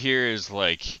 all you hear is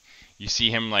like, you see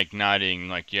him like nodding,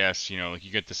 like yes, you know, like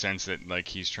you get the sense that like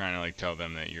he's trying to like tell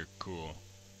them that you're cool.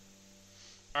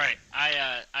 All right,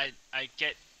 I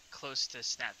get close to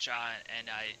Snapjaw and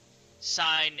I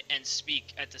sign and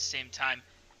speak at the same time.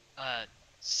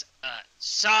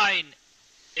 Sign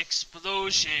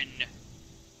explosion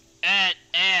and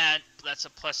that's a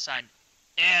plus sign,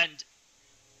 and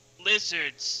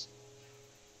lizards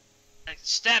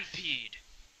stampede.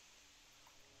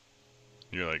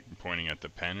 You're like pointing at the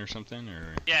pen or something,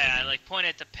 or? Yeah, I like point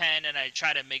at the pen and I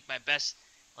try to make my best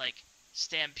like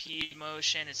stampede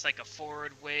motion. It's like a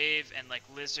forward wave and like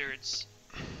lizards.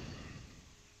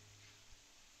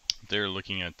 They're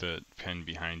looking at the pen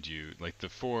behind you. Like the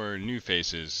four new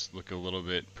faces look a little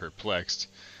bit perplexed.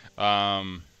 What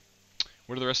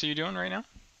are the rest of you doing right now?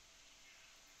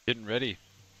 Getting ready.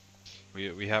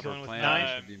 We have our Going with plan. nine? We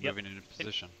should be Yep. moving into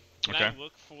position. Can Okay. I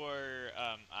look for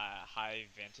a high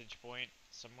vantage point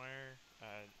somewhere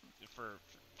for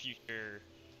future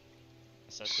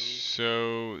necessities?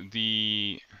 So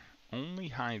the only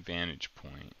high vantage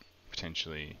point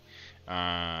potentially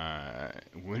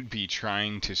would be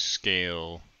trying to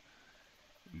scale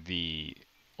the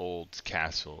old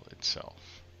castle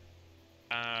itself.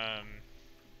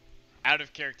 out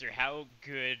of character, how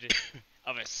good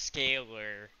of a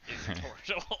scaler is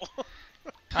Tortle?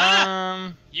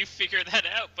 You figure that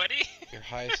out, buddy. Your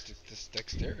highest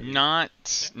dexterity. Not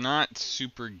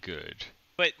super good.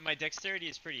 But my dexterity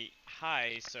is pretty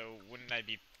high, so wouldn't I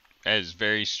be? That is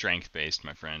very strength based,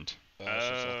 my friend.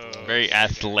 Oh. Very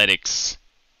athletics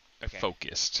Okay.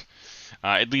 focused.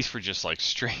 At least for just like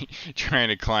straight trying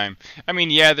to climb. I mean,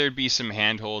 yeah, there'd be some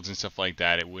handholds and stuff like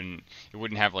that. It wouldn't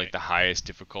have like the highest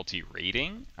difficulty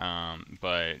rating.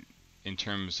 But in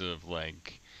terms of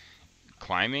like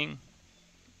climbing,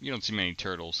 you don't see many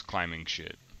turtles climbing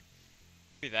shit.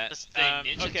 Do that. This thing,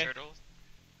 Ninja okay. Turtle.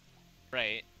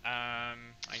 Right. I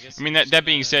guess. I mean, that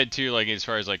being said too, like as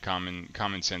far as like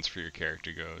common sense for your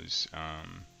character goes,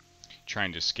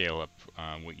 trying to scale up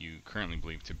what you currently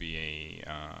believe to be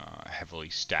a heavily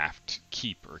staffed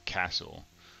keep or castle,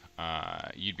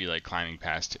 you'd be like climbing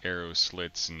past arrow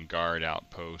slits and guard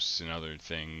outposts and other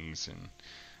things, and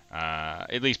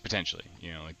at least potentially,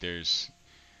 you know, like there's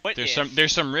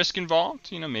some risk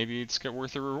involved. You know, maybe it's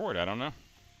worth a reward. I don't know.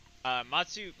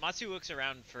 Matsu looks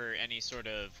around for any sort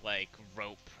of like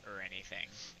rope or anything.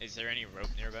 Is there any rope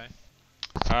nearby?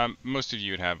 Most of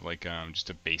you would have like just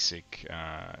a basic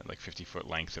like 50-foot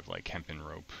length of like hempen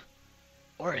rope.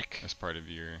 Oric. As part of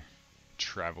your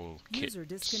travel kit. User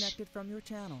disconnected from your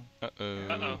channel.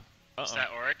 Uh-oh. Is that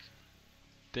Oric?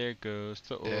 There goes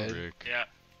the Dead. Oric. Yeah.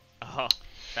 Oh,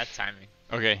 that timing.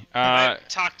 Okay. I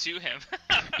talk to him.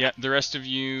 Yeah, the rest of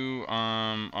you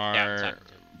are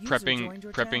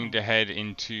prepping to head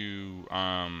into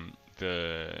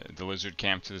the lizard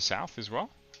camp to the south as well.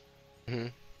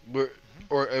 I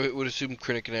would assume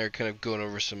Krennic and I are kind of going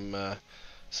over some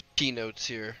keynotes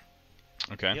here.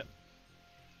 Okay. Yep.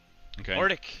 Okay.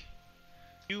 Ordic,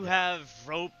 you have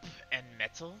rope and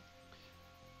metal?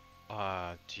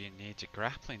 Do you need a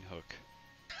grappling hook?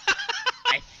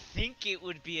 I think it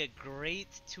would be a great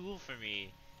tool for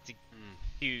me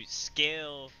to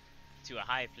scale to a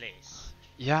high place.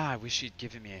 Yeah, I wish you'd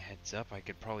given me a heads up. I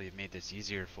could probably have made this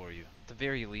easier for you. At the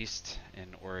very least,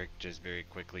 and Oric just very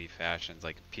quickly fashions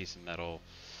like a piece of metal.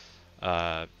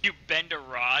 You bend a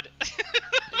rod.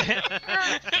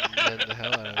 Bend the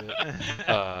hell out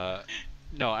of it.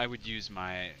 No, I would use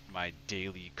my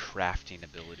daily crafting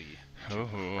ability to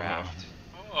craft.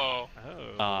 Oh.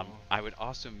 I would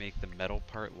also make the metal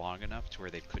part long enough to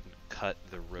where they couldn't cut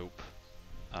the rope.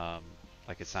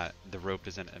 Like it's not, the rope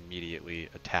isn't immediately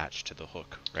attached to the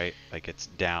hook, right? Like it's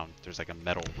down. There's like a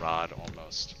metal rod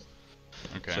almost.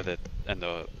 Okay. So that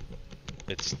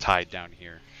it's tied down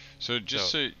here. So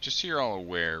just so you're all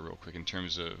aware, real quick, in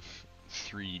terms of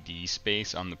 3D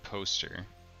space on the poster,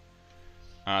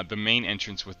 the main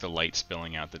entrance with the light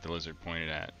spilling out that the lizard pointed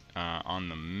at on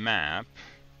the map.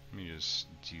 Let me just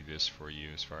do this for you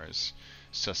as far as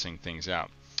sussing things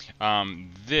out.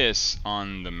 This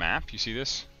on the map, you see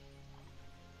this?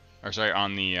 Or sorry,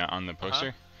 on the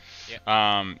poster.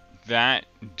 Yeah. That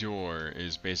door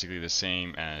is basically the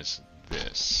same as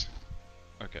this.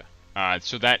 Okay.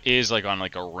 So that is like on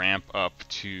like a ramp up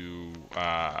to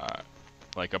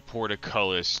like a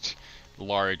portcullis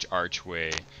large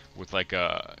archway with like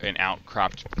an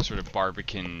outcropped sort of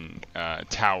barbican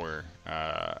tower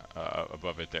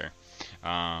above it there.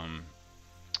 And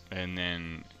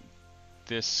then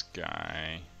this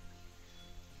guy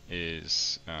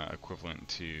is equivalent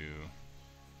to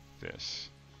this.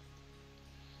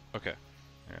 Okay.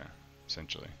 Yeah,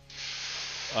 essentially.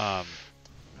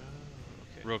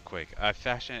 Real quick, I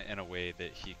fashion it in a way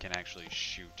that he can actually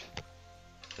shoot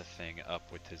the thing up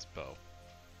with his bow.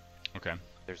 Okay.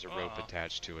 There's a rope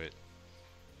attached to it.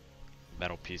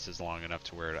 Metal pieces long enough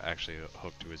to where it actually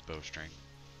hook to his bowstring.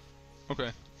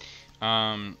 Okay.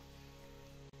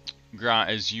 Gra,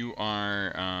 as you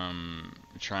are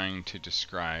trying to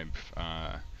describe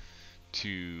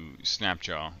to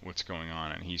Snapjaw what's going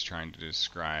on, and he's trying to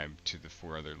describe to the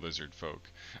 4 other lizard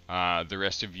folk, the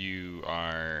rest of you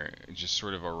are just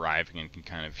sort of arriving and can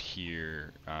kind of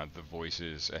hear the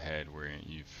voices ahead where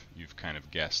you've kind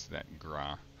of guessed that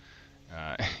Gra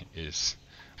is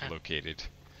located.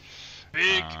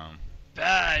 Big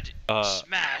bad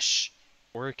smash.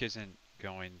 Oric isn't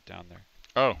going down there.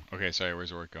 Oh, okay, sorry,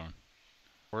 where's Oric going?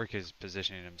 Oric is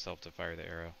positioning himself to fire the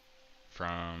arrow.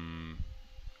 From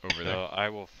over So there? I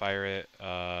will fire it.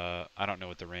 I don't know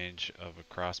what the range of a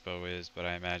crossbow is, but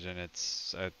I imagine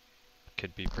it's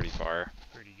could be pretty far.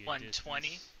 Pretty good 120.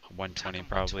 distance. 120 Talking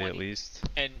probably 120. at least.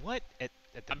 And What? At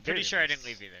the I'm pretty very sure I least. didn't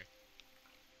leave either.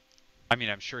 I mean,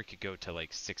 I'm sure it could go to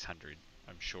like 600.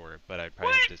 I'm sure, but I'd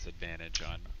probably have disadvantage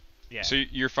on. Yeah. So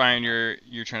you're trying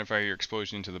to fire your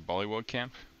explosion into the Bullywug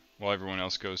camp, while everyone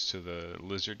else goes to the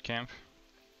lizard camp?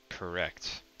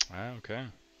 Correct. Wow, okay.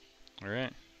 All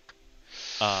right.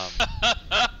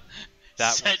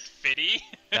 That Said was Fitty.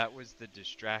 that was the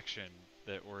distraction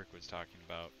that Oric was talking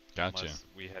about. Gotcha. Unless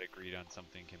we had agreed on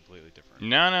something completely different.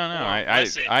 No. Or I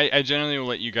was it- generally will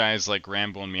let you guys like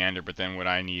ramble and meander, but then what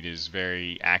I need is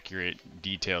very accurate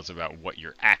details about what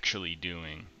you're actually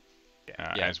doing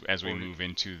Yeah, as we or- move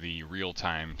into the real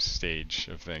time stage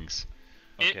of things.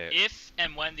 Okay. If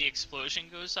and when the explosion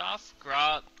goes off,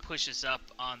 Gra pushes up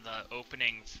on the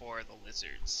opening for the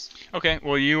lizards. Okay,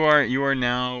 well you are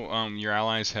now your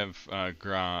allies have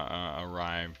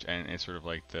arrived, and it's sort of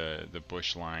like the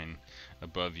bush line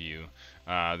above you.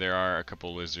 There are a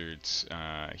couple lizards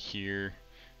here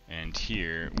and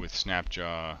here with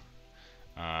Snapjaw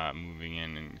moving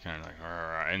in and kind of like,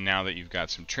 "Arr," and now that you've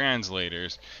got some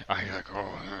translators, you're like,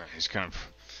 he's kind of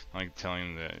like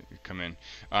telling them to come in.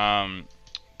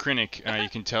 Krennic, you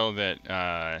can tell that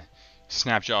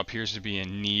Snapjaw appears to be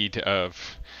in need of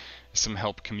some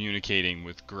help communicating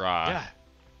with Gra.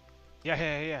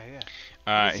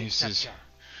 Yeah. He says,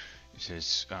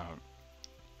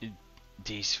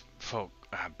 these folk,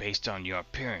 based on your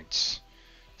appearance,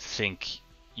 think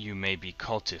you may be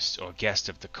cultists or guest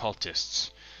of the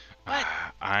cultists. What?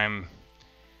 I'm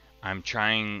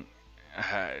trying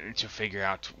to figure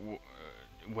out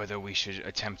whether we should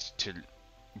attempt to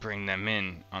bring them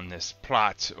in on this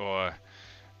plot or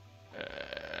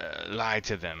lie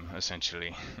to them,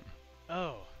 essentially.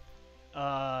 Oh.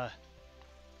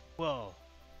 Well.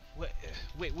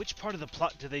 Wait, which part of the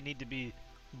plot do they need to be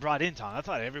brought into? I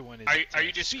thought everyone is. Are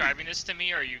you describing this to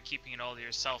me, or are you keeping it all to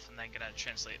yourself and then gonna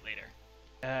translate later?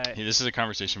 Yeah, this is a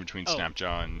conversation between Oh.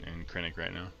 Snapjaw and Krennic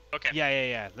right now. Okay.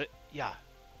 Yeah.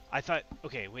 I thought.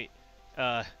 Okay, wait.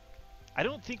 I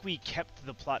don't think we kept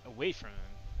the plot away from him.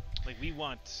 Like we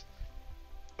want.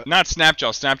 Not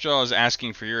Snapjaw. Snapjaw is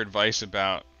asking for your advice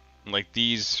about like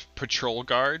these patrol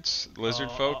guards, lizard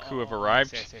folk who have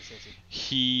arrived. I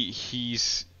see.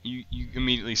 He's you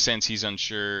immediately sense he's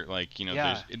unsure. Like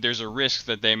Yeah. there's a risk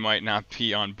that they might not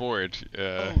be on board.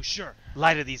 Oh sure.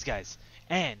 Lie to these guys.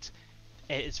 And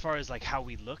as far as like how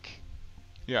we look,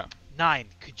 Yeah. 9,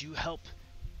 could you help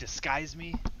disguise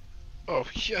me? Oh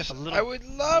yes, A little I would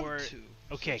love more- to.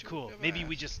 Okay, Such a cool. good Maybe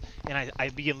we ass. just I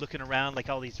begin looking around like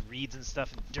all these reeds and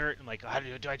stuff and dirt. I'm like,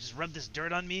 do I just rub this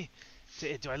dirt on me?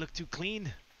 Do I look too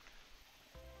clean?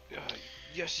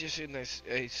 Yes, and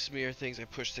I smear things, I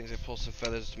push things, I pull some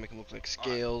feathers to make them look like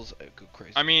scales. I go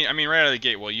crazy. I mean, right out of the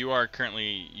gate. Well, you are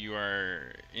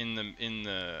in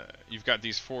the you've got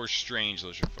these 4 strange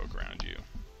lizard folk around you.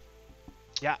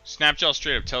 Yeah. Snapjaw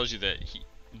straight up tells you that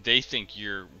they think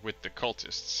you're with the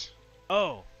cultists.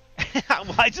 Oh.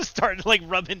 Well, I just started like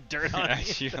rubbing dirt on me.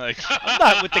 You're like, I'm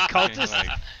not with the cultists. Like-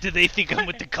 Do they think I'm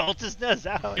with the cultists? No, is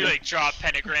that how You like draw a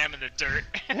pentagram in the dirt.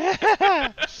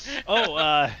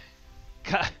 Oh,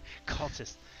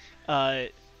 cultists.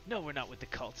 No, we're not with the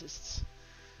cultists.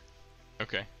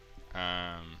 okay.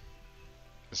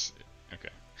 Okay.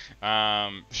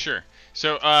 Sure.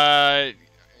 So,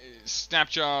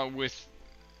 Snapjaw with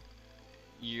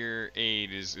your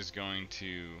aid is going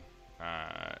to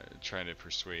try to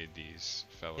persuade these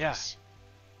fellows. Yeah.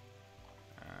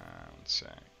 1 sec.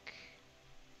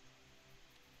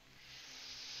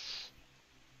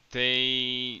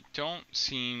 They don't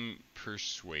seem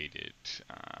persuaded,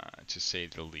 to say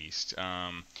the least.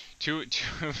 Two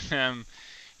of them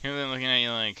looking at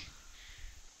you like.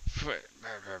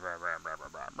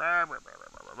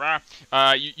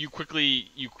 You quickly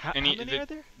How many are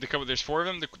there? There's 4 of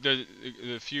them.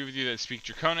 The few of you that speak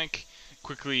Draconic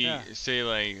quickly say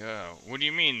like, "What do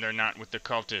you mean they're not with the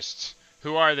cultists?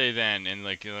 Who are they then?" And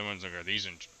like the other ones like, "Are these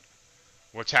in?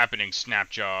 What's happening,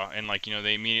 Snapjaw?" And like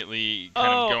they immediately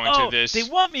kind of go into this. They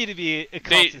want me to be a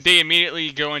cultist. They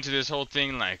immediately go into this whole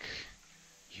thing like,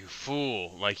 "You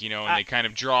fool!" Like and they kind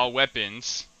of draw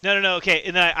weapons. No. Okay,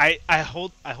 and then I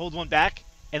hold one back,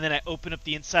 and then I open up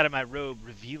the inside of my robe,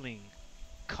 revealing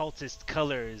cultist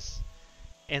colors,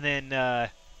 and then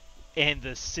and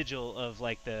the sigil of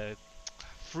like the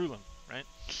Frulum, right?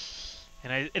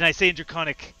 And I say in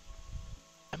Draconic,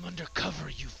 "I'm undercover,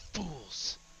 you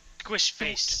fools! Squish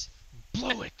face.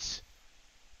 Blow it!"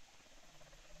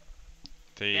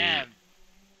 Damn.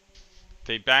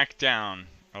 They back down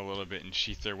a little bit and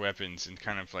sheath their weapons and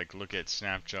kind of like look at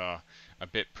Snapjaw a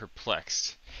bit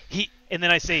perplexed. And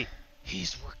then I say,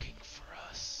 "He's working for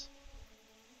us.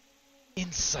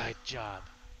 Inside job.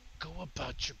 Go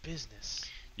about your business."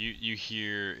 You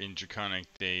hear in Draconic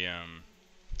they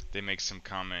make some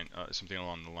comment, something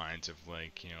along the lines of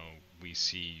like, we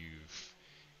see you've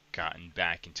gotten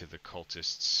back into the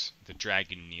cultists, the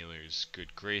dragon kneelers'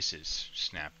 good graces,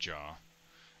 Snapjaw.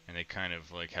 and they kind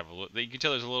of like have you can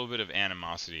tell there's a little bit of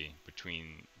animosity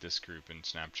between this group and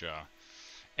Snapjaw.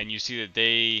 And you see that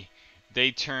they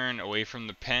turn away from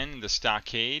the pen, the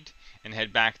stockade, and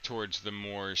head back towards the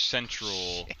more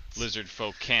central lizard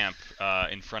folk camp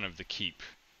in front of the keep.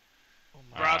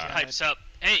 Rob pipes up.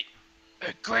 Hey,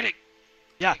 Critic.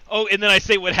 Yeah. Oh, and then I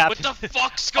say what happened. What the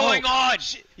fuck's going on?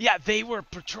 Yeah, they were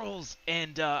patrols,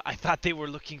 and I thought they were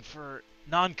looking for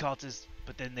non-cultists,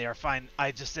 but then they are fine.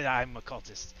 I just said I'm a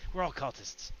cultist. We're all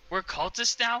cultists. We're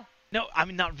cultists now? No, I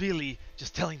mean, not really.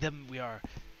 Just telling them we are.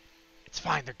 It's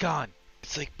fine, they're gone.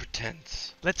 It's like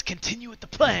pretense. Let's continue with the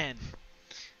plan.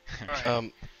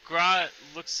 Alright. Gra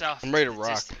looks out. I'm ready to the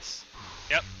rock. distance.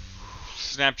 Yep.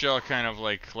 Snapjaw kind of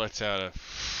like lets out a...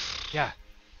 Yeah.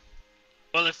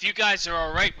 Well, if you guys are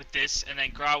alright with this, and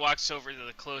then Gra walks over to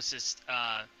the closest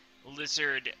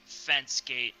lizard fence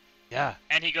gate. Yeah.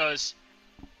 And he goes,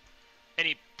 and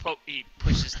he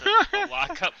pushes the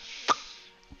lock up.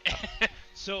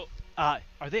 So, are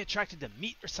they attracted to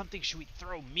meat or something? Should we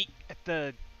throw meat at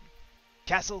the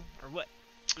castle or what?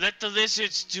 Let the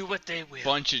lizards do what they will.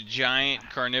 Bunch of giant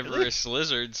carnivorous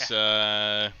lizards.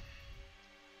 You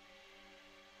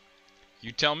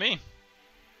tell me.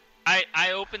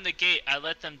 I open the gate. I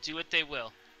let them do what they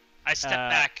will. I step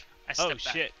back. I step back.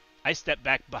 Shit! I step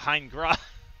back behind Gra.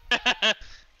 I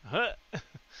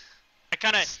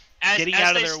kind of getting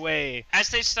out of their way. As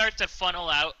they start to funnel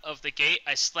out of the gate,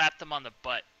 I slap them on the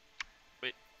butt.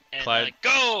 And Clyde. like,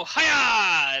 go, hiya!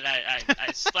 And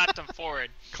I slapped them forward.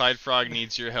 Clyde Frog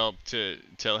needs your help to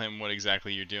tell him what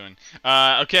exactly you're doing.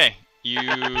 Okay, you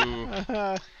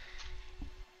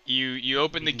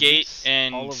open the gate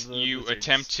and you lizards.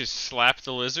 attempt to slap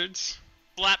the lizards.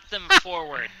 Slap them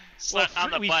forward. Slap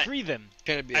on the we butt. free them.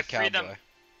 Gonna be a I free them.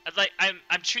 cowboy.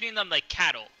 I'm treating them like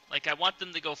cattle. Like I want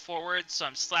them to go forward, so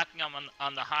I'm slapping them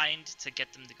on the hind to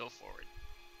get them to go forward.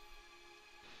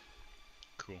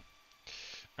 Cool.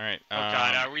 All right. Oh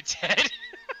God, are we dead?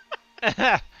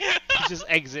 Just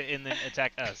exit and then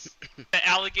attack us. The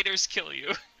alligators kill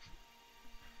you.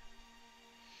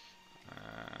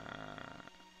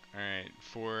 Alright,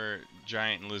 4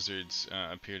 giant lizards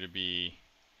appear to be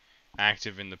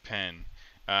active in the pen.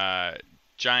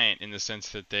 Giant in the sense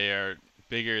that they are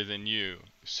bigger than you,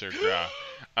 Sir Gra.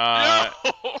 No!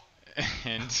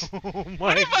 And Oh my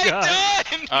What have I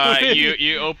done?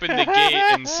 you open the gate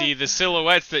and see the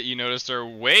silhouettes that you noticed are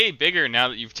way bigger now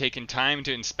that you've taken time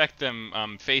to inspect them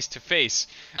face to face.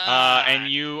 And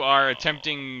you are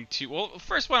attempting to... Well,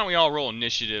 first, why don't we all roll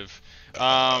initiative?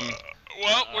 Well,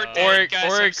 we're dead, Oric,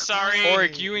 guys. I'm sorry.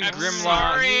 Oric, you and I'm Grimlock...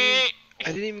 sorry. I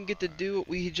didn't even get to do what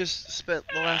we just spent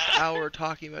the last hour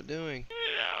talking about doing.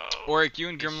 Oric, you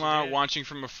and Grimlaw, watching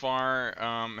from afar,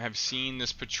 have seen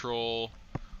this patrol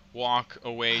walk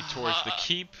away towards the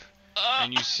keep,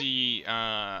 and you see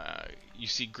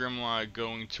Grimlaw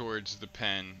going towards the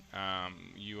pen.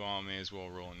 You all may as well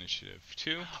roll initiative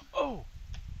too. Oh.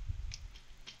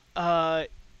 Oh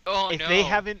if no. they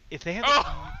haven't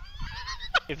Oh.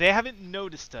 if they haven't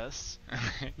noticed us,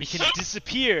 we can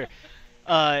disappear.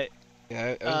 Yeah,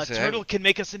 I was saying, Turtle can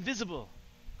make us invisible.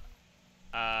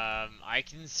 I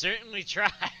can certainly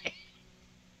try.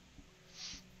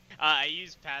 I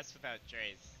use Pass Without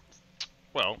Trace.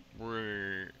 Well,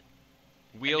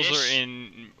 wheels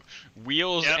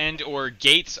Yep. and or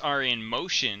gates are in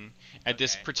motion at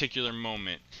this Okay. particular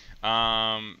moment.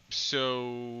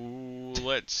 So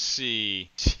let's see.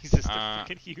 Jesus, they're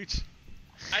fucking huge.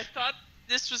 I thought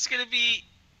this was gonna be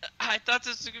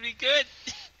good.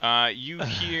 You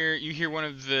hear one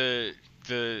of the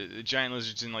giant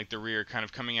lizards in like the rear kind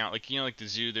of coming out, like like the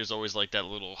zoo. There's always like that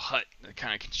little hut that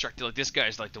kind of constructed. Like this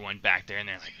guy's like the one back there, and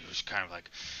they're like it was kind of like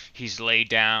he's laid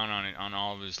down on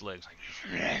all of his legs, like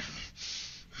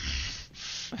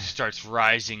starts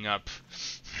rising up.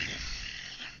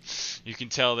 You can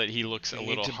tell that he looks a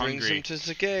little need to bring hungry. some to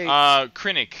Zakay.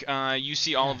 Krennic, you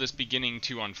see all of this beginning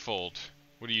to unfold.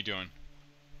 What are you doing?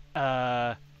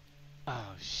 Oh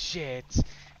shit.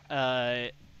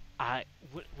 What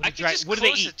I do can just what do they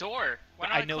close the eat? door. Why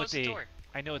don't I I know what close the they. door?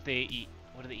 I know what they eat.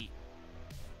 What do they eat?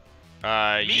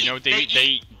 You know what they Meat.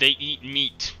 eat? They eat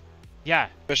meat. Yeah.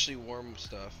 Especially warm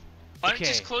stuff. Why don't you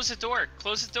Okay. just close the door?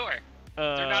 Close the door.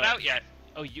 They're not out yet.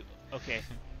 Oh, you okay?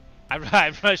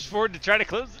 I rushed forward to try to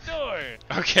close the door.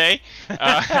 Okay.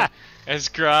 As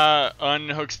Gra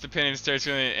unhooks the pin and starts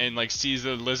doing it and like sees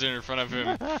the lizard in front of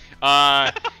him,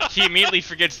 he immediately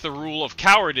forgets the rule of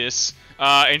cowardice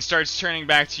and starts turning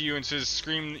back to you and says,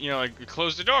 "Scream! Like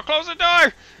close the door! Close the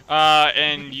door!"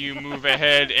 And you move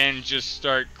ahead and just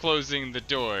start closing the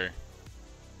door.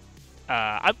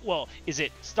 Well, is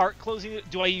it start closing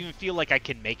it? Do I even feel like I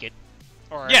can make it?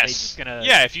 Or are they Yes. just gonna...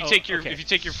 Yeah. If you Oh, take your okay. if you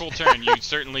take your full turn, you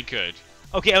certainly could.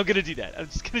 Okay, I'm gonna do that. I'm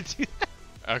just gonna do that.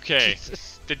 Okay.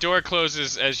 Jesus. The door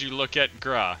closes as you look at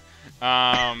Gra.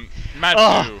 Matsu.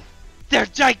 Oh. They're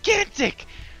gigantic!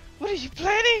 What are you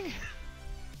planning?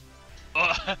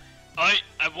 I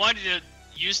wanted to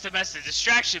use them as a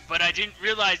distraction, but I didn't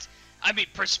realize. I mean,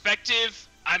 perspective.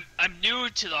 I'm new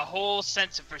to the whole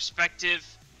sense of perspective.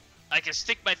 I can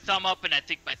stick my thumb up, and I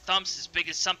think my thumb's as big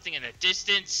as something in the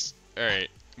distance. All right.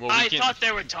 Well, I thought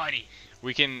they were tiny.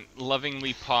 we can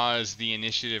lovingly pause the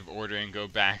initiative order and go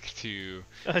back to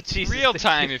Oh, Jesus. real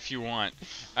time if you want.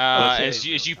 Okay. As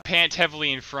you pant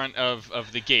heavily in front of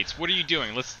the gates. What are you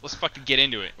doing? Let's fucking get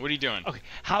into it. What are you doing? Okay,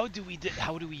 how do we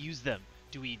use them?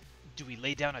 Do we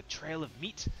lay down a trail of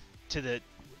meat to their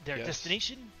Yes.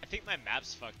 destination? I think my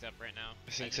map's fucked up right now.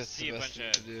 I think just that's see the a best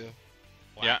bunch thing of to do.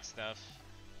 black Yeah. stuff.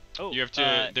 Oh, You have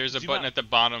to. There's a zoom button out. at the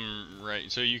bottom right,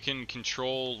 so you can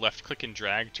control left click and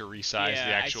drag to resize yeah,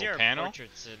 the actual I see our panel,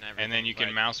 portraits and everything. and then you can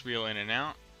but- mouse wheel in and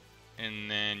out,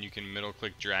 and then you can middle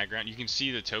click drag around. You can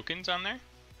see the tokens on there.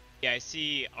 Yeah, I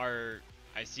see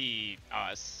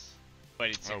us, but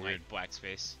it's Oh, in weird. like black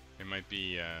space. It might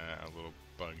be a little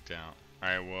bugged out. All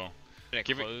right, well, Did I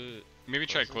Give it- close? maybe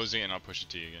try Closes? closing it and I'll push it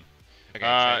to you again. Okay,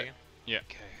 try it again.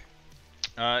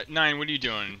 Okay. Nine, what are you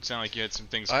doing? Sound like you had some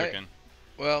things I- cooking.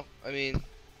 Well, I mean,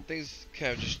 things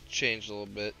kind of just changed a little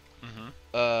bit.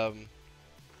 Mm-hmm.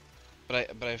 But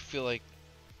I feel like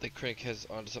Krennic has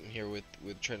onto something here with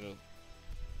trying to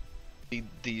lead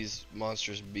these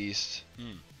monstrous beasts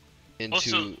Hmm. into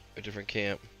Also- a different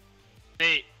camp.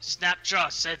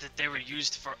 Snapjaw said that they were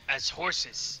used as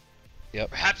horses.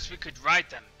 Yep. Perhaps we could ride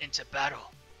them into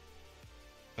battle.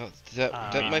 Oh,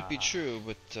 that might be Ah. true,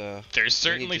 but They're we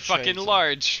certainly need to train fucking some.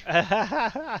 large.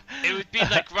 It would be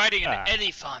like riding an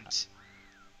elephant.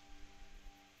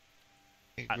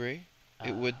 I agree.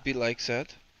 It would be like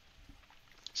that.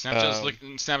 Snapjaw's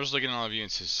looking at all of you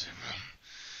and says,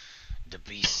 The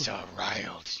beasts are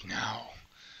riled now.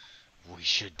 We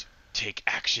should take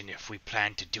action if we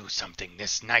plan to do something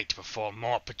this night before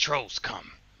more patrols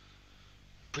come.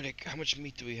 Krennic, how much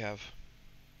meat do we have?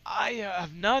 I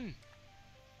have none.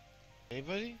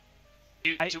 Anybody?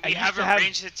 Do I we used have to a have-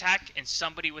 ranged attack and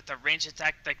somebody with a ranged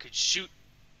attack that could shoot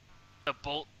the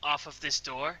bolt off of this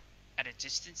door at a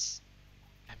distance?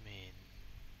 I mean,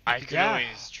 I could Yeah.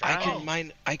 always try.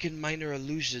 I can minor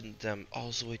illusion them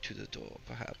all the way to the door,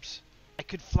 perhaps. I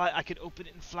could fly. I could open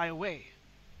it and fly away.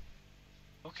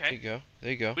 There you Okay. go.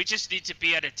 There you go. We just need to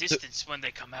be at a distance when they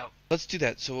come out. Let's do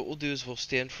that. So what we'll do is we'll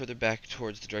stand further back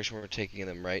towards the direction we're taking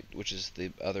them, right? Which is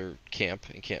the other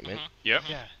encampment. Mhm. "Yep,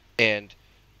 Yeah. And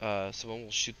someone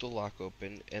will shoot the lock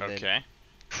open, and then okay."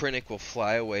 Krennic will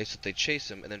fly away so that they chase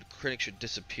him, and then Krennic should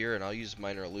disappear, and I'll use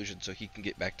minor illusion so he can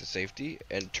get back to safety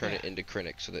and turn it into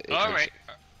Krennic so that it All looks right.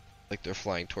 like they're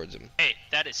flying towards him. Hey,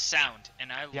 that is sound,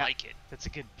 and I Yeah. like it. That's a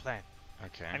good plan.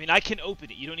 Okay. I mean, I can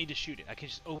open it. You don't need to shoot it. I can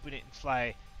just open it and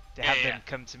fly to have Yeah, them yeah.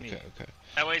 come to me. Okay, okay.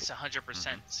 That way it's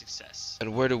 100% success.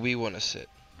 And where do we want to sit?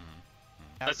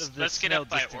 Out Let's- of the let's get smell up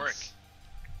by distance.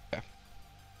 Orc.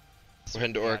 We're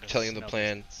heading to Out Orc, of telling him the smell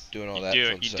plan, distance. doing all You that do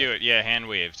fun it. You stuff. do it. Yeah, hand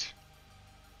waved.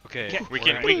 Okay. Yeah. We we're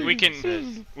can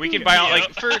at- we can by all Yeah.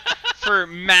 like for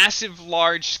massive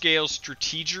large scale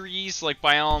strategeries, like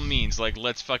by all means, like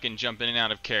let's fucking jump in and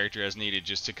out of character as needed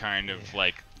just to kind of Yeah.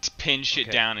 like pin shit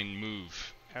Okay. down and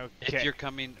move. Okay. If you're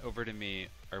coming over to me,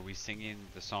 are we singing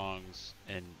the songs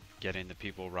and getting the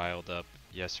people riled up?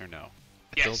 Yes or no?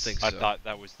 I don't Yes. think I so. thought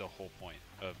that was the whole point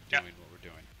of Yeah. doing what we're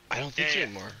doing. I don't think so Yeah.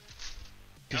 anymore.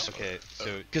 Okay,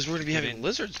 so Because we're gonna be having Given-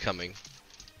 lizards coming.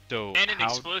 so And an how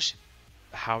explosion.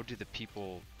 how do the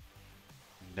people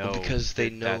know? because they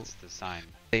that know- that's the sign.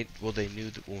 They knew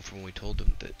that from when we told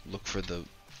them that look for the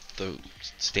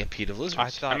stampede of lizards. I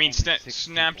thought I mean, only 6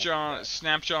 people Snapjaw, did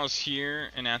that. Snapjaw's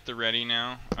here and at the ready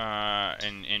now,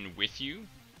 and with you.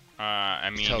 I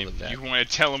mean, Tell them if that. you want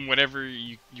to tell him whatever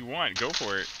you want, go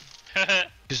for it.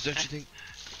 Because don't you think?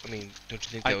 I mean, don't you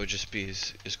think I- that would just be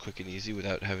as quick and easy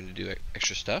without having to do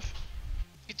extra stuff?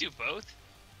 You do both.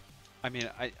 I mean,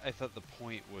 I thought the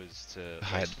point was to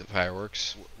Hide the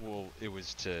fireworks. well, it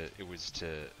was to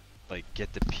like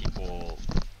get the people,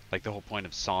 like the whole point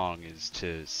of song is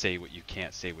to say what you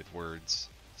can't say with words,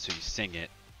 so you sing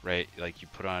it, right? Like you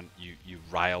put on you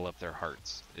rile up their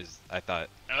hearts. Is I thought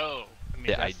Oh. I mean,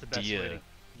 the that's the best way idea to,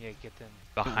 yeah, get them.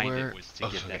 behind where- it was to oh,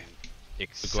 get okay. them Going to the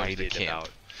excited camp. about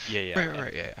yeah.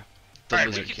 Right, yeah. The Alright,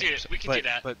 we lizard can do camp, it. so- We can but do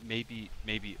that. but maybe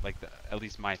like at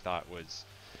least my thought was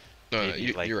No, no,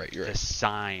 maybe like you're right. You're the right.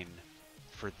 sign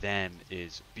for them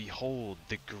is behold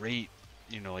the great,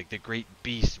 like the great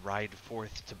beast ride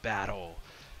forth to battle,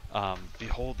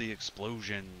 behold the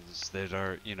explosions that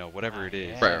are, whatever it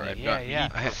is. Right, right. Yeah, No, yeah.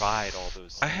 We provide all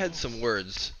those. I had some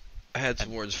words. I had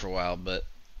some words for a while, but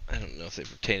I don't know if they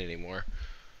pertain anymore.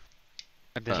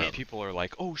 And then people are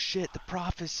like, "Oh shit, the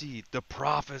prophecy! The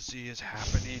prophecy is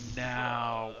happening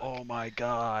now! Oh my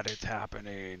God, it's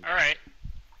happening!" All right.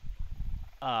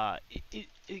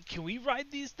 Can we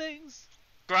ride these things?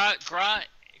 Gra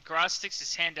sticks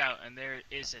his hand out, and there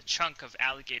is a chunk of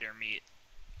alligator meat.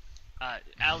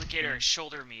 Alligator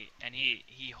shoulder meat, and he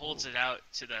holds it out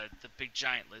to the big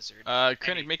giant lizard.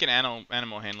 Krennic, make an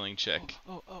animal handling check.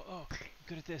 Oh, I'm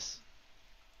good at this.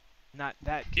 Not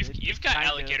that good. You've got kind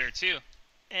of. alligator too,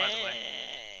 by the way.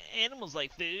 Animals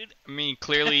like food. I mean,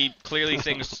 clearly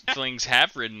things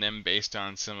have ridden them based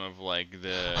on some of like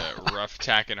the rough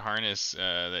tack and harness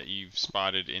that you've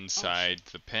spotted inside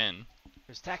the pen.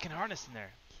 There's tack and harness in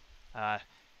there.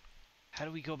 How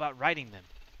do we go about riding them?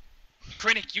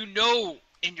 Krennic, you know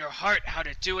in your heart how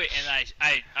to do it, and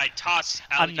I toss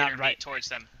alligator meat towards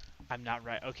them. I'm not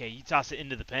right. Okay, you toss it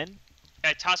into the pen?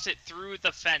 I toss it through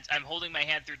the fence. I'm holding my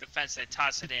hand through the fence. I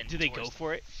toss it in. Do they go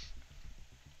for it?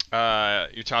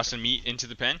 You're tossing meat into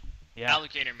the pen? Yeah.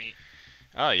 Alligator meat.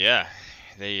 Oh yeah.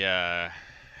 They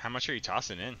how much are you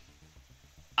tossing in?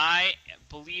 I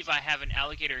believe I have an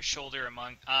alligator shoulder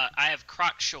among. I have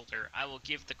croc shoulder. I will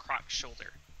give the croc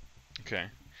shoulder. Okay.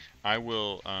 I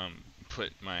will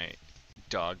put my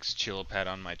dog's chill pad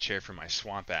on my chair for my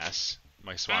swamp ass.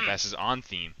 My swamp ass is on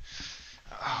theme.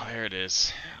 Oh, there it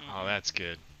is. Oh, that's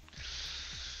good.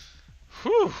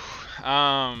 Whew.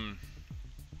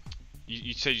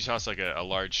 You said you tossed like a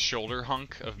large shoulder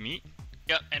hunk of meat?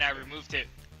 Yep, and I removed it.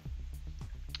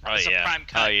 Oh That's yeah. a prime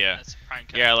cut. Oh yeah. That's a prime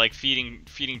cut. Yeah, like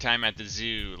feeding time at the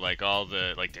zoo, like all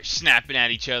the they're snapping at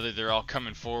each other, they're all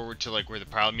coming forward to like where the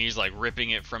pile of meat is, like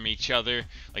ripping it from each other.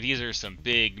 Like these are some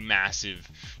big, massive,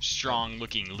 strong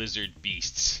looking lizard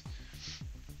beasts.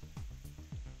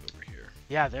 Over here.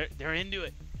 Yeah, they're into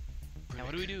it. Now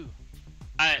what do we do?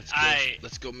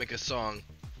 Let's go make a song.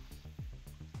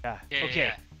 Yeah. Yeah,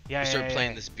 Okay. Yeah. We start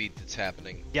playing this beat that's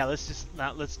happening. Yeah. Let's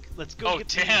go. Oh get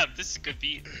damn, this is a good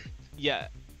beat. Yeah.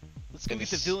 Let's go And get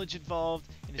the this- village involved,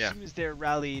 and as soon as they're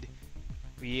rallied,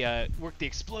 we work the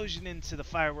explosion into the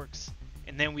fireworks,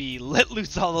 and then we let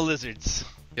loose all the lizards.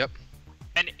 Yep.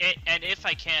 And if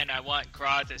I can, I want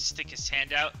Gra to stick his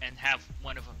hand out and have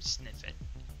one of them sniff it.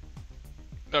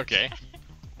 Okay.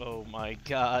 Oh my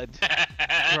God.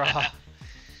 Gra.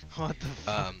 What the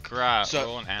fuck? Gra, So-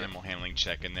 roll an animal handling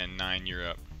check, and then 9, you're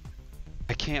up.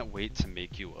 I can't wait to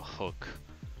make you a hook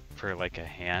for like a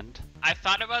hand. I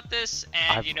thought about this,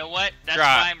 and I've- you know what? That's Gra,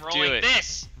 why I'm do rolling it.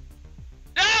 this.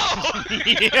 No! All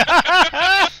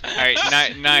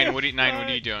right, nine. What are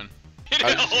you doing?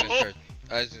 I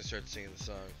was just gonna start singing the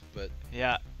song, but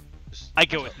Yeah. just I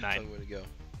go with tell 9. me where to go.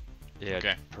 Yeah.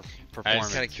 Okay. Performance.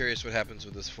 I'm kind of curious what happens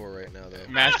with this 4 right now, though.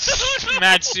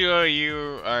 Matsuo,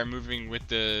 you are moving with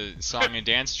the song and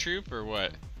dance troupe, or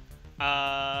what?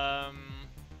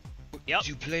 Yep. Do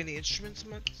you play any instruments,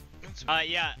 Matt?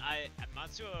 Yeah,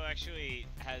 Matsuo actually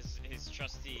has his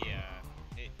trusty,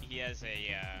 he has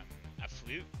a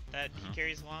flute that he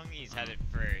carries along. He's had it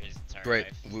for his entire Right,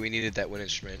 life. we needed that one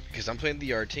instrument because I'm playing the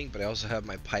yarting, but I also have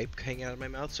my pipe hanging out of my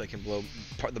mouth so I can blow.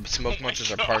 The smoke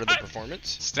monsters are part of the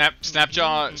performance.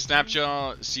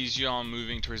 Snapjaw sees you all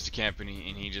moving towards the camp, and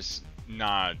he just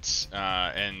nods,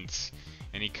 and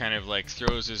he kind of like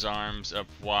throws his arms up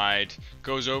wide,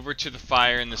 goes over to the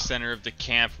fire in the center of the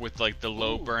camp with like the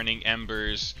low burning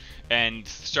embers, and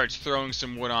starts throwing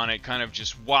some wood on it, kind of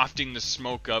just wafting the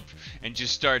smoke up, and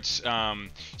just starts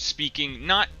speaking,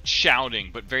 not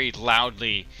shouting, but very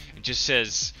loudly, and just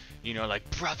says, you know, like,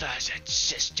 Brothers and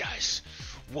sisters,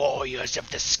 warriors of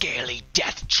the Scaly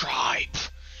Death Tribe,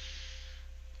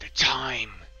 the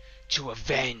time to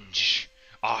avenge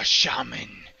our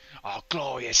shaman, our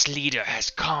glorious leader, has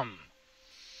come.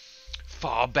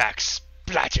 Far back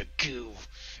Splattergoo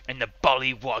and the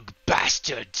Bullywug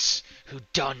bastards who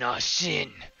done us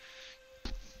in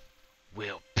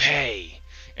will pay.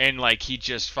 and like he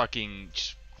just fucking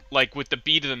like with the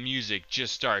beat of the music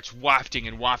just starts wafting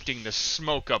the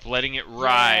smoke up, letting it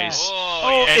rise.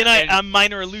 Oh, and- and a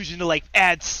minor illusion to like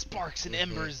add sparks and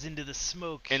embers into the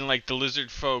smoke. And like the lizard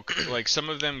folk, like some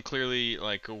of them clearly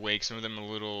like awake, some of them a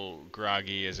little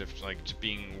groggy, as if like just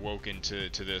being woken to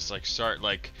this, like start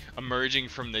like emerging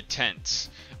from the tents.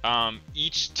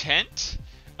 Each tent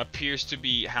appears to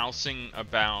be housing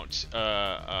about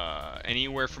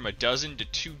anywhere from 12 to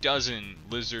 24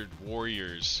 lizard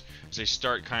warriors as they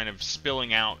start kind of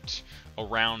spilling out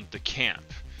around the camp.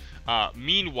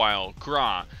 Meanwhile,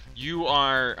 Gra, you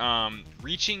are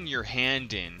reaching your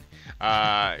hand in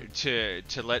to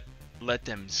let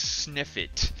them sniff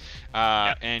it.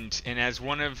 And as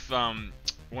one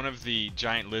of the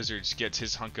giant lizards gets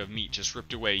his hunk of meat just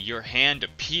ripped away, your hand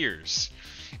appears,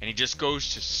 and he just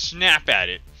goes to snap at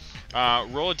it.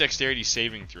 Roll a dexterity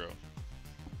saving throw. Don't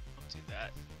do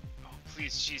that. Oh,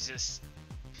 please, Jesus.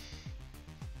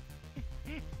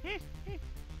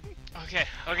 Okay.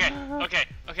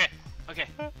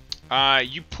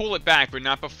 You pull it back, but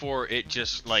not before it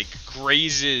just like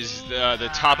grazes the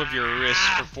top of your wrist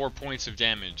for 4 points of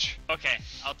damage. Okay,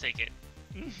 I'll take it.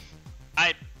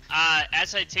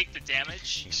 As I take the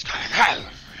damage,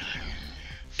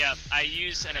 yeah, I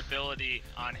use an ability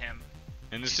on him.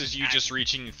 And this is you just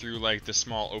reaching through like the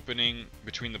small opening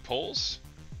between the poles,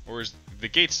 or is the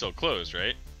gate still closed?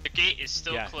 Right. The gate is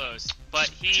still closed,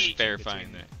 but just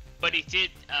verifying that. But he did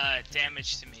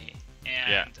damage to me,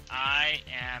 and I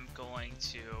am going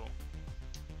to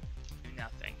do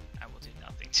nothing. I will do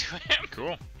nothing to him.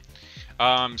 Cool.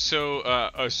 So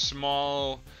a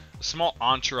small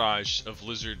entourage of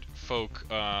lizard folk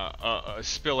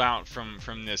spill out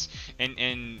from this,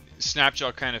 and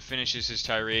Snapjaw kind of finishes his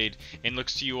tirade and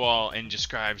looks to you all and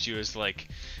describes you as like,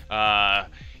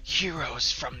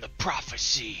 heroes from the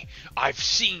prophecy. I've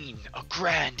seen a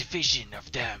grand vision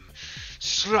of them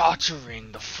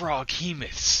slaughtering the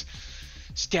froghemoths,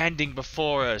 standing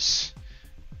before us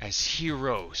as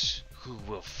heroes who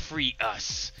will free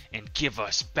us and give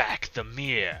us back the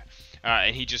mirror.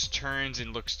 And he just turns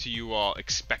and looks to you all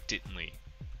expectantly.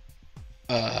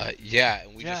 Yeah,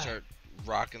 and we just start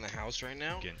rocking the house right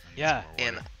now. Again, Yeah.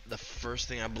 And the first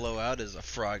thing I blow out is a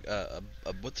frog.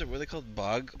 What are they called?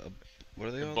 Bog? What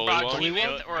are they called?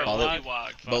 Froghemoth or a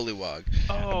bullywog? Bullywog.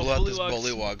 Oh, I blow out this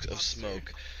bullywog's bullywog of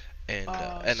smoke, and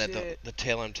the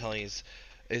tale I'm telling you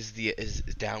is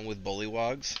down with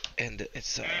bullywogs, and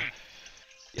it's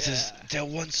it says there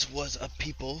once was a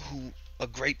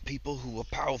great people who were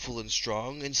powerful and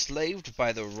strong, enslaved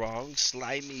by the wrong,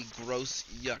 slimy, gross,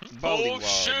 yuck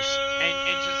bullywogs.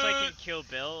 And just like in Kill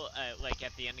Bill, like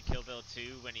at the end of Kill Bill 2,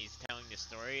 when he's telling the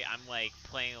story, I'm like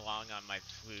playing along on my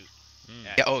flute.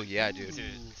 Yeah, dude. To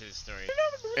the story.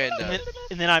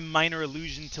 And then I'm minor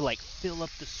illusion to like fill up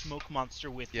the smoke monster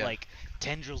with like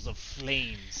tendrils of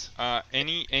flames.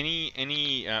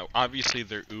 Any obviously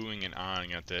they're oohing and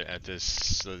ahhing at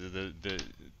this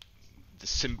the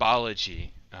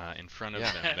symbology in front of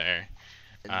them there.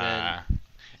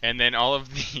 And then all of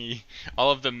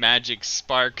the magic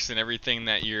sparks and everything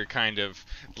that you're kind of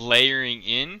layering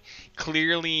in,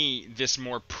 clearly this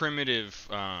more primitive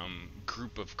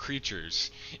group of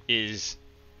creatures is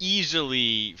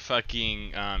easily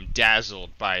fucking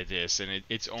dazzled by this, and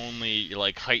it's only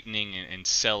like heightening and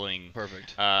selling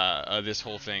this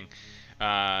whole thing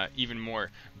even more.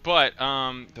 But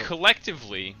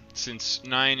collectively, since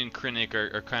Nyan and Krennic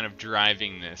are kind of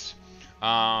driving this,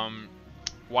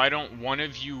 why don't one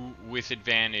of you with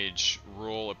advantage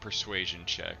roll a persuasion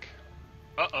check?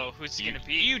 Uh-oh, who's it gonna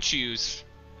be? You choose.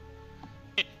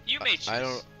 You may choose.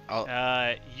 You.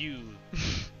 I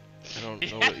don't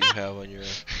know what you have on your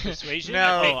Persuasion?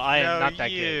 No, I am not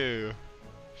that you.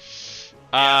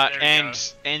 good.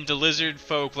 And the lizard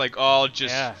folk like all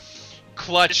just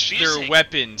clutch their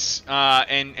weapons,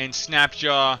 and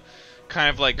Snapjaw kind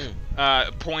of like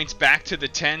points back to the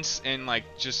tents and like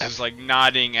just is like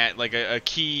nodding at like a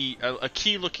key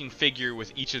looking figure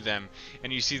with each of them,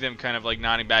 and you see them kind of like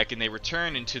nodding back, and they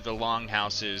return into the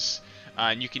longhouses,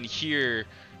 and you can hear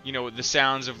the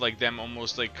sounds of like them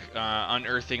almost like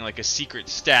unearthing like a secret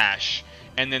stash,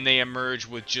 and then they emerge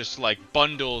with just like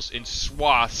bundles and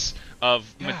swaths of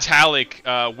metallic,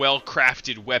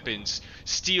 well-crafted weapons,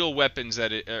 steel weapons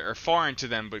that are foreign to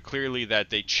them, but clearly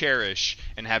that they cherish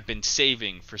and have been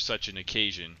saving for such an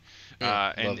occasion.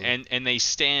 And they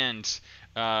stand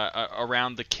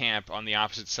around the camp on the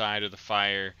opposite side of the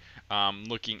fire,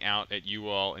 looking out at you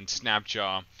all, and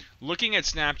Snapjaw, looking at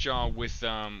Snapjaw with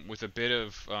a bit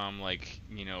of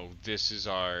this is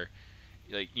our,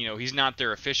 he's not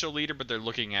their official leader, but they're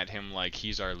looking at him like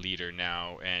he's our leader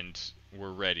now, and we're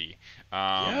ready.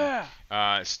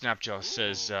 Snapjaw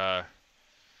says, I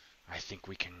think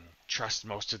we can trust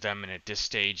most of them, and at this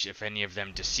stage, if any of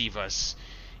them deceive us,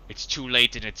 it's too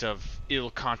late and it's of ill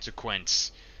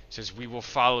consequence. Says, we will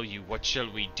follow you. What shall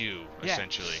we do?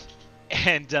 Essentially.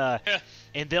 And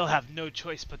they'll have no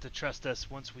choice but to trust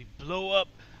us once we blow up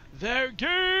their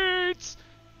gates.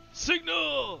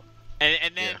 Signal.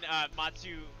 And then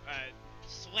Matsu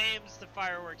slams the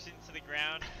fireworks into the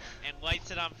ground and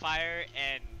lights it on fire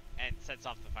and sets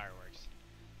off the fireworks.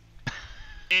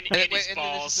 In his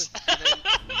balls.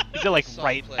 Is it like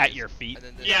right at your feet?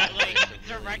 Yeah, like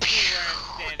directly where I'm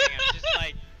standing. I'm just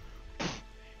like,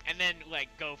 and then like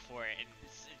go for it and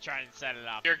try and set it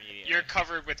off You're immediately.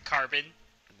 covered with carbon.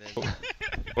 And then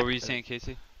What were you saying,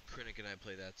 Casey? Krennic and I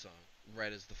play that song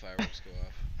right as the fireworks go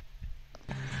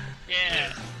off.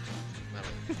 Yeah.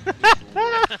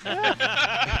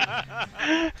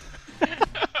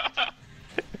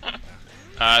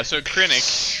 So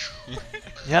Krennic.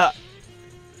 Yeah.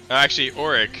 Actually,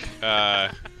 Auric.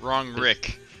 Wrong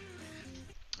Rick.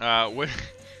 What?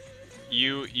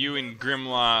 You and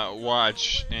Grimlaw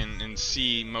watch and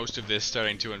see most of this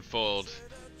starting to unfold.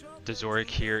 Does Auric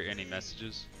hear any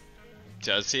messages?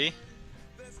 Does he?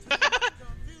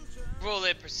 Roll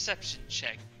a perception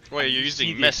check. Well, you're see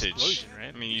using the message. explosion,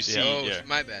 right? I mean, you see. Oh, Yeah.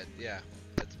 my bad. Yeah,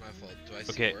 that's my fault. Do I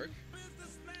see Okay. work?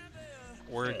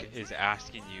 Auric is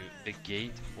asking you the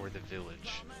gate or the village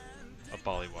of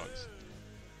Bollywogs.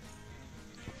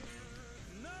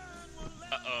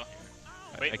 Uh-oh.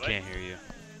 Wait, I what? can't hear you.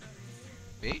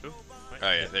 Me? Oh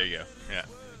yeah, there you go. Yeah.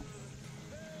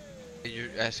 And you're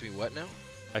asking me what now?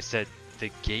 I said the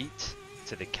gate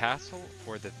to the castle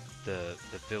or the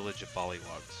village of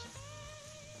Bollywogs.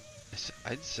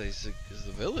 I'd say it's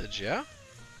the village, yeah?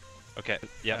 Okay.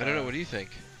 Yeah. I don't know. What do you think?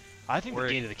 I think Or-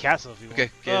 the gate of the castle if you Okay,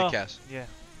 want. gate of Oh, the castle. Yeah.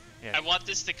 I want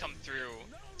this to come through.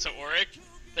 So Auric,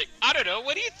 like, I don't know,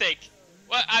 what do you think?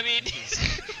 Well, I mean,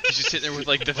 He's just sitting there with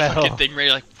like the Well. fucking thing ready,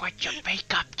 like. Would you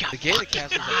make up your The gate of the fucking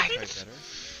castle is actually mind? probably better.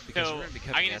 Because So we're gonna be I'm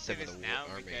coming gonna at say them with this a now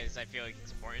army. because I feel like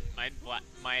it's important. My Do what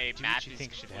map you is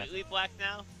think should happen. completely black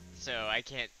now, so I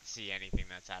can't see anything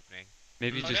that's happening.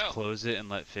 Maybe Oh, just no. close it and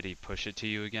let Fiddy push it to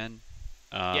you again.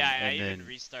 Yeah, I and even then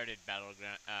restarted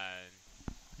Battleground,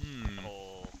 Hmm. the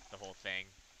whole thing.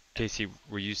 Casey,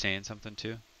 were you saying something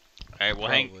too? All right. Well,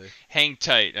 hang Probably.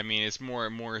 tight. I mean, it's more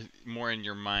in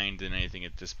your mind than anything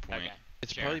at this point. Okay.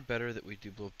 It's Sure. probably better that we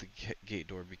do blow up the gate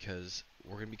door because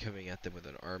we're gonna be coming at them with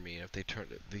an army, and if they turn,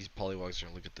 these polywogs are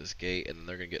gonna look at this gate, and then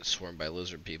they're gonna get swarmed by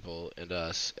lizard people and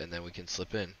us, and then we can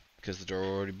slip in because the door will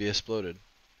already be exploded.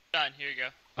 done, here you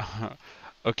go.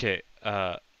 Okay.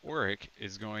 Auric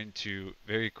is going to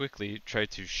very quickly try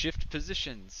to shift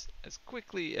positions as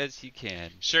quickly as he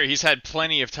can. Sure, he's had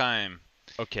plenty of time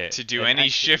Okay. to do and any actually-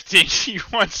 shifting he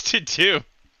wants to do.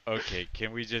 Okay,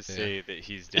 can we just Yeah. say that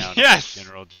he's down Yes! in the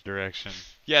general direction?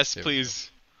 Yes, There we please.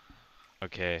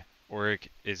 Okay, Auric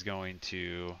is going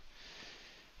to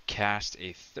cast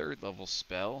a 3rd level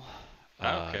spell.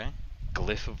 Okay.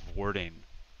 Glyph of Warding.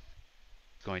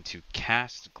 Going to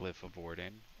cast Glyph of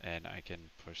Warding, and I can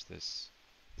push this.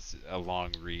 It's a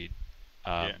long read.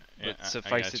 Yeah, But I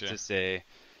suffice it gotcha. to say,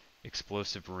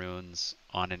 explosive runes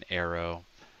on an arrow.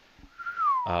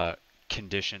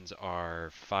 Conditions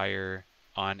are fire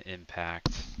on impact.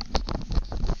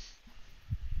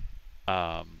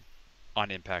 On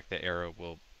impact, the arrow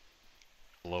will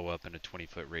blow up in a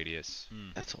 20-foot radius.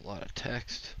 That's a lot of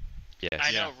text. Yes. I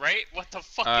Yeah. know, right? What the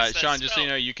fuck is that Sean, just so spell? you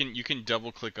know, you can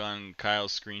double click on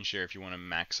Kyle's screen share if you want to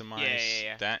maximize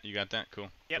yeah. that. You got that? Cool.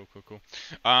 Yep. Cool.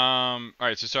 All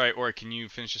right. So sorry, Auric, can you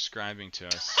finish describing to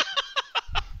us?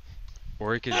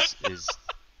 Auric is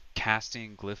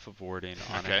casting Glyph of Warding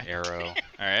on an Okay. arrow. All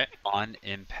right. On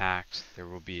impact, there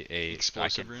will be a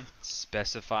Explosive I can rune?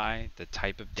 specify the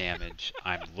type of damage.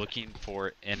 I'm looking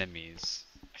for enemies.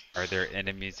 Are there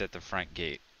enemies at the front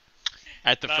gate?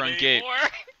 At the Not front gate. anymore.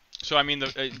 So I mean,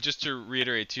 just to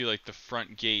reiterate too, like the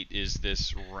front gate is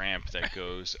this ramp that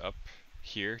goes up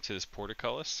here to this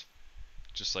portcullis,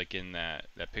 just like in that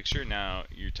picture. Now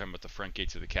you're talking about the front gate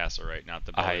to the castle, right? Not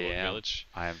the I Bollywood am. Village.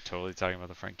 I am totally talking about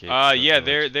the front gate. to the Yeah,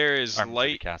 village. there is Or to the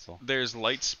light. castle. There's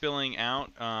light spilling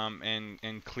out,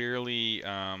 and clearly,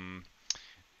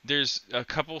 there's a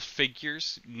couple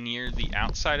figures near the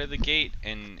outside of the gate,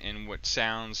 and what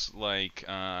sounds like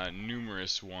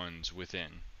numerous ones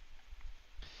within.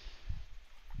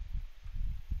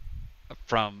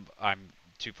 I'm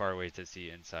too far away to see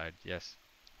inside. Yes.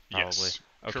 Probably. Yes,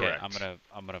 Okay, correct.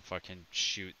 I'm gonna fucking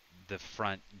shoot the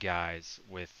front guys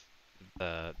with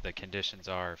the conditions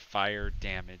are fire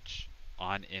damage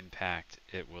on impact.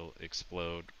 It will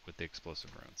explode with the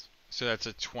explosive runes. So that's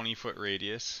a 20-foot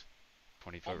radius.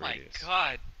 20-foot Oh my radius.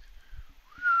 god.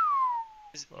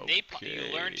 You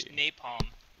learned Okay. napalm.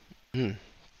 You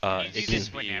It do can this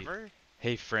be, whenever?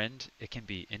 hey friend, it can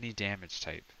be any damage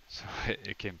type. So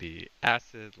it can be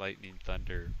acid, lightning,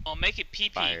 thunder, I'll make it pee-pee.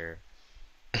 fire.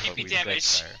 Pee-pee but we said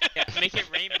damage. fire. Yeah, make it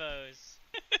rainbows.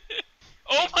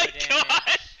 Oh my Rainbow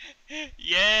god!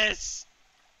 Yes!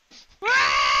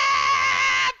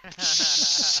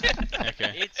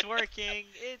 Okay. It's working.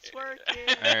 It's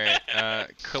working. All right.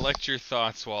 Collect your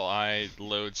thoughts while I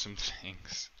load some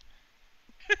things.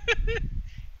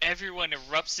 Everyone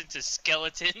erupts into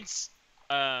skeletons.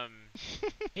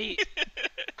 Hey,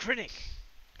 Krennic,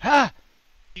 Ha!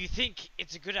 Do you think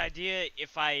it's a good idea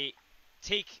if I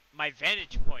take my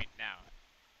vantage point now?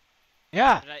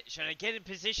 Yeah. Should I get in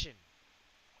position?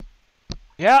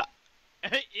 Yeah.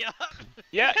 Yeah.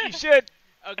 Yeah, you should.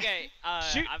 Okay.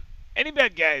 Shoot any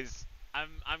bad guys. I'm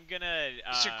gonna.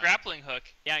 It's your grappling hook.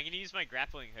 Yeah, I'm gonna use my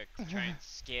grappling hook to try and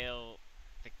scale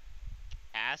the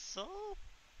castle.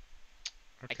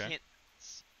 Okay. I can't.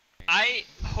 I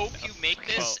hope you make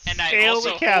this, and I Scale also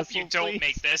the hope castle, you don't please.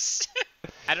 make this.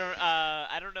 I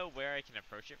don't know where I can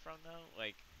approach it from though.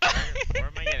 Like, where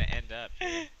am I gonna end up?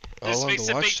 Here? This All on makes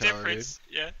the a big watchtower, difference.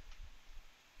 Yeah.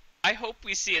 I hope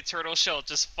we see a turtle shell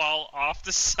just fall off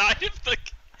the side of the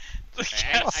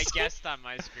castle I guessed on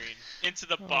my screen. into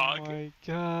the bog. Oh my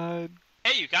god.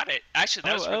 Hey, you got it. Actually,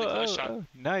 that was really close, Sean.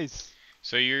 Nice.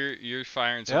 So you're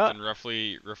firing Yeah. something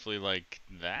roughly like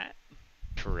that?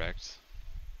 Correct.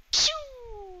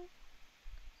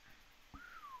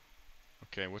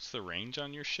 Okay, what's the range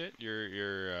on your shit?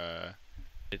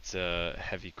 It's a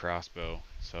heavy crossbow,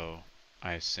 so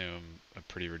I assume a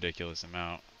pretty ridiculous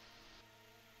amount.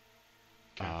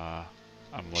 Okay.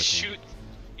 I'm looking.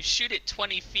 You shoot it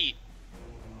 20 feet.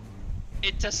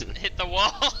 It doesn't hit the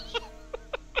wall.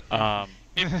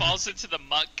 It falls into the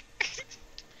muck.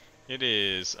 It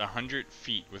is 100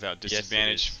 feet without Yes, it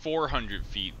disadvantage, is. 400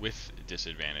 feet with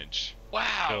disadvantage.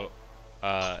 Wow.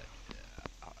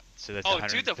 So that's Oh,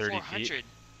 130 do the feet. 400.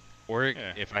 Or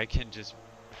Yeah. if I can just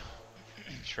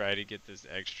try to get this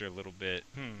extra little bit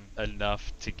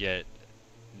enough to get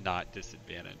not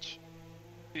disadvantage.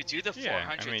 Dude, do the 400.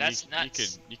 Yeah, I mean, That's you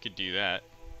nuts. could do that.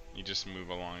 You just move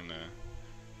along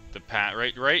the path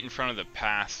right in front of the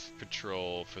path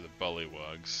patrol for the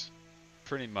bullywugs.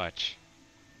 Pretty much.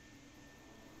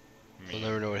 I We'll mean,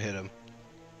 never know what hit him.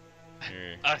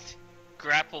 you're- A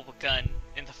grapple gun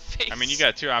in the face. I mean, you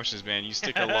got two options, man. You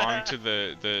stick along to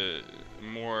the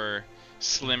more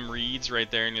slim reeds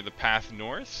right there near the path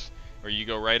north, or you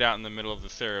go right out in the middle of the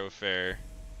thoroughfare.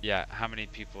 Yeah, how many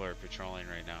people are patrolling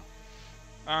right now?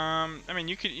 I mean,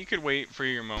 you could wait for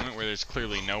your moment where there's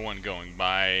clearly no one going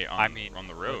by on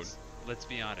the road. Let's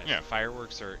be honest. Yeah.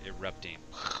 Fireworks are erupting.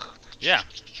 Yeah.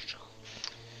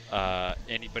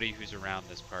 Anybody who's around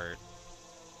this part,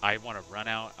 I want to run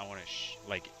out. I want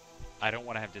to I don't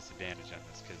want to have disadvantage on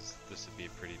this because this would be I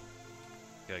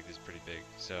feel like this is pretty big.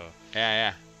 So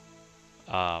Yeah.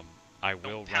 I Don't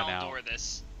will run pound out. door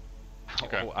this.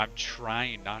 Okay. Oh, I'm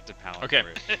trying not to pound. Okay. for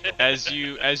it. As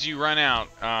you run out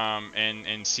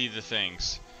and see the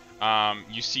things,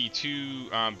 you see two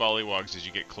bullywugs as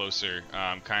you get closer,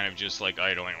 kind of just like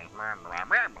idling.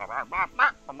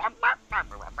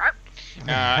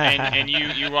 And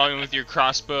you walk in with your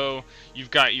crossbow.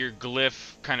 You've got your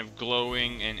glyph kind of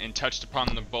glowing and touched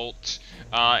upon the bolt,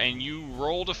 and you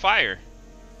roll to fire.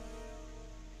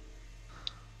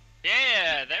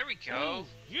 Yeah, there we go.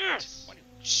 Yes.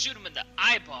 Shoot him in the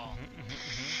eyeball.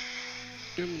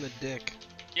 Shoot him in the dick.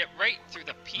 Yeah, right through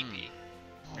the pee-pee.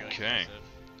 Okay.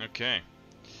 Okay.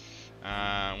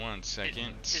 1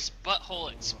 second. His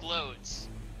butthole explodes.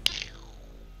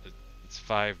 It's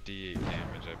 5d8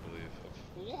 damage, I believe.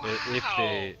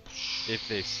 Wow. If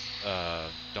they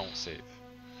don't save,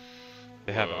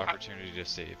 they have an opportunity to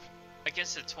save.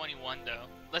 Against a 21 though.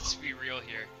 Let's be real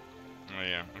here. Oh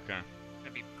yeah. Okay.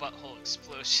 Gonna be butthole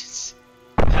explosions.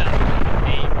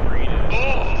 Hey, Marina.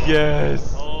 Oh!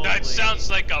 Yes. That sounds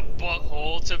like a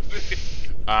butthole to me.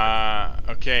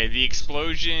 Okay, the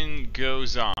explosion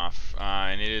goes off,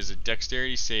 and it is a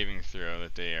dexterity saving throw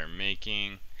that they are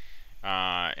making,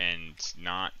 and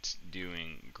not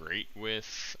doing great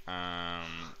with.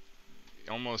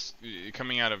 Almost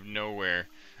coming out of nowhere,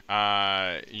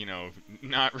 you know,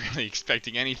 not really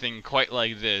expecting anything quite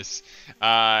like this.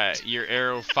 Your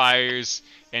arrow fires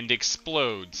and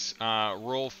explodes.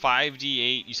 Roll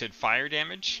 5d8. You said fire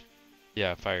damage?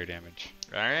 Yeah, fire damage.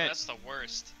 Alright. That's the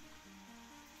worst.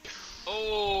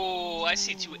 Oh, I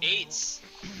see 2 8s.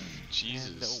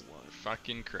 Jesus.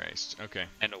 Fucking Christ. Okay.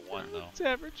 And a 1 though. It's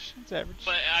average. It's average.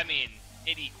 But I mean,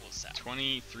 it equals out.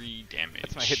 23 damage.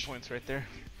 That's my hit points right there.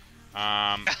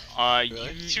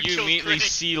 Really? You You killed immediately Critic.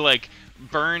 see like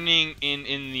burning in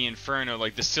the inferno,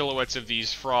 like the silhouettes of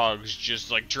these frogs just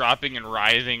like dropping and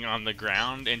writhing on the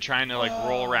ground and trying to like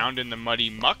roll around in the muddy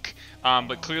muck,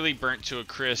 but clearly burnt to a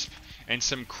crisp, and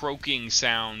some croaking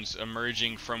sounds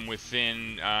emerging from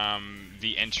within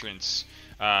the entrance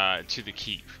to the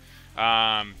keep.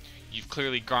 You've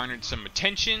clearly garnered some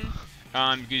attention.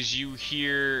 Because you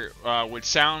hear what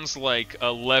sounds like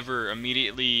a lever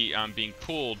immediately being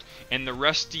pulled, and the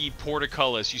rusty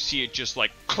portcullis, you see it just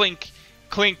like clink,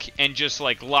 clink, and just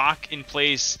like lock in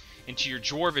place into your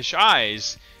dwarvish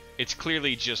eyes, it's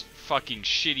clearly just fucking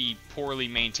shitty, poorly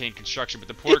maintained construction. But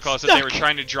the portcullis that they were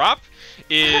trying to drop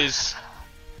is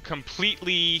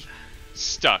completely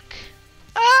stuck.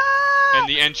 And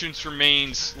the entrance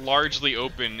remains largely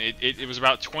open. It was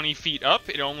about 20 feet up.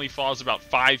 It only falls about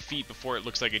 5 feet before it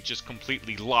looks like it just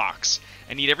completely locks.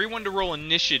 I need everyone to roll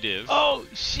initiative. Oh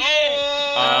shit!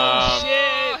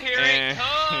 Oh, here it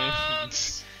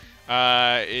comes!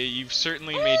 You've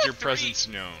certainly made your presence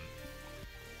known.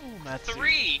 Oh, Matsu.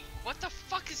 3! What the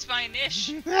fuck is my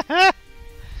niche?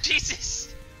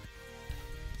 Jesus!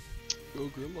 Go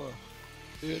Grandma.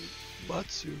 And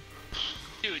Matsu.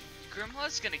 Dude,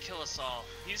 Grimla's gonna kill us all.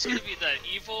 He's gonna be the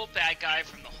evil bad guy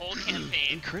from the whole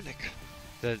campaign. Krennic.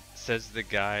 That says the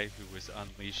guy who was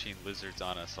unleashing lizards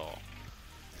on us all.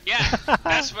 Yeah,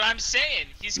 that's what I'm saying.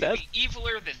 He's gonna be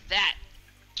eviler than that.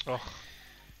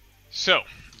 So,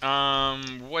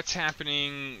 what's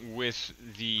happening with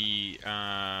the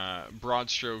broad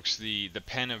strokes, the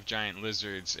pen of giant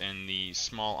lizards, and the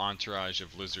small entourage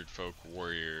of lizard folk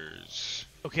warriors?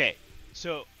 Okay,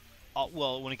 so,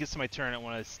 well, when it gets to my turn, I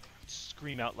want to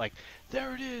scream out like,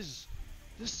 "There it is!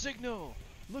 The signal!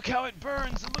 Look how it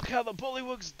burns, and look how the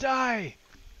bullywugs die!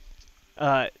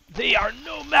 They are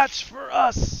no match for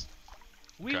us!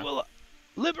 We will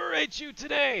liberate you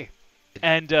today!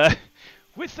 And,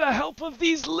 with the help of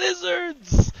these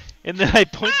lizards!" And then I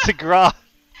point to Gra.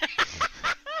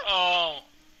 Oh,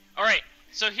 all right.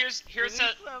 So here's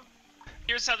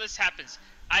how this happens.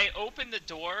 I open the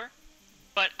door,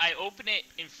 but I open it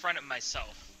in front of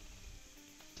myself.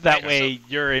 That Right, way, so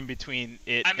you're in between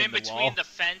it I'm and in the between wall. the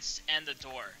fence and the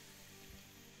door.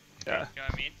 Yeah. You know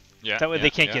what I mean? Yeah. That way yeah, they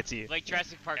can't yeah. get to you. Like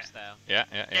Jurassic Park Yeah. style. Yeah.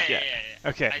 Yeah.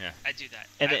 Okay. I do that.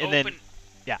 And I then- and then- open,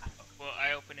 yeah. Well,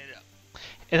 I open it up.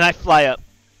 And I fly up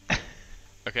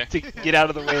Okay. to get out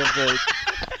of the way of the...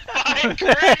 Fine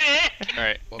credit! All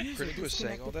right. While User Krennic was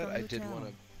saying all disconnected that, from I your did channel. want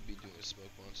to be doing a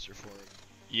smoke monster for him.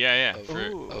 Yeah.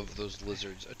 Ooh. Of those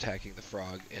lizards attacking the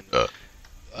frog, and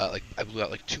like I blew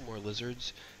out like 2 more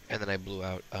lizards, and then I blew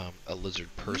out a lizard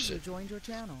User person, joined your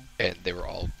channel. and they were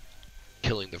all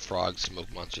killing the frog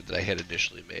smoke monster that I had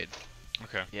initially made,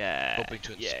 Okay. Yeah. hoping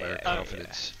to inspire yeah.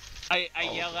 confidence. I All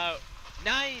of yell them. out,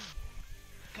 9!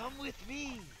 Come with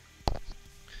me!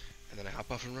 And then I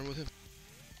hop off and run with him.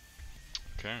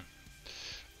 Okay.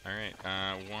 All right.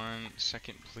 1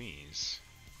 second, please.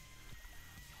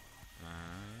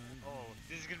 Oh,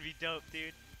 this is gonna be dope,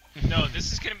 dude. No,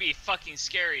 this is gonna be fucking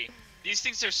scary. These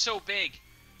things are so big.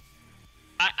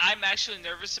 I'm actually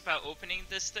nervous about opening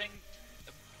this thing,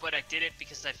 but I did it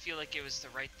because I feel like it was the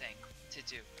right thing to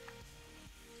do.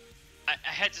 I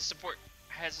had to support.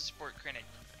 Krennic.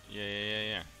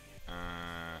 Yeah.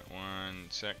 1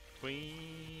 sec, please.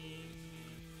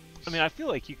 I mean, I feel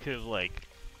like you could have, like,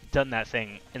 done that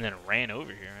thing and then ran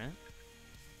over here,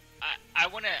 right? I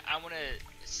wanna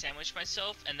sandwich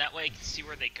myself, and that way I can see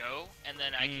where they go, and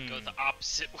then I can go the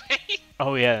opposite way.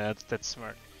 Oh, yeah, that's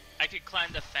smart. I could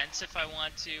climb the fence if I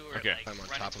want to, or Okay. like I'm on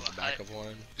run top into of the a back hut. of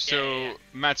one. So, yeah.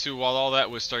 Matsu, while all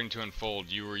that was starting to unfold,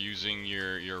 you were using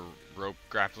your rope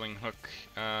grappling hook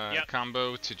Yep.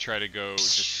 combo to try to go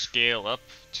just scale up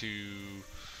to,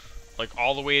 like,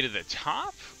 all the way to the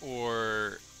top,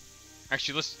 or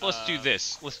actually let's do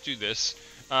this. Let's do this.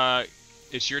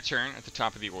 It's your turn at the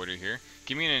top of the order here.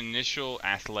 Give me an initial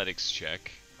athletics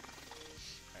check.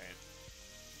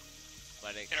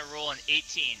 Athletics. Gonna roll an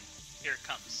 18. Here it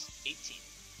comes. 18.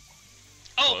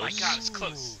 Oh my Close. god, it's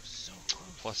close.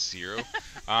 Plus 0.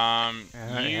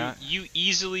 Yeah. You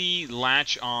easily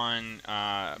latch on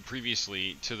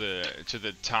previously to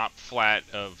the top flat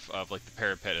of like the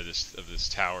parapet of this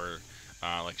tower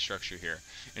like structure here,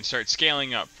 and start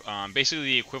scaling up. Basically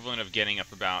the equivalent of getting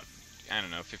up about, I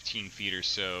don't know, 15 feet or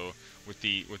so with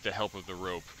the help of the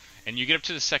rope. And you get up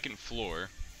to the 2nd floor,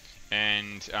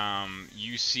 and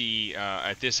you see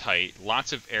at this height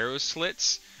lots of arrow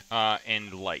slits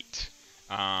and light.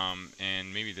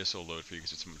 And maybe this will load for you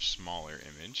because it's a much smaller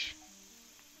image.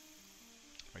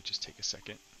 Might just take a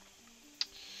second.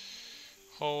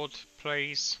 Hold,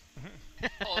 please.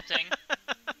 Whole thing.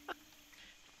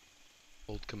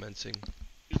 Old commencing.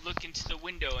 You look into the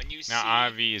window and you see. Now,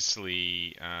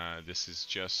 obviously, this is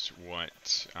just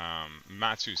what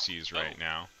Matsu sees right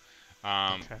now.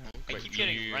 I But keep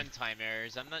getting you- runtime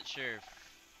errors. I'm not sure if...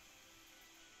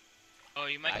 Oh,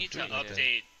 you might need to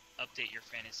Actually, update your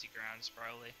fantasy grounds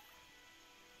probably.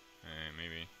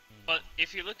 Maybe. But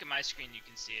if you look at my screen, you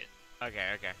can see it.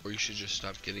 Okay. Or you should just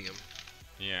stop getting him.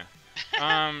 Yeah.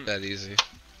 That easy.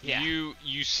 Yeah.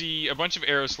 You see a bunch of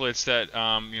arrow slits that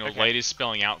Okay. light is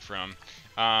spelling out from,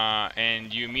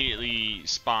 and you immediately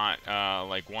spot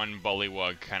like one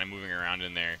bullywug kind of moving around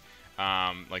in there.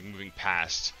 like moving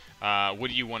past. What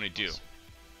do you want to do?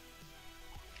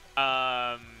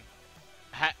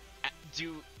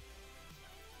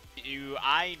 Do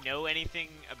I know anything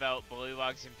about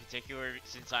bullywugs in particular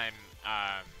since I'm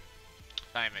a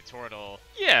turtle?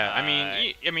 Yeah, I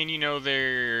mean, you know,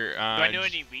 they're. Do I know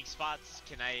any weak spots?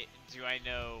 Do I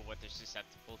know what they're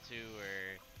susceptible to,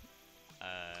 or?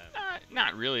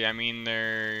 Not really. I mean,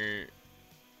 I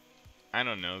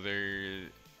don't know.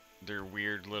 They're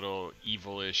weird little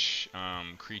evilish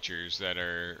creatures that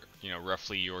are, you know,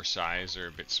 roughly your size or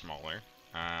a bit smaller.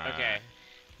 Okay.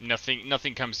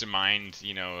 Nothing comes to mind,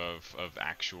 you know, of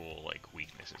actual like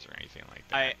weaknesses or anything like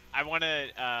that. I want to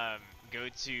go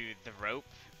to the rope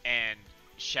and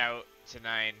shout to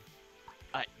Nine.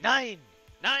 Nine,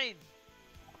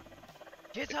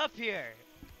 get up here!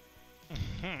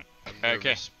 I'm Okay.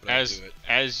 nervous, but I'll do it.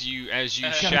 As you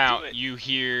shout, you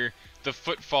hear the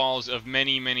footfalls of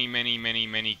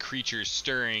many creatures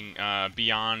stirring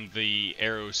beyond the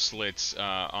arrow slits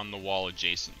on the wall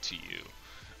adjacent to you.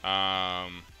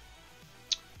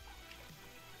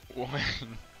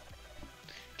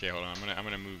 Okay, hold on. I'm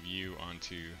gonna move you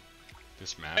onto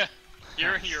this map.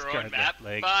 You're in your own Describe map. that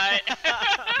leg. Bye.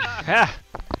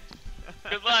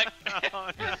 Good luck.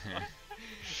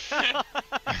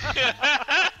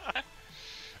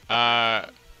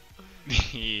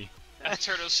 That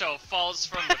turtle shell falls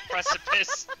from the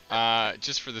precipice.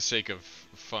 Just for the sake of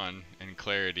fun and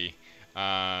clarity,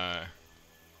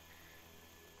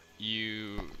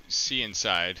 you see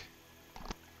inside,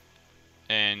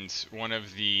 and one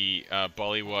of the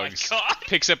bullywugs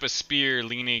picks up a spear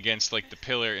leaning against like the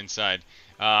pillar inside,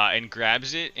 and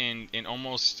grabs it and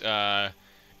almost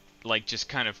like just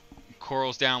kind of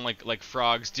corals down like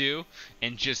frogs do,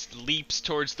 and just leaps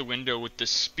towards the window with the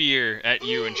spear at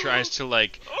you and tries to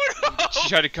like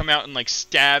try to come out and like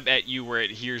stab at you where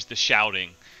it hears the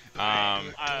shouting. Do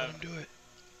it.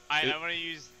 I want to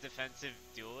use defensive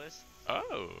duelist.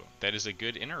 Oh, that is a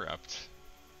good interrupt.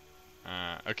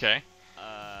 Okay.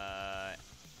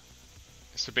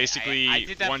 So basically, I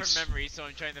did that once from memory, so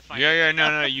I'm trying to find.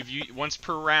 no. Once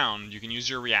per round, you can use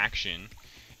your reaction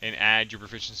and add your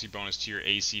proficiency bonus to your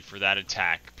AC for that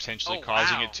attack, potentially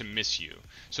causing it to miss you.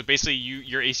 So basically,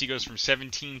 your AC goes from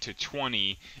 17 to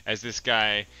 20 as this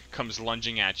guy comes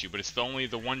lunging at you, but it's only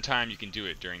the one time you can do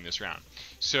it during this round.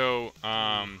 So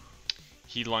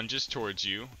he lunges towards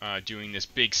you, doing this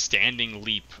big standing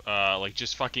leap, like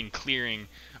just fucking clearing.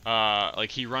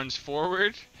 Like he runs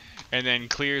forward and then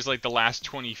clears like the last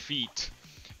 20 feet.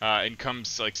 And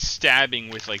comes like stabbing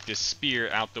with like this spear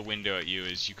out the window at you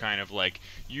as you kind of like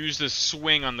use the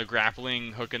swing on the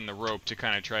grappling hook and the rope to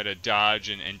kind of try to dodge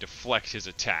and deflect his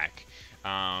attack.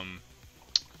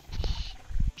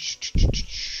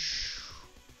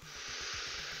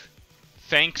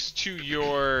 Thanks to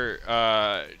your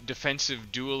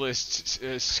defensive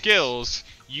duelist skills,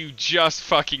 you just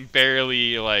fucking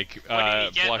barely like What did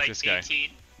he get, block like this guy. 18?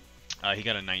 He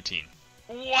got a 19.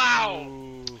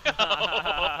 Wow!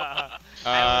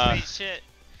 Shit.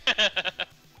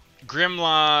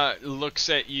 Grimlaw looks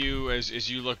at you as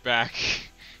you look back,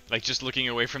 like just looking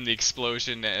away from the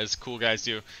explosion as cool guys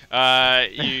do.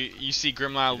 You see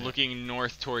Grimlaw looking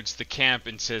north towards the camp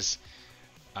and says,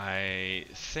 "I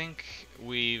think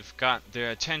we've got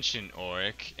their attention,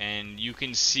 Auric," and you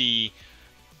can see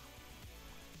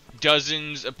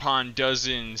dozens upon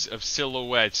dozens of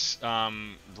silhouettes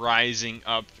rising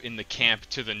up in the camp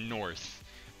to the north,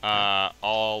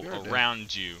 all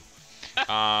around you.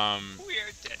 I'm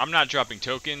not dropping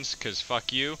tokens, because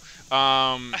fuck you.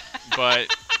 But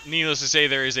needless to say,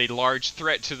 there is a large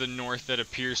threat to the north that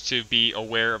appears to be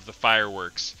aware of the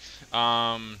fireworks.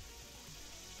 Oh,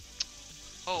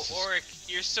 Auric,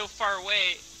 you're so far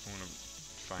away. I want to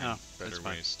find better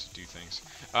ways to do things.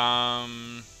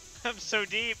 I'm so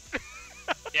deep.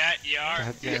 Yeah, you are.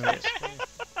 God damn it.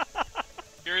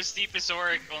 You're as deep as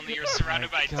Auric, only you're surrounded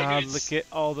by God, dudes. look at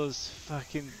all those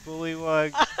fucking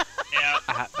bullywugs.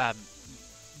 Yeah.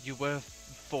 You were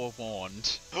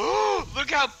forewarned. Look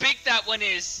how big that one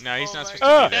is. No, he's not supposed to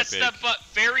be that That's big. the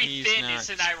very He's thin. not It's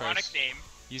an ironic supposed- name.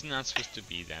 He's not supposed to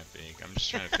be that big. I'm just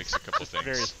trying to fix a couple things.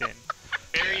 Very thin.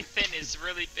 Very thin is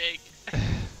really big.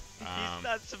 He's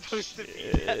not supposed to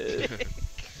be that big.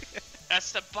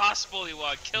 That's the boss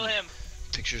bullywug. Kill him.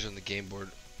 Pictures on the game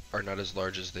board are not as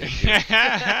large as they appear.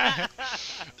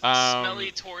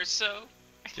 Smelly torso.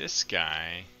 This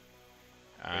guy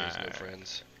There's no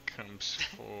friends. comes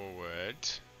forward,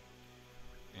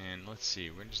 and let's see,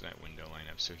 where does that window line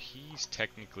up? So he's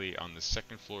technically on the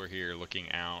second floor here,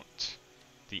 looking out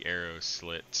the arrow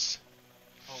slits.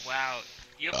 Oh wow,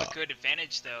 you have a good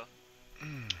advantage though.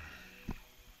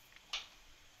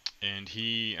 And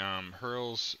he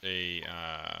hurls a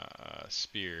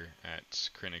spear at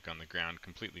Krennic on the ground,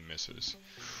 completely misses.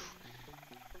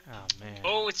 Oh man.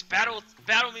 Oh, it's battle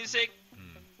music.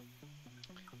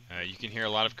 You can hear a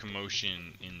lot of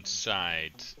commotion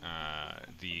inside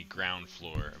the ground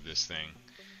floor of this thing.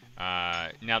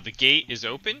 Now the gate is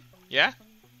open, yeah?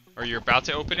 Or you're about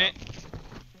to open it?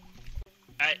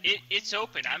 It's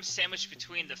open. I'm sandwiched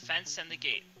between the fence and the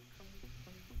gate.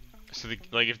 So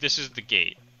like if this is the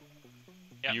gate,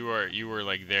 Yep. you were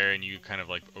like there and you kind of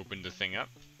like opened the thing up.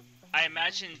 I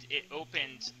imagined it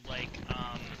opened like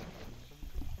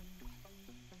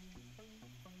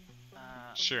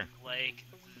Sure. like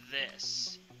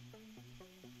this.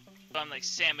 So I'm like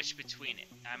sandwiched between it.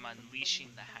 I'm unleashing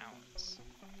the hounds.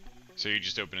 So you're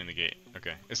just opening the gate.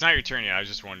 Okay. It's not your turn yet. I was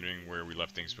just wondering where we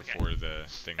left things before the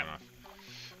thing went off.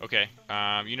 Okay.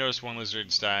 You notice one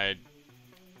lizard's died.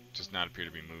 Does not appear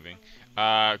to be moving.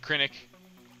 Krennic.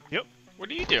 Yep. What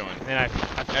are you doing? And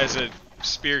As a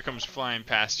spear comes flying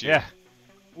past you. Yeah.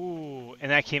 Ooh,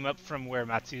 and that came up from where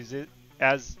Matsu's is.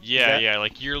 Yeah,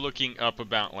 like you're looking up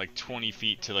about like 20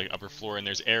 feet to the upper floor, and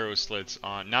there's arrow slits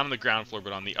on, not on the ground floor,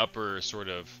 but on the upper sort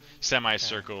of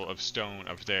semicircle of stone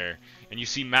up there. And you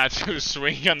see Matsu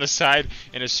swinging on the side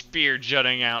and a spear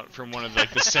jutting out from one of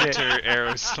like the center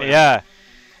arrow slits. Yeah.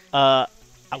 I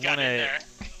Got want it to. there.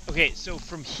 Okay, so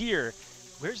from here,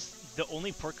 where's the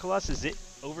only portcullis? Is it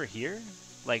over here?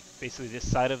 Like basically this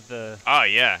side of the. Oh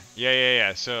yeah.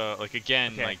 So like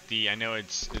again, Okay. like I know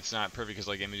it's not perfect because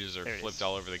like images are There it flipped is.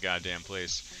 all over the goddamn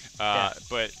place. Yeah.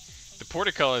 But the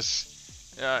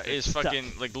portcullis is stuck.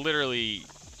 fucking like literally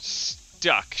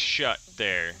stuck shut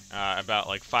there, about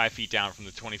like 5 feet down from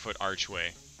the 20-foot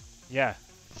archway. Yeah,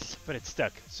 but it's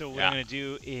stuck. So what I'm Yeah. gonna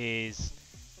do is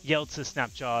yell to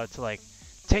Snapjaw to like,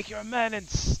 take your men and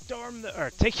storm the,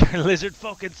 or take your lizard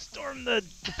folk and storm the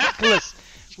portcullis.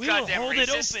 We will Goddamn hold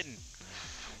racist. it open.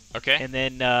 Okay. And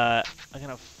then I'm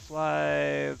gonna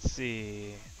fly. Let's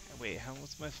see. Wait,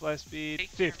 what's my fly speed?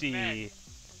 Take your 50. men.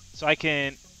 So I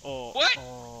can. Oh. What?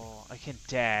 Oh, I can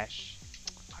dash.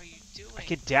 What are you doing? I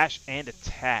can dash and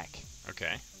attack.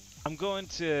 Okay. I'm going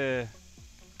to.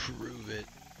 Prove it.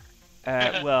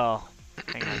 Well,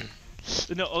 hang on.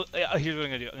 No, here's what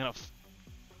I'm gonna do. I'm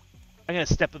gonna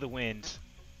step of the wind,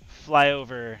 fly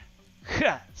over,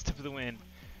 step of the wind,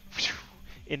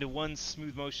 into one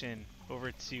smooth motion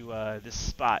over to this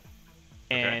spot,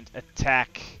 and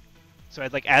attack. So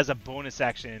I'd like as a bonus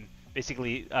action,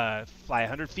 basically fly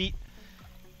 100 feet,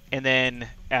 and then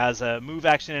as a move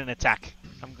action and attack,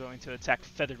 I'm going to attack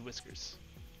Feathered Whiskers.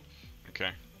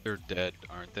 Okay. They're dead,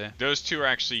 aren't they? Those two are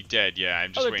actually dead. Yeah,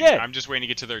 I'm just they're waiting. dead. I'm just waiting to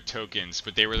get to their tokens,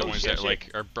 but they were the Oh, ones shit, that shit. like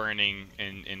are burning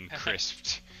and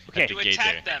crisped Okay. at the You gate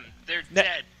attack there. them. They're Ne-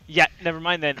 dead. Yeah, never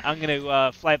mind then. I'm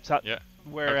gonna fly up top Yeah.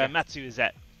 where Okay. Matsu is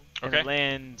at. And Okay. it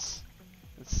lands.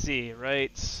 Let's see,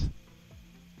 right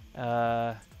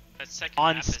That second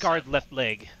on map is scarred up. left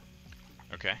leg.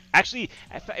 Okay. Actually,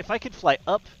 if I could fly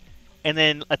up and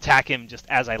then attack him just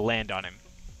as I land on him,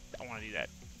 I want to do that.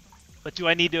 But do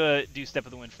I need to do Step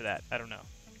of the Wind for that? I don't know.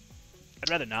 I'd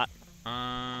rather not.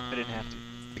 didn't have to.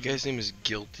 The guy's name is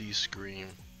Guilty Scream.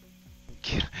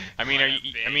 I mean, What are a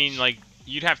you? I mean, bitch. like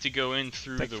you'd have to go in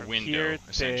through Like the from window here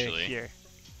essentially. to here.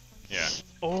 Yeah.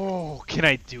 Oh, can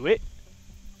I do it?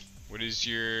 What is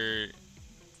your?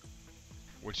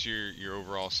 What's your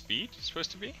overall speed supposed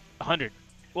to be? 100.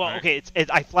 Well, Alright. okay,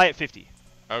 I fly at 50.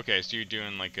 Okay, so you're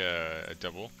doing like a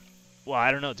double. Well,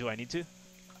 I don't know. Do I need to?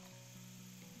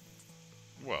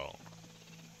 Well,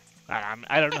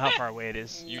 I don't know how far away it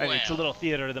is. You- It's a little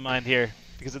theater of the mind here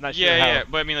because I'm not sure yeah, how. yeah.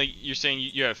 But I mean, like you're saying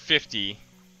you have 50.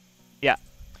 Yeah.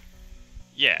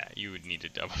 Yeah, you would need a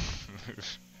double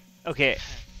move. Okay.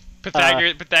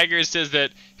 Pythagoras says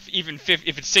that even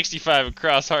if it's 65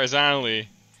 across horizontally,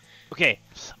 Okay.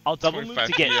 I'll double move 25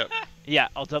 to get. feet up. Yeah,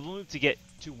 I'll double move to get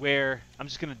to where I'm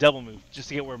just gonna double move just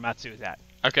to get where Matsu is at.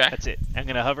 Okay. That's it. I'm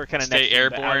gonna hover kind of next. Stay to him,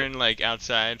 but out- airborne, like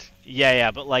outside.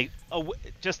 Yeah, but like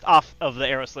just off of the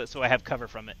arrow slit, so I have cover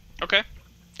from it. Okay.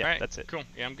 Yeah, All right. that's it. Cool.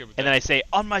 Yeah, I'm good with And that. then I say,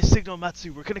 on my signal,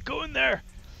 Matsu, we're gonna go in there.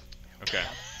 Okay.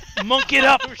 Monk it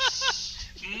up.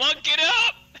 Munk it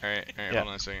up! All right. Yeah. Hold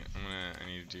on a second. I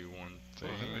need to do one Oh,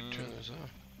 how do I thing. turn this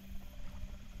off?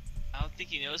 I don't think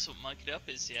he knows what Munk it up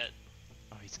is yet.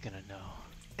 Oh, he's gonna know.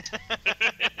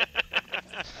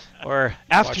 Or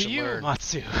after Watch and you, learn.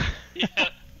 Matsu. Yeah.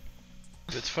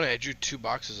 It's funny, I drew 2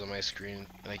 boxes on my screen,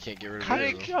 and I can't get rid of How either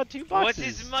did of it them. got 2 What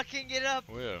boxes? is mucking it up?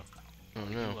 Whoa. Oh We'll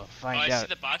no. Oh, find I see out.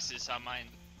 the boxes on mine.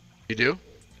 You do?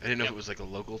 I didn't know if Yep. it was like a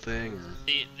local thing or...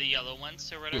 The yellow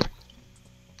ones or whatever.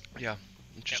 Yeah,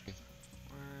 interesting.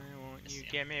 Why won't you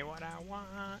give me what I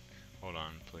want? Hold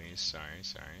on. please. Sorry.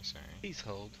 Please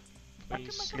hold.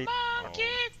 Please Come on, hold.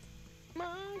 kid.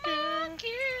 Monkey.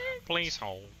 Please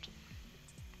hold.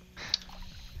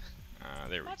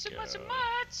 There we Matsu, go. matsu,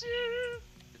 matsu.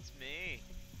 It's me.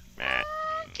 Matt.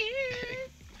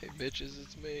 Hey bitches,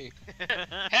 it's me.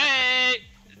 Hey!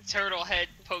 Turtle head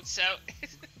pokes out.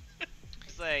 It's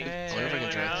like, I wonder if I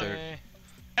can turn drive around. third.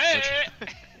 Hey!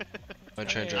 I'm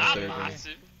trying to I'm drive third. Matsu.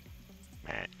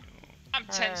 Matt. I'm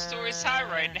 10 stories high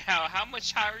right now. How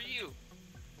much higher are you?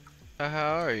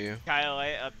 How are you? Kyle,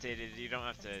 I updated. You don't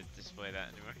have to display that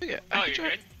anymore. Yeah, Oh, I you're drew,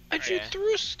 good? I drew Yeah.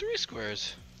 three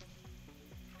squares.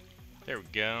 There we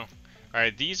go.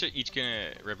 Alright, these are each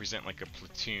gonna represent like a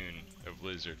platoon of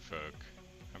lizard folk.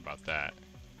 How about that?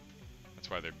 That's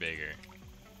why they're bigger.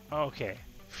 Okay.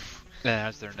 And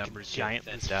as their numbers giant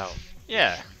get thinned out,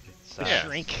 Yeah. it's, Yeah.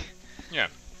 Shrink. Okay,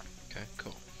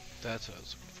 cool. That's what I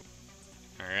was looking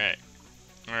for. Alright.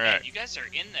 Man, Alright. you guys are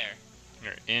in there.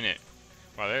 You're in it.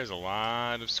 Wow, there's a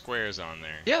lot of squares on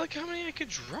there. Yeah, look how many I could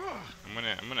draw. I'm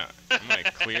gonna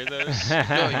clear those No,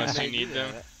 unless may you need do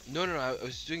them. that. No, I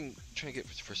was trying to get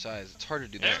for size. It's hard to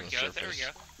do There this on we the go, surface. there we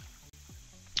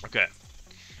go. Okay.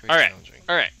 Very Alright. challenging.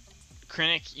 Alright.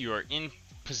 Krennic, you are in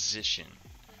position.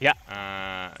 Yeah.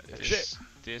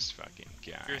 This fucking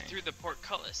guy. You're through the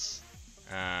portcullis.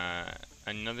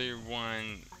 Another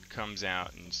one comes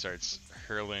out and starts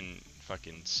hurling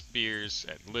fucking spears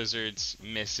at lizards,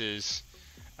 misses.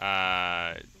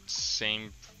 Actually,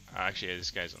 this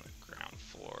guy's on the ground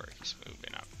floor. He's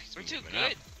moving up. We're He's too moving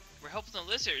good. up. We're helping the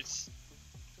lizards.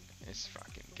 This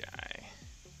fucking guy.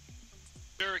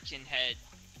 Shuriken head.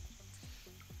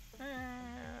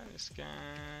 This guy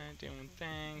doing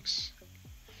things.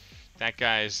 That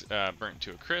guy's burnt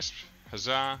to a crisp.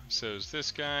 Huzzah. So's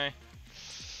this guy.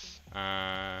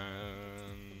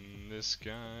 This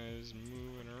guy's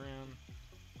moving around.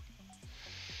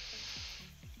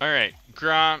 Alright,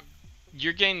 Gra,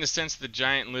 you're getting the sense the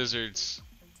giant lizards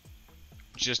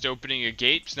just opening a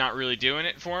gate's not really doing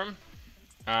it for him.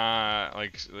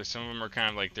 Like some of them are kind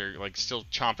of like they're like still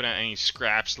chomping at any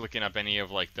scraps, looking up any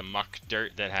of like the muck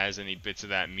dirt that has any bits of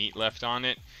that meat left on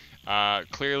it.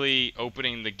 Clearly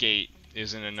opening the gate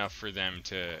isn't enough for them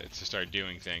to start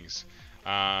doing things.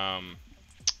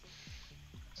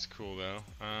 It's cool though.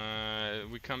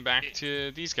 We come back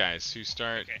to these guys who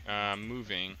start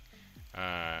moving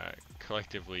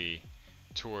collectively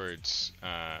towards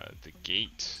the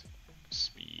gate.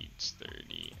 Speed's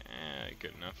 30.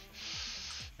 Good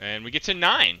enough. And we get to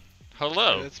 9.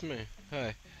 Hello. Hey, that's me.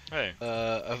 Hi. Hey.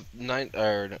 Of 9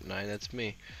 or not 9. That's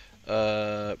me.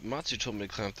 Matsu told me to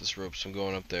climb up this rope, so I'm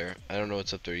going up there. I don't know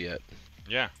what's up there yet,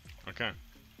 Yeah. Okay.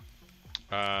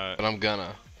 but I'm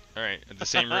gonna. All right. The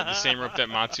same rope that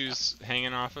Matsu's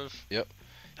hanging off of. He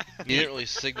didn't really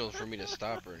signal for me to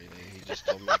stop or anything. He just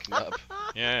told me to come up.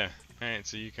 Yeah. All right.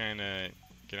 So you kind of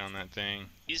get on that thing.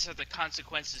 These are the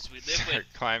consequences we live Start with.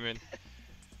 climbing.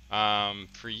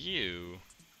 For you,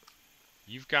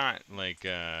 you've got like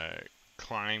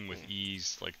climb with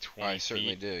ease, like 20 I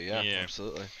certainly feet. do. Yeah, Yeah.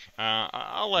 absolutely.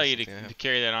 I'll allow you Yeah. to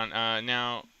carry that on.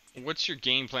 Now, what's your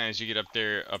game plan as you get up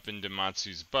there, up into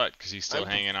Matsu's butt? Because he's still I'm-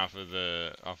 hanging off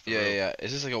the rope. Yeah.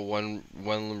 Is this like a one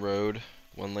lane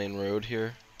road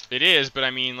here? It is, but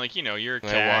I mean, like, you know, you're a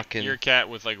When I cat. walk in- You're a cat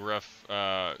with like rough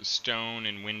stone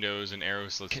and windows and arrow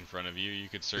slits in front of you. You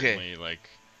could certainly like.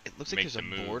 It looks like Make there's the a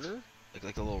move. border,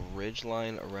 like a little ridge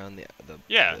line around the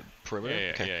Yeah. the perimeter.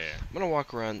 Yeah, Okay. yeah. I'm gonna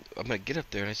walk around. I'm gonna get up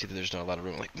there and I see that there's not a lot of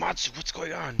room. I'm like, Matsu, what's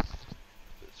going on?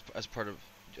 As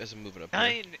I'm moving up here.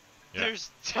 9! Yeah.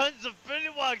 There's tons of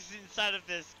bullywugs inside of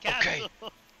this Okay.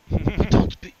 castle!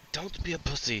 Don't be a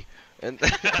pussy. And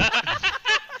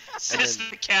Says then-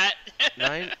 the cat.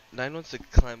 nine wants to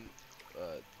climb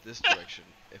this direction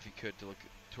if he could to look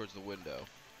towards the window.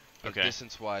 But Okay.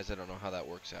 distance-wise, I don't know how that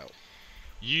works out.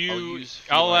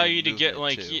 I'll allow feline you to get movement,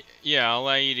 like too. yeah, I'll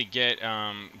allow you to get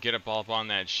up on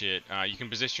that shit. You can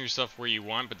position yourself where you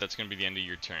want, but that's gonna be the end of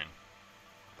your turn.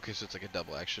 Okay, so it's like a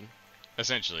double action.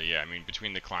 Essentially, yeah. I mean,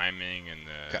 between the climbing and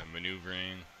the Okay.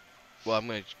 maneuvering. Well, I'm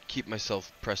gonna keep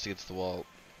myself pressed against the wall,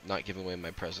 not giving away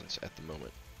my presence at the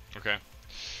moment. Okay.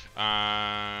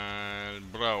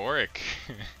 Bro, Oric.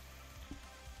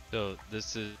 So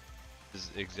this is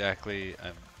exactly,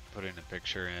 I'm putting a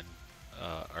picture in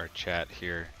our chat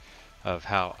here of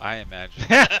how I imagine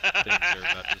things are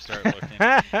about to start looking.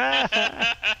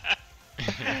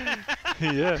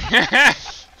 Yeah.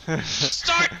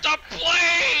 Start the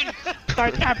plane!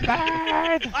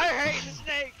 I hate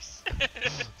snakes!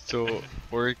 So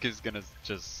Oric is gonna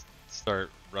just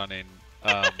start running.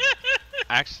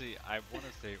 Actually, I want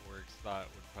to say Oric's thought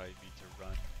would probably be to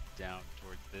run down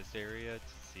towards this area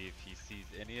to see if he sees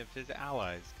any of his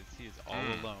allies, because he is all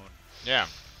alone. Yeah.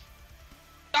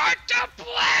 Start the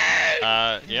play!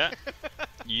 Yeah.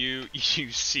 You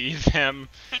see them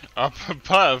up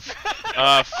above,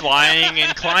 flying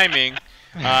and climbing,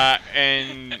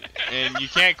 and you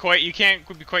can't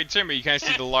be quite certain, but you kind of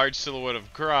see the large silhouette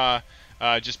of Gra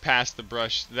just past the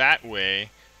brush that way,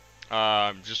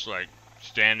 just like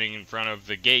standing in front of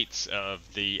the gates of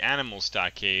the animal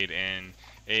stockade, and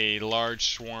a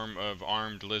large swarm of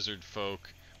armed lizard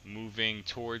folk moving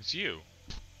towards you.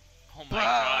 Oh my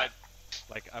god.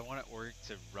 Like, I want Oric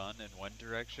to run in one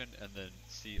direction and then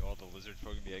see all the lizard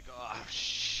folk and be like, oh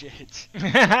shit.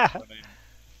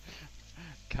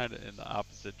 Kind of in the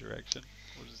opposite direction.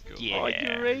 We'll just go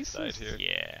side here.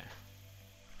 Yeah.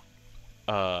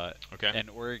 Okay. And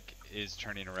Oric is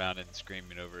turning around and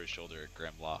screaming over his shoulder at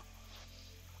Grimlaw.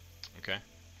 Okay.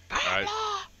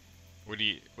 Would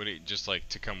he just like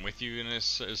to come with you in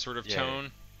this sort of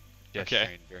tone? Gesturing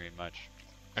Okay. very much.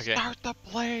 Okay. Start the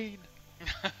plane!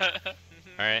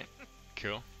 Alright,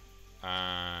 cool.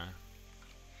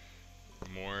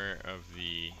 More of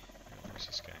the... Where's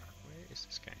this guy? Where is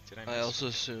this guy? Did I miss I also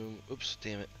assume. Oops,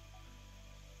 damn it.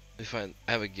 I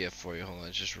have a gift for you. Hold on,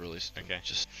 it's just really. Okay.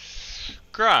 Just.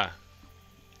 Gra!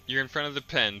 You're in front of the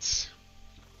pens.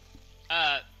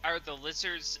 Are the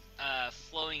lizards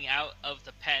flowing out of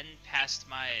the pen past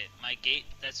my gate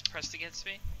that's pressed against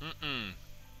me? Mm-mm.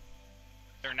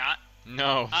 They're not?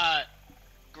 No.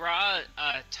 Gra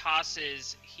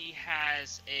tosses. He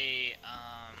has a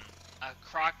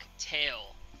croc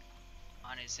tail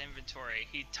on his inventory.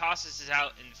 He tosses it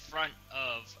out in front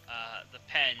of the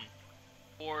pen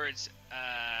towards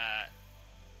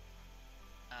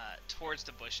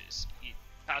the bushes. He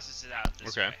tosses it out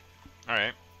this way.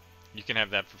 Alright. You can have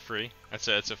that for free. It's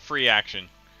a free action.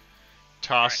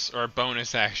 Toss or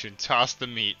bonus action. Toss the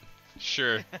meat.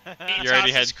 Sure. He You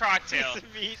already tosses had- croc tail.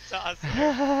 Meat sauce.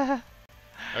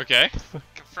 Okay.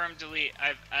 Confirm delete.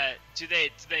 Do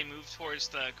they move towards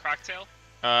the croc tail?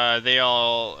 They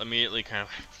all immediately kind of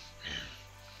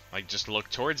like just look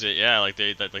towards it. Yeah, like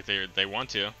they want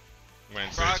to when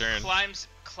it's their Croc turn.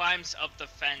 climbs up the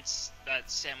fence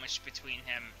that's sandwiched between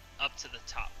him up to the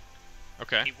top.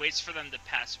 Okay. He waits for them to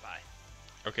pass by.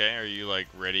 Okay. Are you like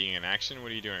readying an action?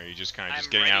 What are you doing? Are you just kind of I'm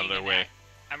just getting out of readying their an way?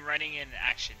 I'm running in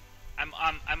action. I'm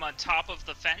on top of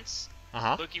the fence,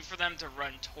 Uh-huh. looking for them to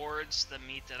run towards the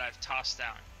meat that I've tossed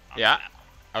down. On Yeah. The map.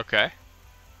 Okay.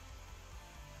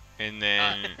 And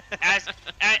then As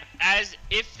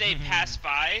if they pass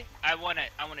by, I wanna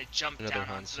jump Another down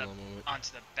Han onto Solo moment.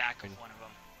 the back of one of them.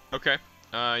 okay.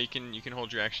 You can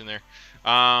hold your action there.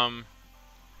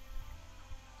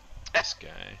 This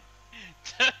guy.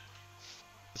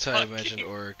 That's how I imagined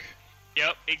Oric.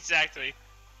 Yep, exactly.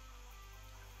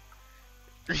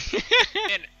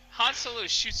 And Han Solo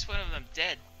shoots one of them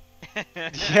dead.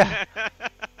 Yeah.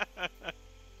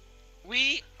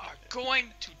 We are going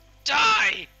to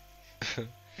die!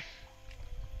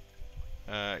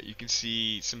 You can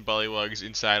see some bullywugs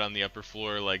inside on the upper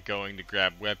floor, like going to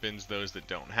grab weapons. Those that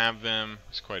don't have them,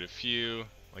 there's quite a few.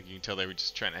 Like you can tell they were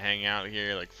just trying to hang out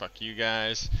here. Like fuck you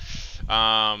guys.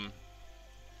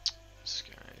 This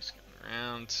guy's going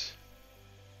around.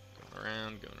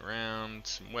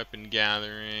 Some weapon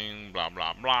gathering. Blah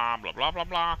blah blah blah blah blah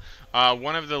blah.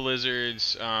 One of the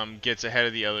lizards gets ahead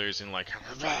of the others and like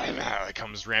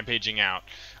comes rampaging out,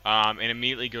 and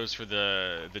immediately goes for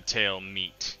the tail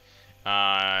meat.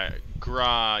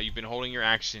 Gra, you've been holding your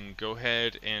action. Go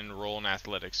ahead and roll an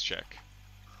athletics check.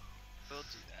 We'll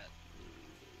do that.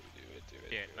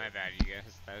 Yeah, my bad, you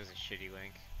guys. That was a shitty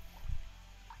link.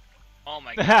 Oh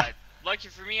my god. Lucky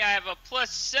for me, I have a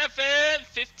 +7,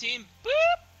 15,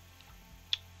 boop!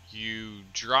 You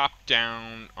drop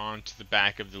down onto the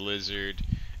back of the lizard,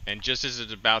 and just as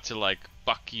it's about to like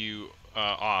buck you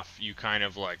off, you kind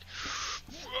of like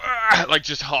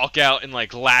just hulk out and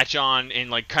like latch on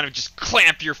and like kind of just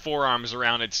clamp your forearms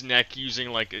around its neck using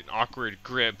like an awkward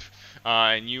grip,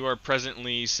 and you are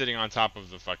presently sitting on top of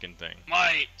the fucking thing.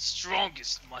 My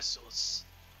strongest muscles.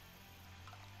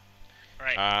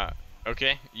 Alright.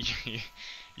 Okay,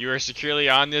 you are securely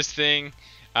on this thing,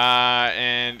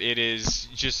 and it is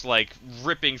just like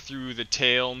ripping through the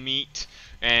tail meat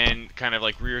and kind of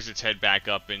like rears its head back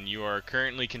up, and you are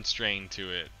currently constrained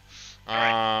to it.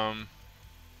 Alright.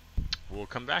 We'll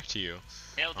come back to you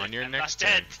Nailed on it. your I'm next not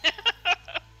turn. dead.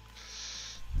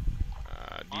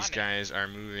 These On it. guys are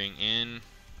moving in.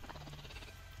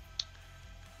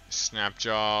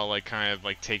 Snapjaw like kind of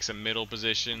like takes a middle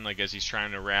position, like as he's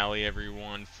trying to rally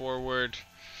everyone forward.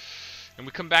 And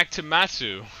we come back to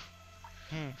Matsu,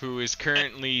 who is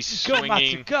currently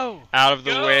swinging Go! out of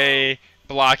the Go! way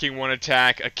blocking one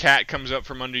attack. A cat comes up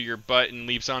from under your butt and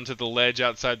leaps onto the ledge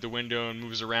outside the window and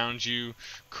moves around you.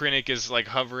 Krennic is like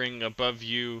hovering above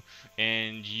you,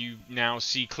 and you now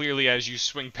see clearly as you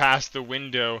swing past the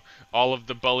window all of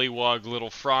the bullywug little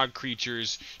frog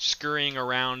creatures scurrying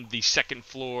around the second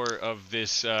floor of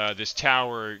this this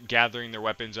tower, gathering their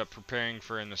weapons up, preparing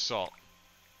for an assault.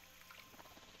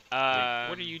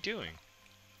 What are you doing?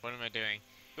 What am I doing?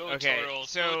 Go Okay, turtle,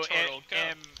 so go turtle, go.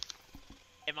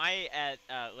 am I at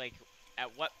like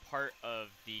at what part of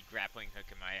the grappling hook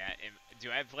am I at? Do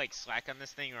I have like slack on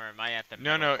this thing, or am I at the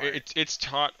No, metal no, part? it's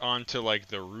taut onto like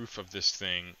the roof of this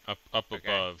thing up Okay.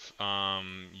 above.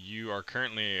 You are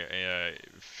currently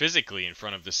physically in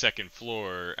front of the second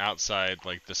floor, outside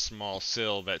like the small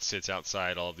sill that sits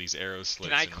outside all of these arrow slits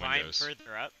Can I and climb windows.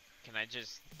 further up? Can I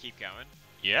just keep going?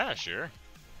 Yeah, sure.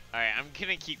 All right, I'm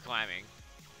gonna keep climbing.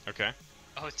 Okay.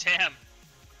 Oh damn!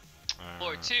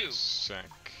 Floor 2. Sec.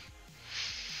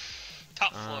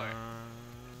 Top floor.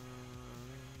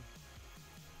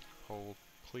 Hold,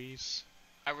 please.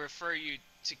 I refer you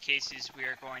to Casey's "We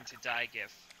Are Going to Die"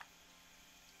 gif.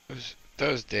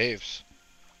 That was Dave's.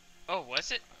 Oh,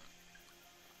 was it?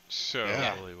 So.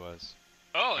 Yeah. Probably was.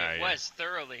 Oh, Ah, it yeah. was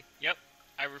thoroughly. Yep.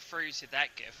 I refer you to that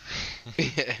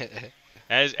gif.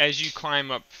 As you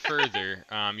climb up further,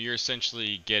 you're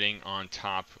essentially getting on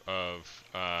top of,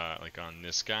 like on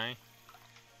this guy.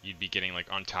 You'd be getting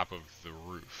like on top of the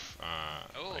roof,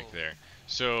 like Oh. there.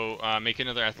 So make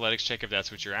another athletics check if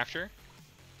that's what you're after.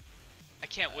 I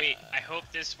can't wait. I hope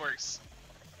this works.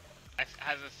 I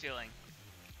have a feeling.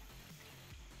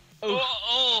 Oh.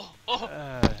 Oh, oh,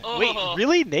 oh. Wait, Oh.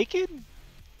 really naked?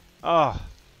 Oh.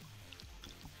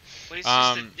 But he's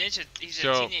Um, just a ninja. He's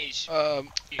so, a teenage. As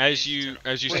Mutant you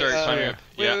Turtle. as you Wait, start climbing up,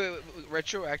 wait, yeah. wait,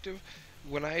 retroactive.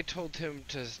 When I told him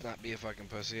to not be a fucking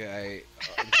pussy, I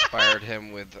inspired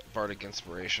him with Bardic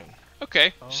Inspiration.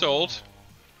 Okay, sold.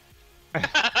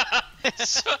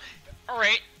 So,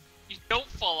 alright. You don't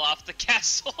fall off the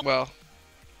castle. Well,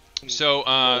 So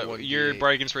roll one your D8.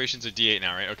 bardic inspiration's a D8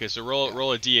 now, right? Okay, so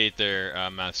roll a D8 there,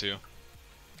 Matsu.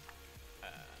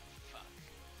 Fuck.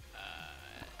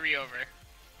 3 over.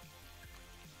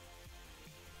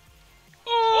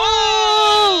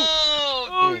 Oh!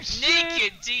 Oh! shit.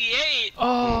 Naked D8!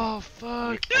 Oh,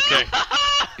 fuck. Okay.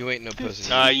 You ain't no pussy.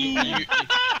 You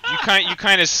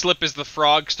kind of slip as the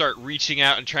frogs start reaching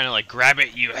out and trying to like grab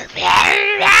at you,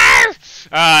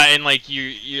 and like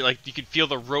you like you can feel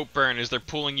the rope burn as they're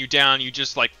pulling you down. You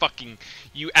just like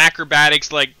you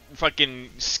acrobatics like fucking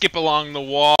skip along the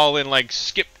wall and like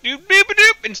skip doop doop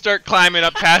doop and start climbing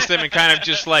up past them and kind of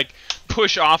just like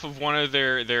push off of one of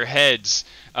their heads,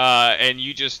 and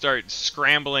you just start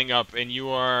scrambling up, and you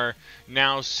are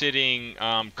now sitting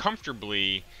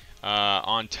comfortably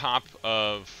on top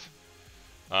of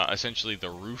essentially the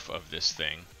roof of this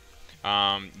thing.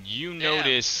 You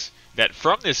notice that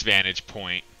from this vantage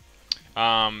point,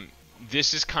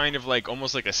 this is kind of like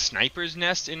almost like a sniper's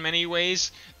nest in many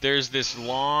ways. There's this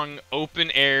long,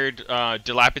 open-aired,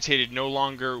 dilapidated, no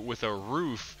longer with a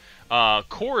roof,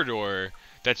 corridor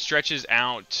that stretches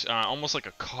out almost like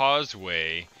a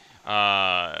causeway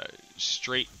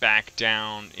straight back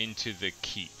down into the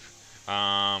keep.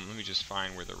 Let me just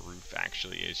find where the roof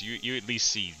actually is. You at least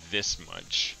see this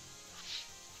much.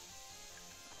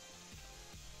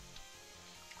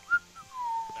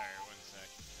 Sorry, one sec.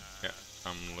 Yeah,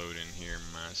 I'm loading here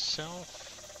myself.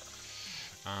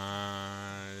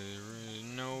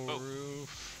 No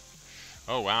roof.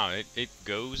 Oh wow, it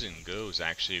goes and goes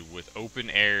actually with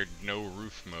open-aired, no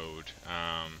roof mode.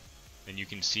 And you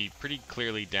can see pretty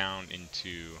clearly down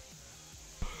into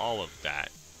all of that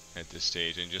at this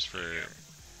stage, and just for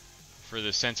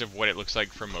the sense of what it looks like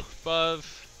from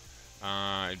above,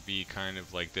 it'd be kind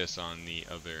of like this on the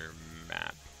other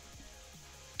map.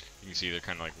 You can see they're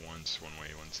kind of like one's one way,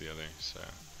 one's the other. So.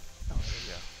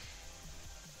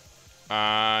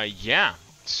 Yeah.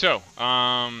 So,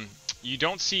 you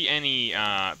don't see any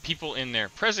people in there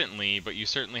presently, but you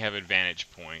certainly have a vantage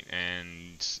point,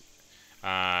 and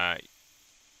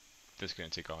that's gonna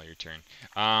take all your turn.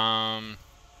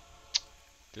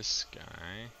 This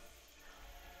guy.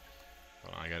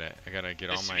 Hold on, I gotta get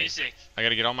This all my music. I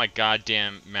gotta get all my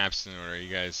goddamn maps in order.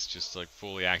 You guys just like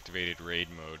fully activated raid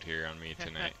mode here on me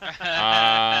tonight.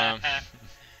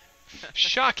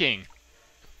 Shocking.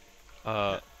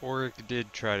 Oric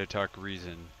did try to talk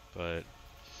reason, but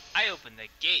I opened the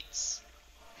gates.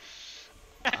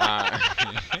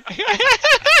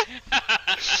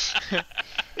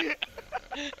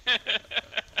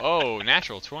 Oh,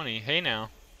 natural 20. Hey now.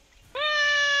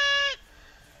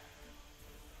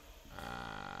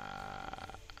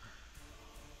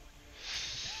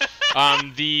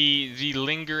 The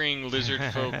lingering lizard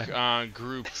folk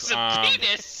group. It's a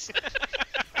penis.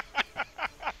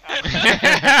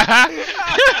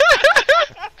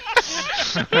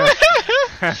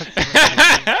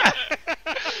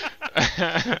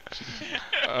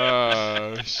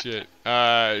 Oh shit!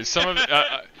 Some of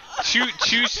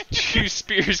two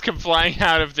spears come flying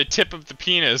out of the tip of the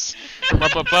penis from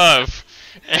up above,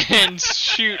 and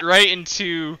shoot right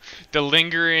into the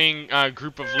lingering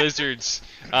group of lizards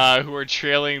who are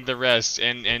trailing the rest,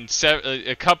 and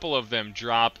a couple of them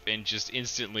drop and just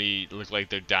instantly look like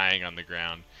they're dying on the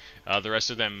ground. The rest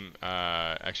of them,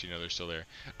 actually no, they're still there.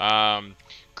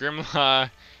 Grimlaw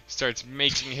starts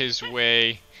making his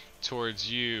way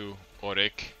towards you,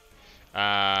 Auric,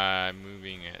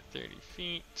 moving at 30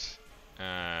 feet.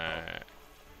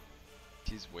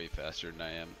 He's way faster than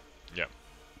I am. Yep.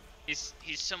 He's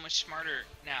so much smarter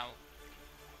now.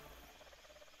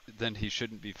 Then he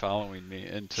shouldn't be following me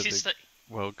into He's the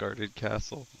well-guarded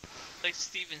castle. like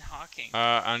Stephen Hawking.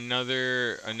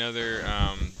 Another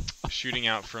shooting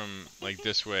out from like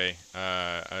this way.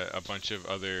 A bunch of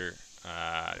other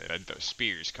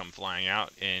spears come flying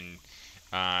out and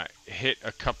hit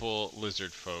a couple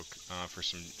lizard folk for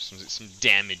some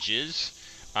damages.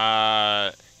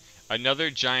 Another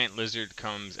giant lizard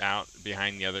comes out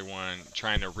behind the other one,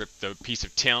 trying to rip the piece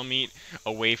of tail meat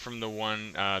away from the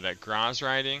one that Gra's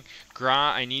riding. Gra,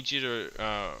 I need you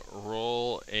to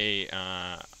roll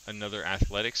another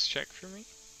athletics check for me.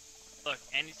 Look,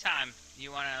 anytime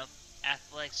you want an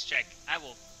athletics check, I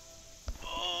will.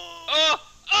 Oh!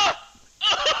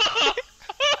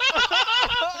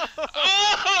 Am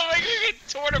I gonna get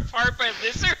torn apart by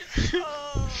lizards?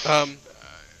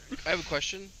 I have a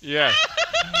question. Yeah.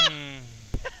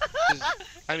 'Cause,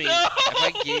 I mean, No! if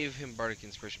I gave him Bardic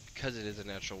Inspiration because it is a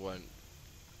natural one,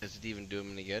 does it even do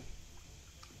him any good?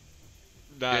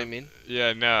 You know what I mean?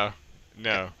 Yeah, no.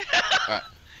 Yeah,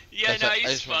 That's no, what- I he's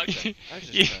just wanted fucked. to- I was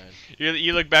just You, trying.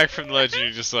 you look back from the ledge and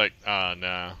you're just like, oh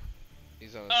no.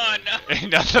 He's on his Oh own. no!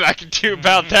 Ain't nothing I can do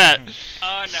about that.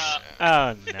 Oh no!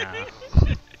 Oh no.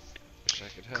 Wish I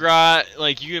could help. Gra,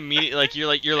 like you immediately, you're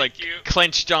like Thank you.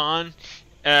 clenched on,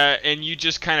 and you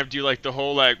just kind of do like the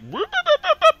whole like whoop, whoop, whoop,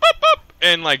 whoop, whoop, whoop, whoop,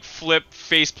 and like flip,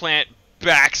 faceplant,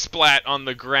 back splat on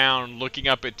the ground, looking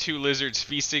up at two lizards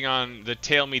feasting on the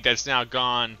tail meat that's now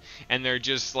gone, and they're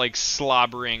just like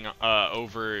slobbering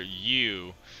over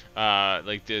you,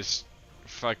 like this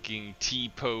fucking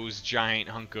T-pose giant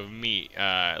hunk of meat,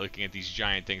 looking at these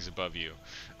giant things above you,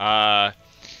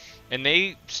 and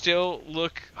they still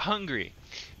look hungry.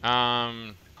 Oh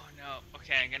no!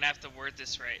 Okay, I'm gonna have to word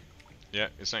this right. Yeah,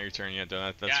 it's not your turn yet, though.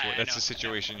 That's Yeah, I that's know, the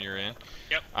situation you're in.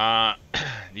 Yep.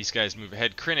 These guys move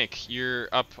ahead. Krennic, you're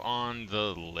up on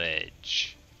the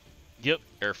ledge. Yep.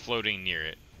 Or floating near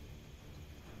it.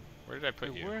 Where did I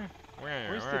put you? Where's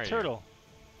where the are you? turtle?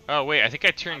 Oh wait, I think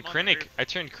I turned I'm on the Krennic. roof. I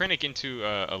turned Krennic into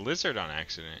a lizard on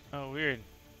accident. Oh, weird.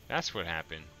 That's what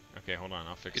happened. Okay, hold on.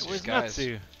 I'll fix It's it. Where's disguise.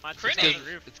 Matsu?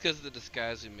 Krennic! It's because of the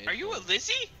disguise we made. Are you a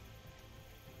Lizzie?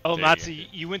 Oh, There you Matsu, go.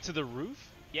 you went to the roof?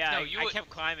 Yeah, No, I you would- kept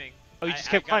climbing. Oh, you I- just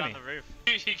kept I got climbing. on the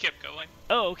roof. You kept going.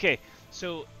 Oh, okay.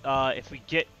 So, if we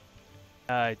get,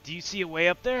 do you see a way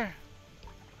up there?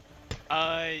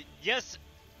 Yes.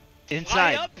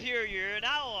 Inside. Fly up here, you're an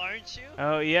owl, aren't you?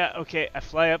 Oh yeah. Okay, I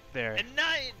fly up there, And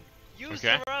nine. Use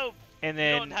Okay. the rope. and You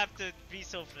then don't have to be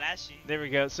so flashy. there we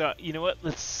go. So you know what?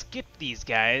 Let's skip these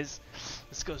guys.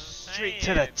 Let's go straight to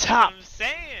Saying, the that's top, what I'm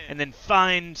saying. and then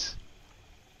find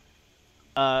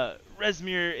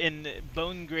Resmir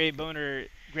in Grey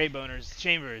Boner's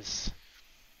chambers.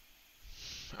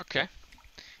 Okay.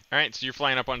 All right, so you're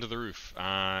flying up onto the roof.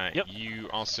 Yep. You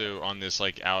also, on this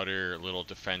like outer little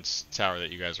defense tower that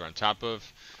you guys are on top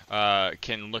of,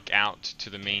 can look out to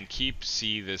the main keep,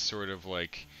 see this sort of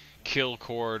like kill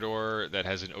corridor that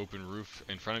has an open roof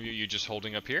in front of you. You're just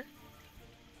holding up here?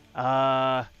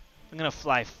 I'm gonna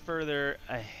fly further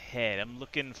ahead. I'm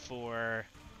looking for.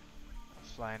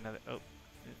 Fly another. Oh,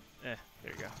 there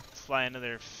we go. Fly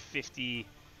another 50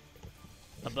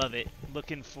 above it.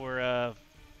 Looking for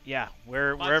yeah,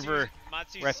 wherever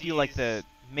Matsu where I feel like the sees,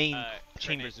 main Krennic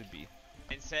chambers would be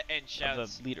and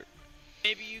shouts, of the leader.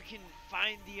 maybe you can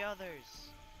find the others.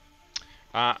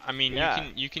 I mean, Yeah.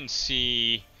 you can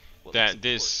see Well, that's that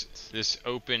this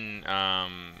open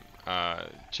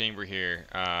chamber here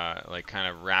like kind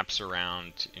of wraps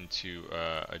around into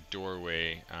a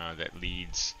doorway that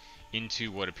leads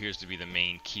into what appears to be the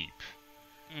main keep.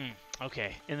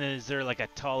 Okay, and then is there like a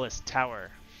tallest tower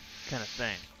kind of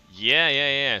thing?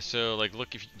 Yeah. So like, look,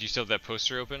 do you still have that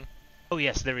poster open? Oh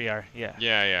yes, there we are. Yeah.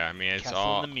 Yeah. I mean, it's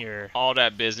Castle in the mirror. all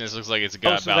that business looks like it's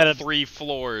got so about that 3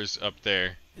 floors up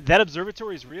there. That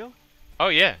observatory is real? Oh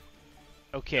yeah.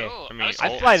 Okay. Oh, I mean, was I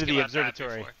gonna fly ask to the about that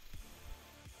observatory.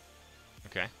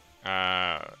 before.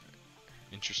 Okay.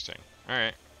 Interesting. All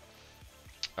right.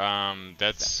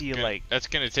 That's I feel gonna, like that's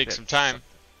gonna take that's some time.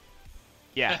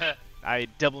 Yeah. I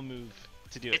double move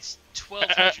to do it. It's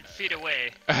 1,200 feet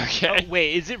away. Okay. Oh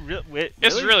wait, is it real? Wait,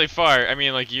 It's really far. I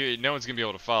mean, like no one's gonna be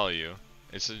able to follow you.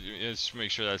 It's just to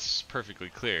make sure that's perfectly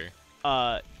clear.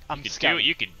 I'm You could scouting.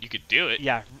 do it. You could do it.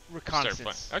 Yeah, Start flying.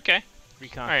 reconnaissance. Okay.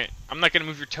 Recon. All right. I'm not gonna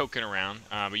move your token around,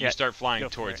 but Yeah, you start flying go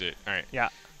for towards it. All right. Yeah.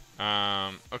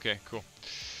 Okay. Cool.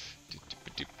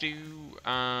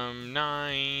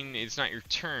 9. It's not your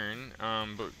turn.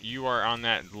 But you are on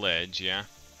that ledge. Yeah.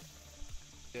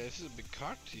 Yeah, this is a big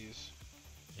cock tease.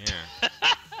 Yeah.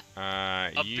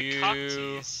 Of the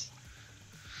cocktease.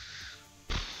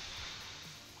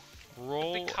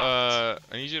 Roll. cocked.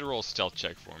 I need you to roll a stealth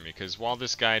check for me, because while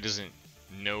this guy doesn't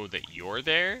know that you're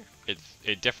there,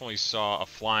 it definitely saw a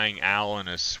flying owl and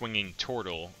a swinging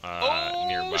turtle Oh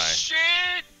nearby.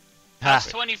 shit! That's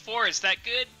 24. Is that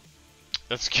good?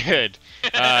 That's good.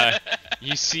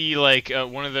 You see, like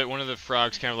one of the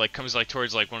frogs kind of like comes like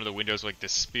towards like one of the windows, like the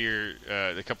spear,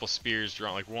 the couple spears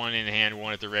drawn, like one in hand,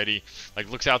 one at the ready. Like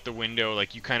looks out the window,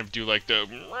 like you kind of do like the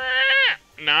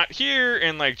not here,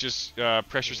 and like just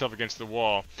press yourself against the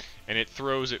wall, and it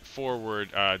throws it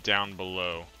forward down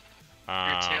below.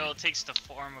 Your tail takes the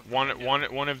form of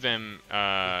One of them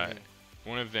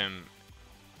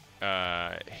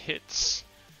hits.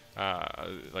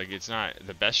 Like it's not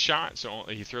the best shot, so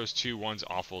he throws 2. One's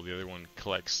awful. The other one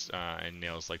collects and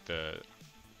nails like the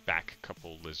back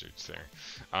couple lizards there.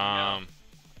 Oh,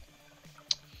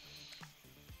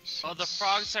 the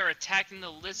frogs are attacking the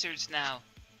lizards now.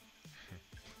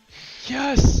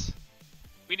 Yes.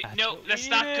 No, what that's we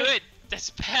not needed. good. That's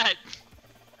bad.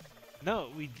 No,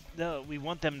 we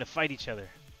want them to fight each other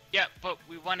Yeah, but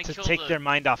we want to kill take the. their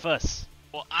mind off us.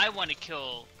 Well, I want to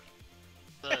kill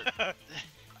the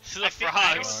the I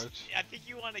frogs. think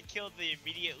you want to kill the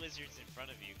immediate lizards in front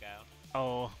of you, Kyle.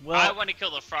 Oh I well. want to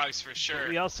kill the frogs for but sure.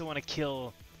 we also want to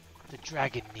kill the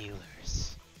dragon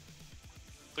kneelers.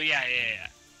 But yeah.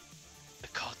 The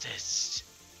cultist.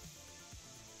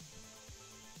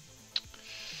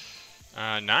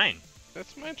 9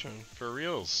 That's my turn. for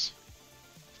reals.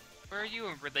 Where are you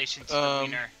in relation to the Um,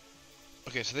 wiener?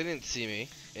 Okay, so they didn't see me.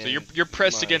 So and you're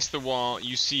pressed my- against the wall.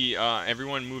 You see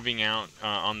everyone moving out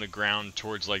on the ground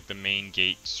towards like the main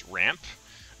gate's ramp.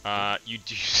 You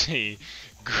do see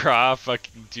Gra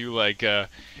fucking do like a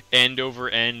end over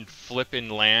end flip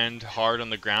and land hard on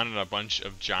the ground, and a bunch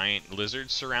of giant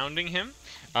lizards surrounding him.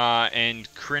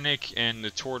 And Krennic and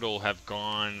the turtle have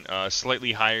gone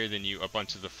slightly higher than you, up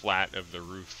onto the flat of the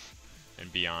roof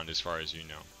and beyond, as far as you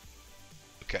know.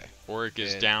 Okay. Oric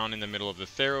is And- down in the middle of the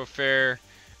thoroughfare,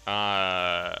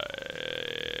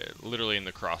 literally in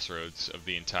the crossroads of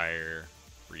the entire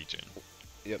region.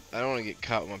 Yep. I don't want to get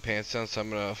caught with my pants down, so I'm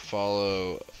gonna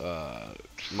follow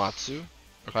Matsu.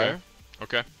 Okay. Higher.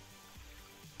 Okay.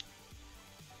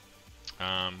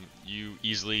 You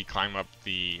easily climb up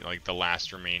the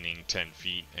last remaining 10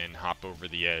 feet and hop over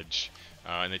the edge.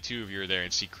 And the two of you are there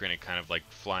and see Krennic kind of like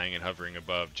flying and hovering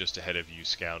above, just ahead of you,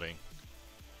 scouting.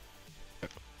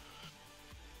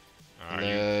 Are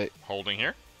you holding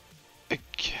here? I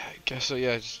guess so.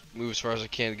 Yeah. Just move as far as I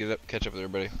can to get up, catch up with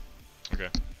everybody. Okay.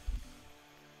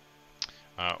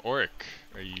 Oric,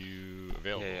 are you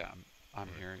available? Yeah, I'm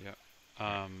here.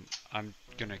 Yeah. I'm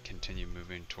gonna continue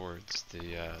moving towards the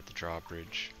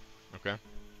drawbridge, Okay.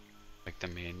 like the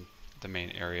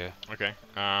main area. Okay.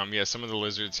 Yeah, some of the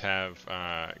lizards have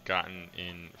gotten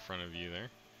in front of you there.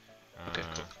 Okay,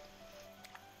 cool.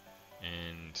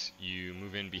 And you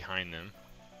move in behind them.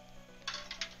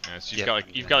 So Yep.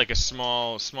 you've got like a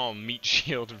small meat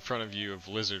shield in front of you of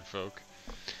lizard folk.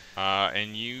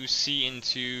 And you see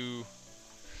into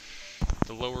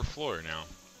the lower floor now.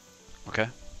 Okay.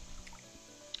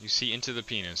 You see into the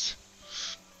penis.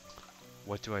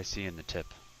 What do I see in the tip?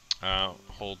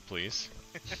 Hold please.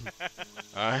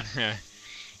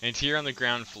 And here on the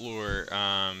ground floor,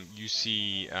 you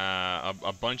see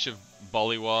a bunch of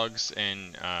bullywugs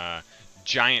and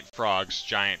giant frogs,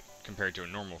 giant compared to a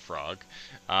normal frog,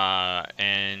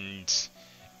 and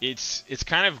it's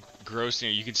kind of gross.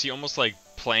 You can see almost like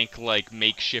plank-like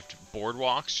makeshift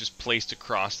boardwalks just placed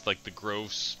across like the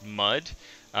gross mud.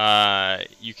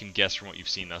 You can guess from what you've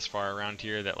seen thus far around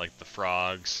here that like the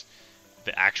frogs,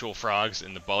 the actual frogs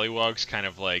and the bullywugs kind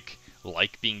of like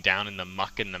being down in the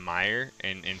muck and the mire,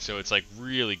 and so it's like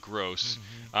really gross.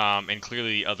 And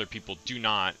clearly other people do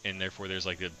not, and therefore there's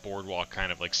like a boardwalk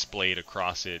kind of like splayed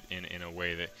across it in a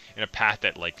way that, in a path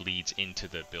that like leads into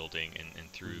the building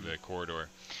and through the corridor.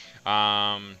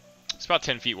 It's about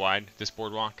 10 feet wide, this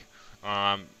boardwalk.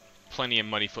 Plenty of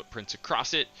muddy footprints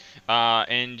across it,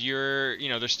 and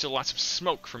there's still lots of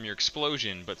smoke from your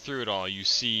explosion, but through it all you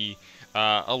see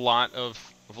a lot of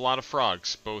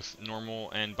frogs, both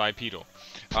normal and bipedal.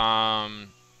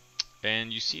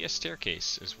 And you see a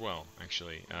staircase as well,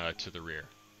 actually, to the rear.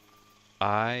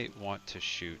 I want to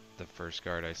shoot the first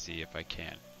guard I see if I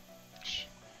can.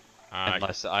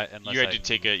 Unless you had to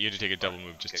take a double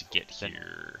move just to get then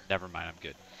here. Never mind, I'm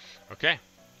good. Okay.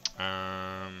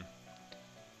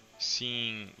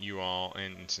 Seeing you all,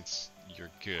 and since you're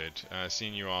good,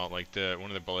 seeing you all, like one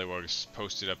of the bullywugs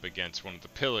posted up against one of the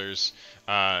pillars,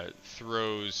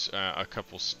 throws a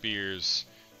couple spears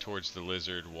towards the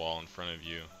lizard wall in front of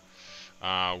you.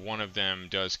 One of them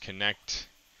does connect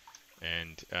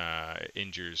and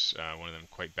injures one of them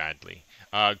quite badly.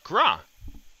 Gra,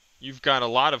 you've got a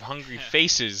lot of hungry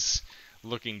faces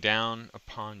looking down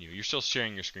upon you. You're still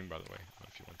sharing your screen, by the way,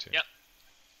 if you want to. Yep.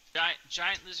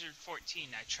 Giant Lizard 14.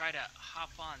 I try to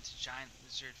hop on to Giant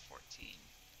Lizard 14.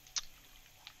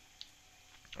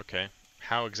 Okay.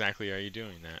 How exactly are you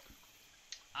doing that?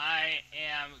 I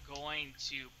am going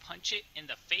to punch it in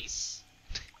the face.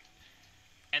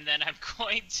 And then I'm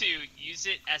going to use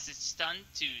it as a stun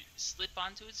to slip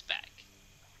onto its back.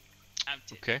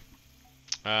 Okay.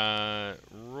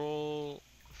 Roll,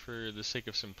 for the sake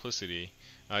of simplicity,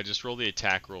 just roll the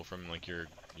attack roll from like your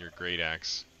great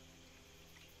axe.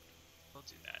 We'll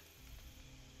do that.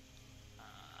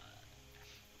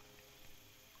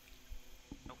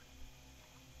 Nope.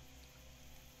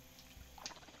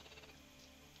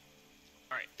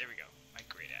 Alright, there we go. My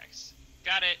great axe.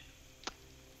 Got it.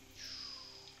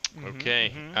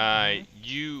 Okay.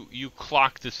 You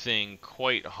clock the thing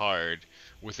quite hard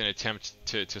with an attempt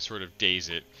to sort of daze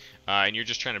it, and you're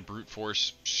just trying to brute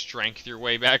force strength your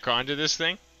way back onto this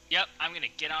thing. Yep, I'm gonna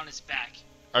get on his back.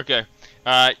 Okay.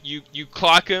 You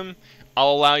clock him.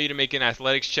 I'll allow you to make an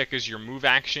athletics check as your move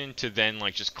action to then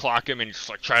like just clock him and just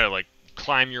like try to like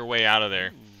climb your way out of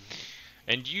there.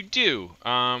 And you do.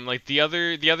 Like the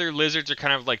other lizards are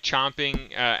kind of like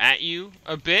chomping at you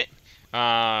a bit,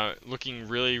 looking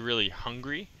really, really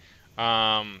hungry.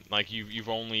 Like you've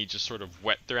only just sort of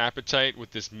whet their appetite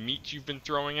with this meat you've been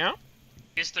throwing out.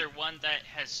 Is there one that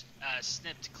has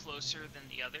snipped closer than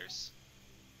the others?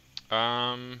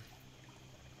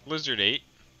 Lizard 8.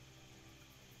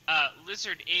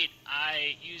 Lizard 8,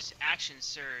 I use Action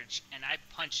Surge, and I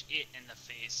punch it in the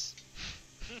face.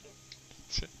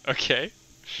 Okay.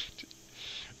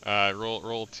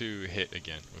 Roll to hit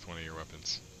again with one of your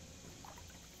weapons.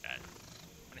 I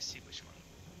want to see which one.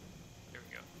 There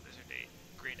we go. Lizard 8.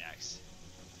 Great axe.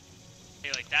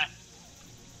 Hey, like that?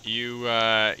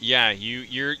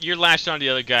 You're lashed onto the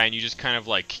other guy, and you just kind of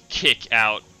like kick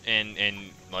out and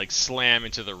like slam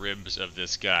into the ribs of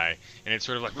this guy, and it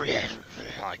sort of like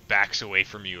backs away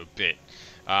from you a bit,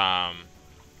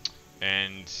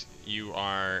 and you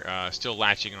are still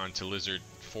latching on to Lizard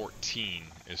 14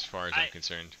 as far as I'm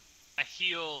concerned. I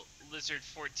heal Lizard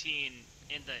 14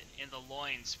 in the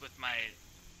loins with my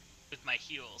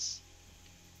heels,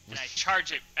 and I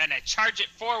charge it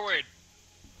forward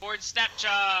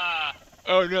Snapjaw.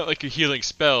 Oh no, like a healing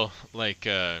spell, like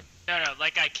No,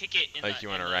 like I kick it in like you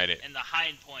want to ride it in the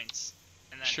hind points,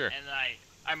 and then, sure. And then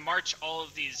I march all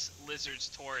of these lizards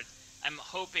toward. I'm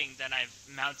hoping that I've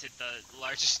mounted the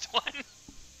largest one.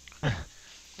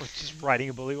 Which is riding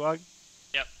a bullywug?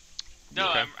 Yep. No,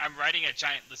 Okay. I'm riding a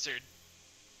giant lizard,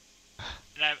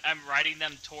 and I'm riding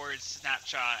them towards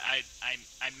Snapjaw. I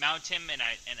mount him and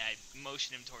I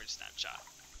motion him towards Snapjaw.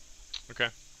 Okay.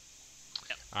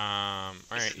 Yep. All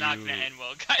this right. is not gonna end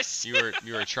well, guys.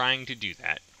 you are trying to do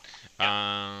that.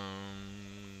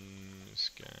 This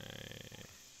guy.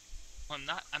 Well,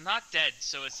 I'm not dead,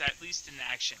 so it's at least in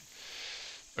action.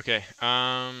 Okay.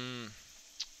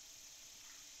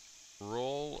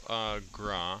 Roll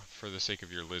Gra for the sake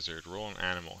of your lizard. Roll an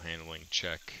animal handling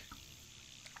check.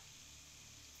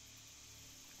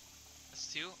 That's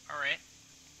 2. All right.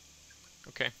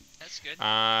 Okay. That's good.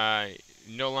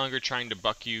 No longer trying to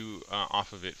buck you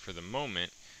off of it for the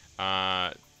moment.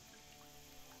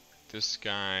 This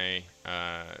guy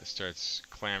starts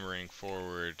clambering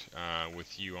forward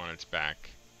with you on its back.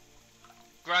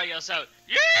 Gra yells out,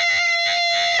 "Yeah!"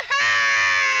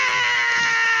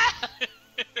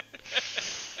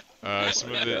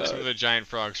 Some of the giant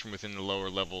frogs from within the lower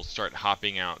levels start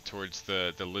hopping out towards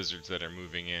the lizards that are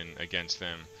moving in against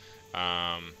them.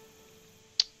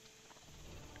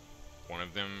 One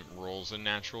of them rolls a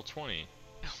natural 20.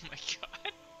 Oh my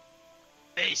god.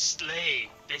 They slay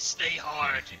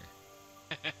hard.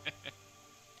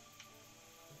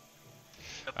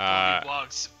 The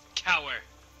bullywugs cower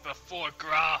before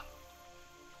Gra.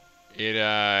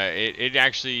 it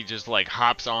actually just like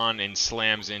hops on and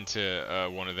slams into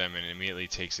one of them and immediately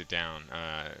takes it down,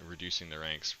 reducing the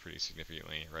ranks pretty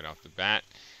significantly right off the bat.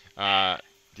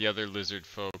 The other lizard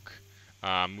folk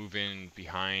move in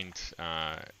behind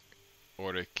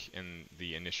Auric and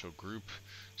the initial group.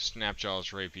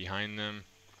 Snapjaw's right behind them.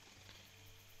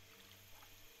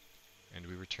 And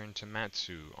we return to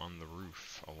Matsu on the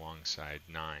roof alongside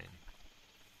 9.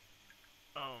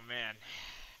 Oh man.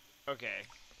 Okay.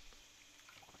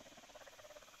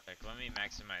 Like, let me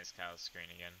maximize Kyle's screen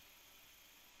again.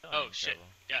 Oh shit.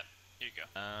 Yep. Here you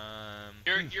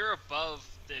go. You're above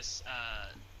this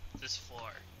this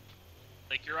floor.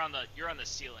 Like you're on the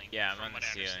ceiling. Yeah, I'm from on what the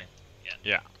I ceiling.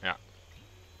 understand. Yeah.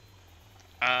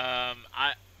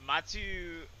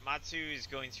 Matsu is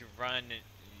going to run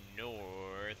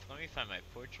north. Let me find my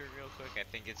portrait real quick. I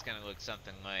think it's gonna look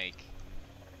something like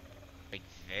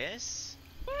this.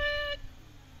 What?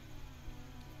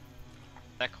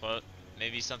 That close?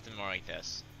 Maybe something more like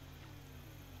this.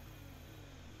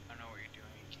 I don't know what you're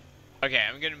doing. Okay,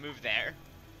 I'm gonna move there.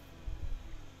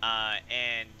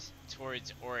 And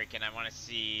towards Auric, and I want to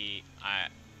see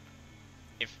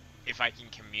if I can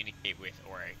communicate with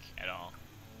Auric at all.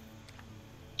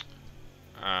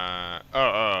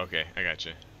 Oh, okay, I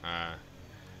gotcha.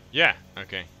 Yeah,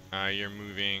 okay. You're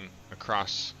moving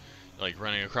across, like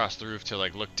running across the roof to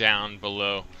like look down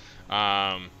below,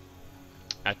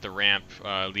 at the ramp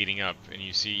leading up, and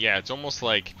you see, yeah, it's almost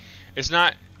like it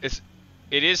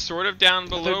is sort of down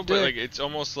below, but like it's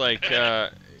almost like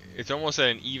it's almost at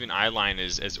an even eye line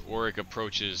as Auric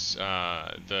approaches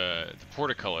the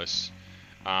portcullis.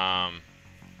 And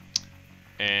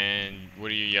what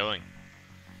are you yelling?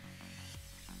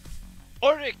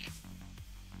 Auric,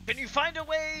 can you find a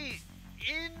way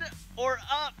in or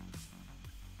up?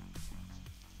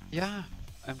 Yeah,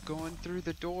 I'm going through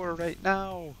the door right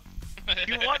now.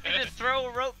 You want me to throw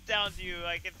a rope down to you?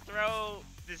 I can throw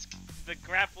the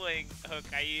grappling hook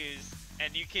I use,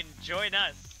 and you can join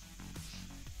us.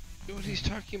 You know what he's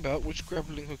talking about? Which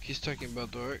grappling hook he's talking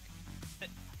about, Dork?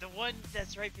 The one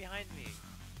that's right behind me.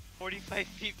 45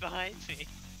 feet behind me.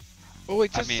 Oh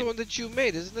wait, that's the one that you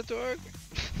made, isn't it, Dork?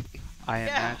 I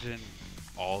imagine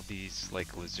all these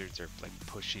like lizards are like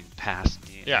pushing past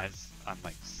me as I'm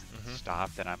like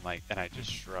stopped, and I'm like, and I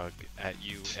just shrug at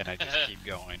you, and I just keep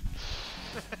going.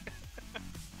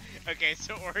 Okay,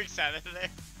 so Auric's out of there.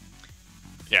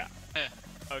 Yeah.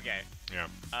 Okay. Yeah.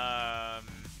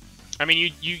 I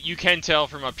mean, you can tell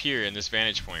from up here in this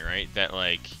vantage point, right, that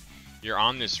like you're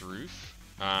on this roof.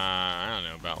 I don't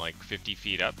know, about like 50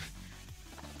 feet up.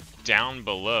 Down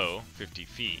below 50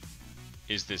 feet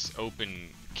is this open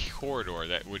corridor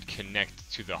that would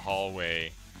connect to the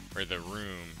hallway or the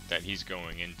room that he's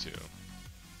going into.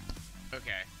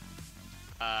 Okay.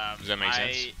 Does that make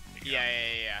sense? Yeah.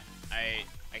 I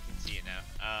can see it now.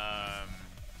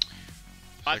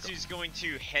 Matsu's going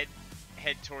to head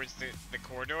towards the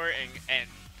corridor and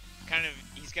kind of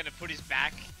he's gonna put his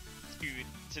back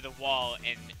to the wall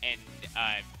and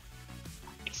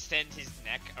extend his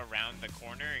neck around the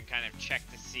corner and kind of check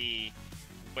to see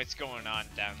what's going on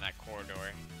down that corridor.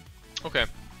 Okay.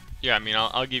 Yeah, I mean,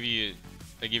 I'll give you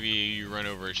you run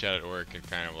over and shout at Auric and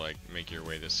kind of like make your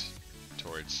way this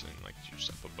towards and like just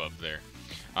up above there.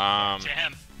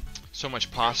 Damn. So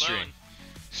much posturing.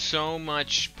 So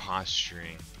much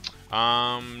posturing.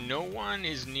 No one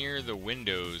is near the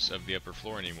windows of the upper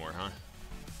floor anymore, huh?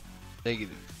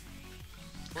 Negative.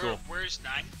 Cool. Where's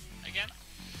 9 again?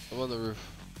 I'm on the roof.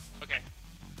 Okay.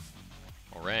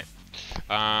 All right.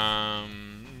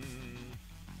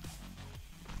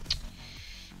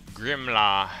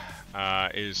 Grimla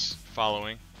is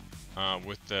following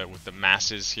with the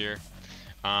masses here.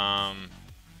 Can't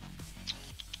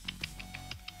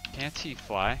he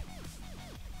fly?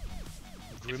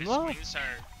 If his Grimla? wings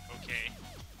are okay.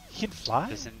 He can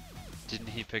fly? Didn't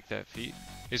he pick that feat?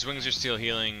 His wings are still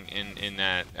healing in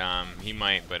that. He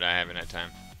might, but I haven't had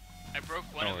time. I broke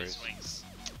one of his wings.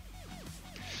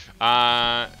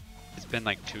 It's been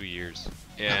like 2 years.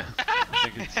 Yeah. I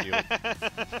think it's healed.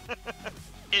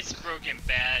 It's broken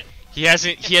bad. He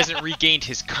hasn't regained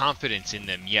his confidence in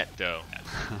them yet, though.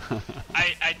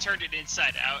 I turned it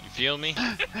inside out. You feel me?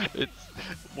 It's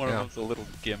one of them's a little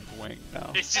gimp wing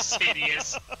now. It's just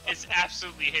hideous. It's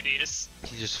absolutely hideous.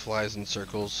 He just flies in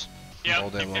circles Yep. all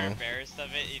day If they're long. embarrassed of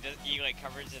it, he like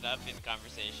covers it up in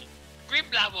conversation.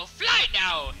 Grimla will fly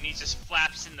now, and he just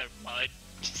flaps in the mud.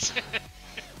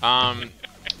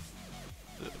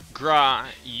 Gra,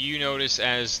 you notice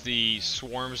as the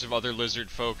swarms of other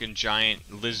lizard folk and giant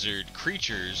lizard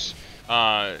creatures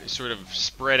sort of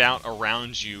spread out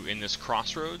around you in this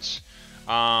crossroads.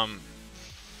 Fuck.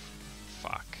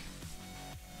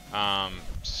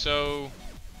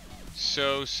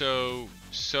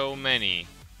 So many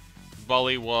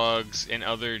bullywugs and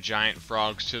other giant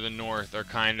frogs to the north are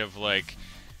kind of like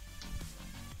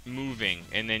moving,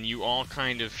 and then you all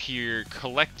kind of hear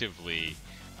collectively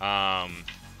a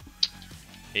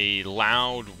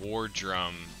loud war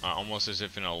drum, almost as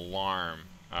if an alarm,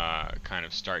 kind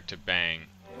of start to bang.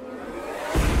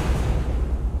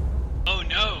 Oh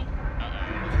no!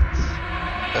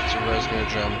 That's a Resner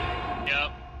drum.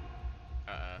 Yep.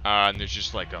 And there's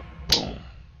just like a boom,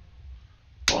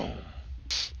 boom,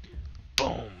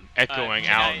 boom, echoing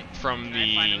out from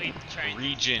the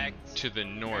region to the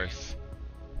north.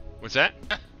 What's that?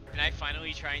 Can I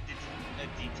finally try and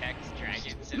detect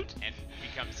dragons and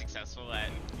become successful at?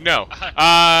 No,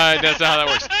 that's not how that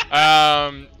works.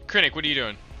 Krennic, what are you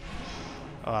doing?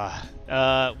 Well,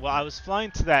 I was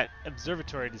flying to that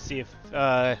observatory to see if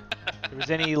there was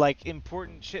any like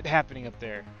important shit happening up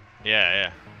there.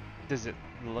 Yeah. Does it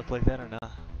look like that or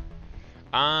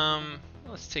not?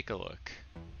 Let's take a look.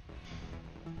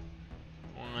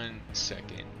 1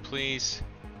 second, please.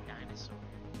 Dinosaur.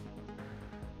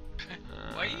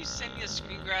 Why are you sending us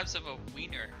screen grabs of a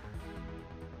wiener?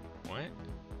 What?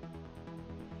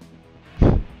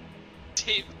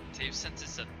 Dave sent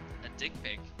us a dick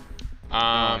pic.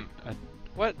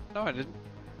 What? No, I didn't.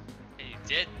 Yeah, you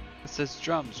did. It says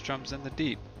drums in the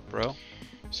deep, bro.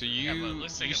 So Yeah, but it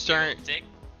looks like you a start big old dick.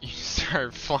 you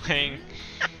start flying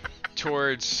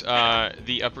towards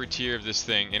the upper tier of this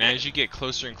thing, and as you get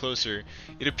closer and closer,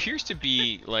 it appears to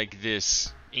be like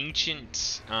this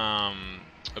ancient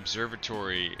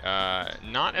observatory,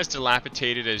 not as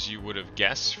dilapidated as you would have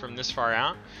guessed from this far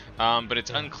out, but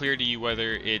it's unclear to you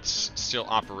whether it's still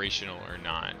operational or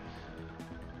not.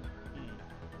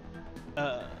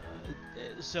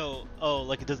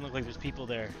 Like it doesn't look like there's people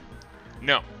there.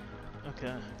 No.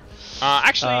 Okay.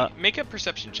 Actually, make a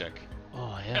perception check.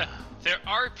 Oh yeah. There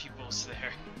are peoples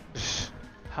there.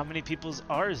 How many people's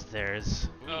ours there's?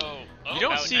 You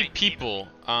don't about see 19. people,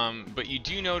 but you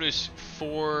do notice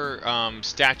 4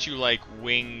 statue-like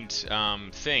winged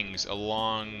things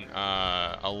along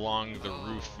the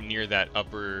roof near that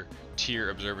upper tier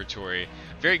observatory.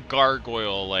 Very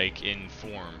gargoyle-like in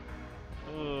form.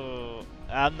 Oh,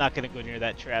 I'm not gonna go near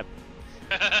that trap.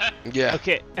 Yeah.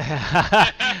 Okay.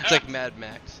 It's like Mad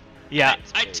Max. Yeah.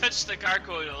 I touched the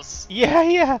gargoyles.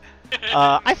 Yeah.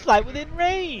 I fly within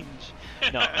range.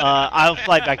 No, I'll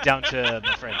fly back down to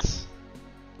my friends.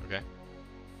 Okay.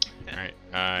 Alright,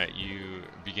 you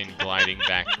begin gliding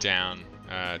back down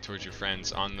towards your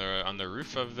friends on the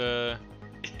roof of the...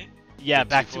 Yeah, the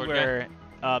back to two-floor where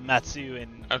Matsu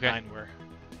and Okay. Nine were.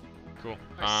 Cool.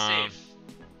 We're safe.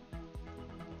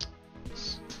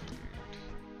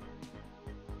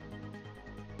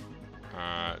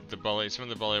 Some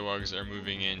of the bullywugs are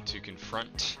moving in to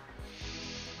confront.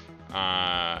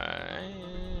 Our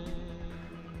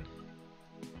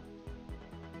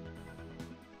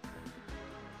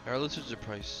lizards are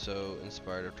probably so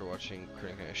inspired after watching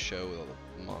Krennic's show with all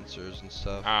the monsters and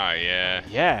stuff. Ah, yeah.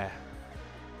 Yeah.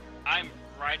 I'm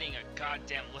riding a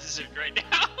goddamn lizard right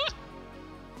now.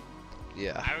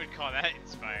 Yeah. I would call that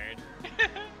inspired.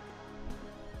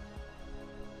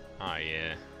 Ah,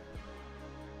 yeah.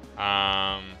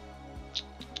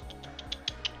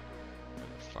 Where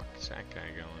the fuck is that guy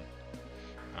going?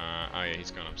 Oh yeah, he's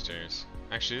going upstairs.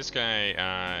 Actually, this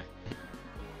guy,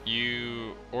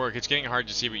 Oric, it's getting hard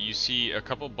to see, but you see a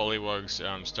couple bullywugs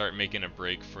start making a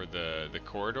break for the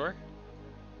corridor.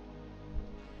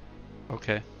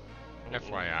 Okay.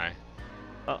 FYI.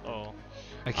 Uh-oh.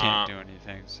 I can't do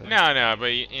anything, so... No,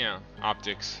 but you know,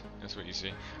 optics. That's what you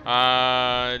see.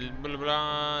 Blah, blah,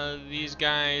 blah. These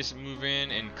guys move in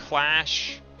and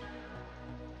clash.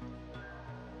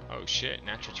 Oh shit!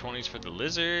 Natural 20s for the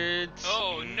lizards.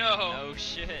 Oh no. Oh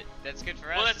shit. That's good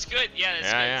for us. Well, that's good. Yeah, that's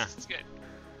Yeah, good. yeah. That's good.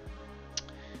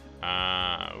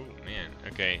 Oh man.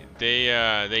 Okay.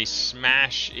 They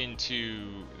smash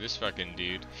into this fucking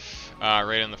dude,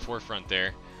 right on the forefront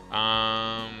there.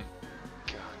 God,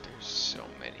 there's so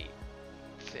many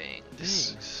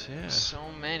things. Yeah. So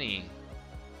many.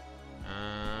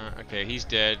 Okay, he's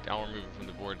dead. I'll remove him from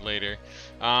the board later.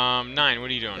 9, what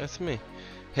are you doing? That's me.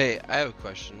 Hey, I have a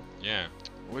question. Yeah.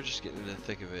 We're just getting into the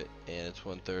thick of it, and it's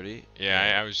 1:30.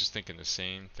 Yeah, I was just thinking the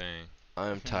same thing.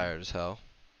 I'm tired as hell.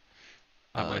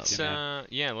 Let's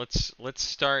let's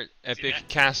start epic that?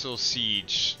 castle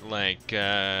siege. Like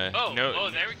Oh,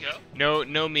 no there we go.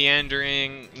 no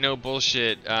meandering, no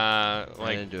bullshit.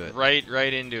 Like into it.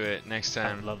 right into it next I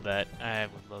time. would love that. I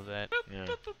would love that. Yeah.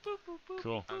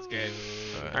 Cool. Sounds good.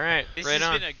 All right, This right has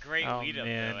on. been a great Oh, lead up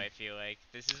man. though, I feel like.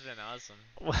 This has been awesome.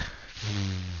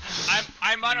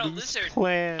 I'm on a lizard.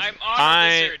 Plan. I'm on a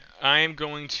lizard. I am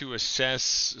going to assess,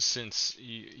 since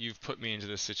you've put me into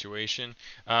this situation,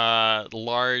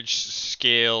 large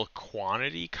scale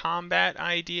quantity combat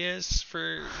ideas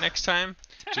for next time,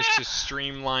 just to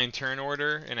streamline turn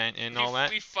order and all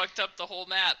that. We fucked up the whole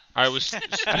map. I was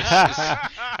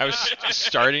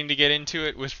starting to get into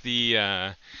it with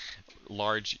the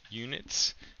large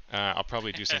units. I'll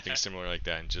probably do something similar like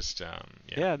that and just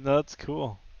Yeah, no, that's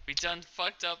cool. We done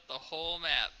fucked up the whole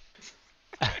map.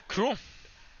 Cool.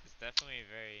 It's definitely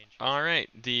very interesting. All right,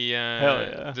 Hell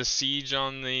yeah. the siege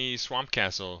on the swamp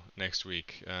castle next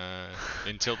week.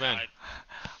 Until then.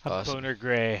 Awesome. Boner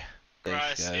Gray.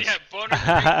 Thanks, guys. Yeah, boner,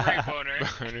 great boner.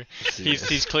 Boner.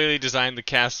 He's clearly designed the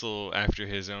castle after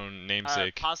his own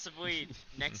namesake. Possibly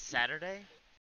next Saturday.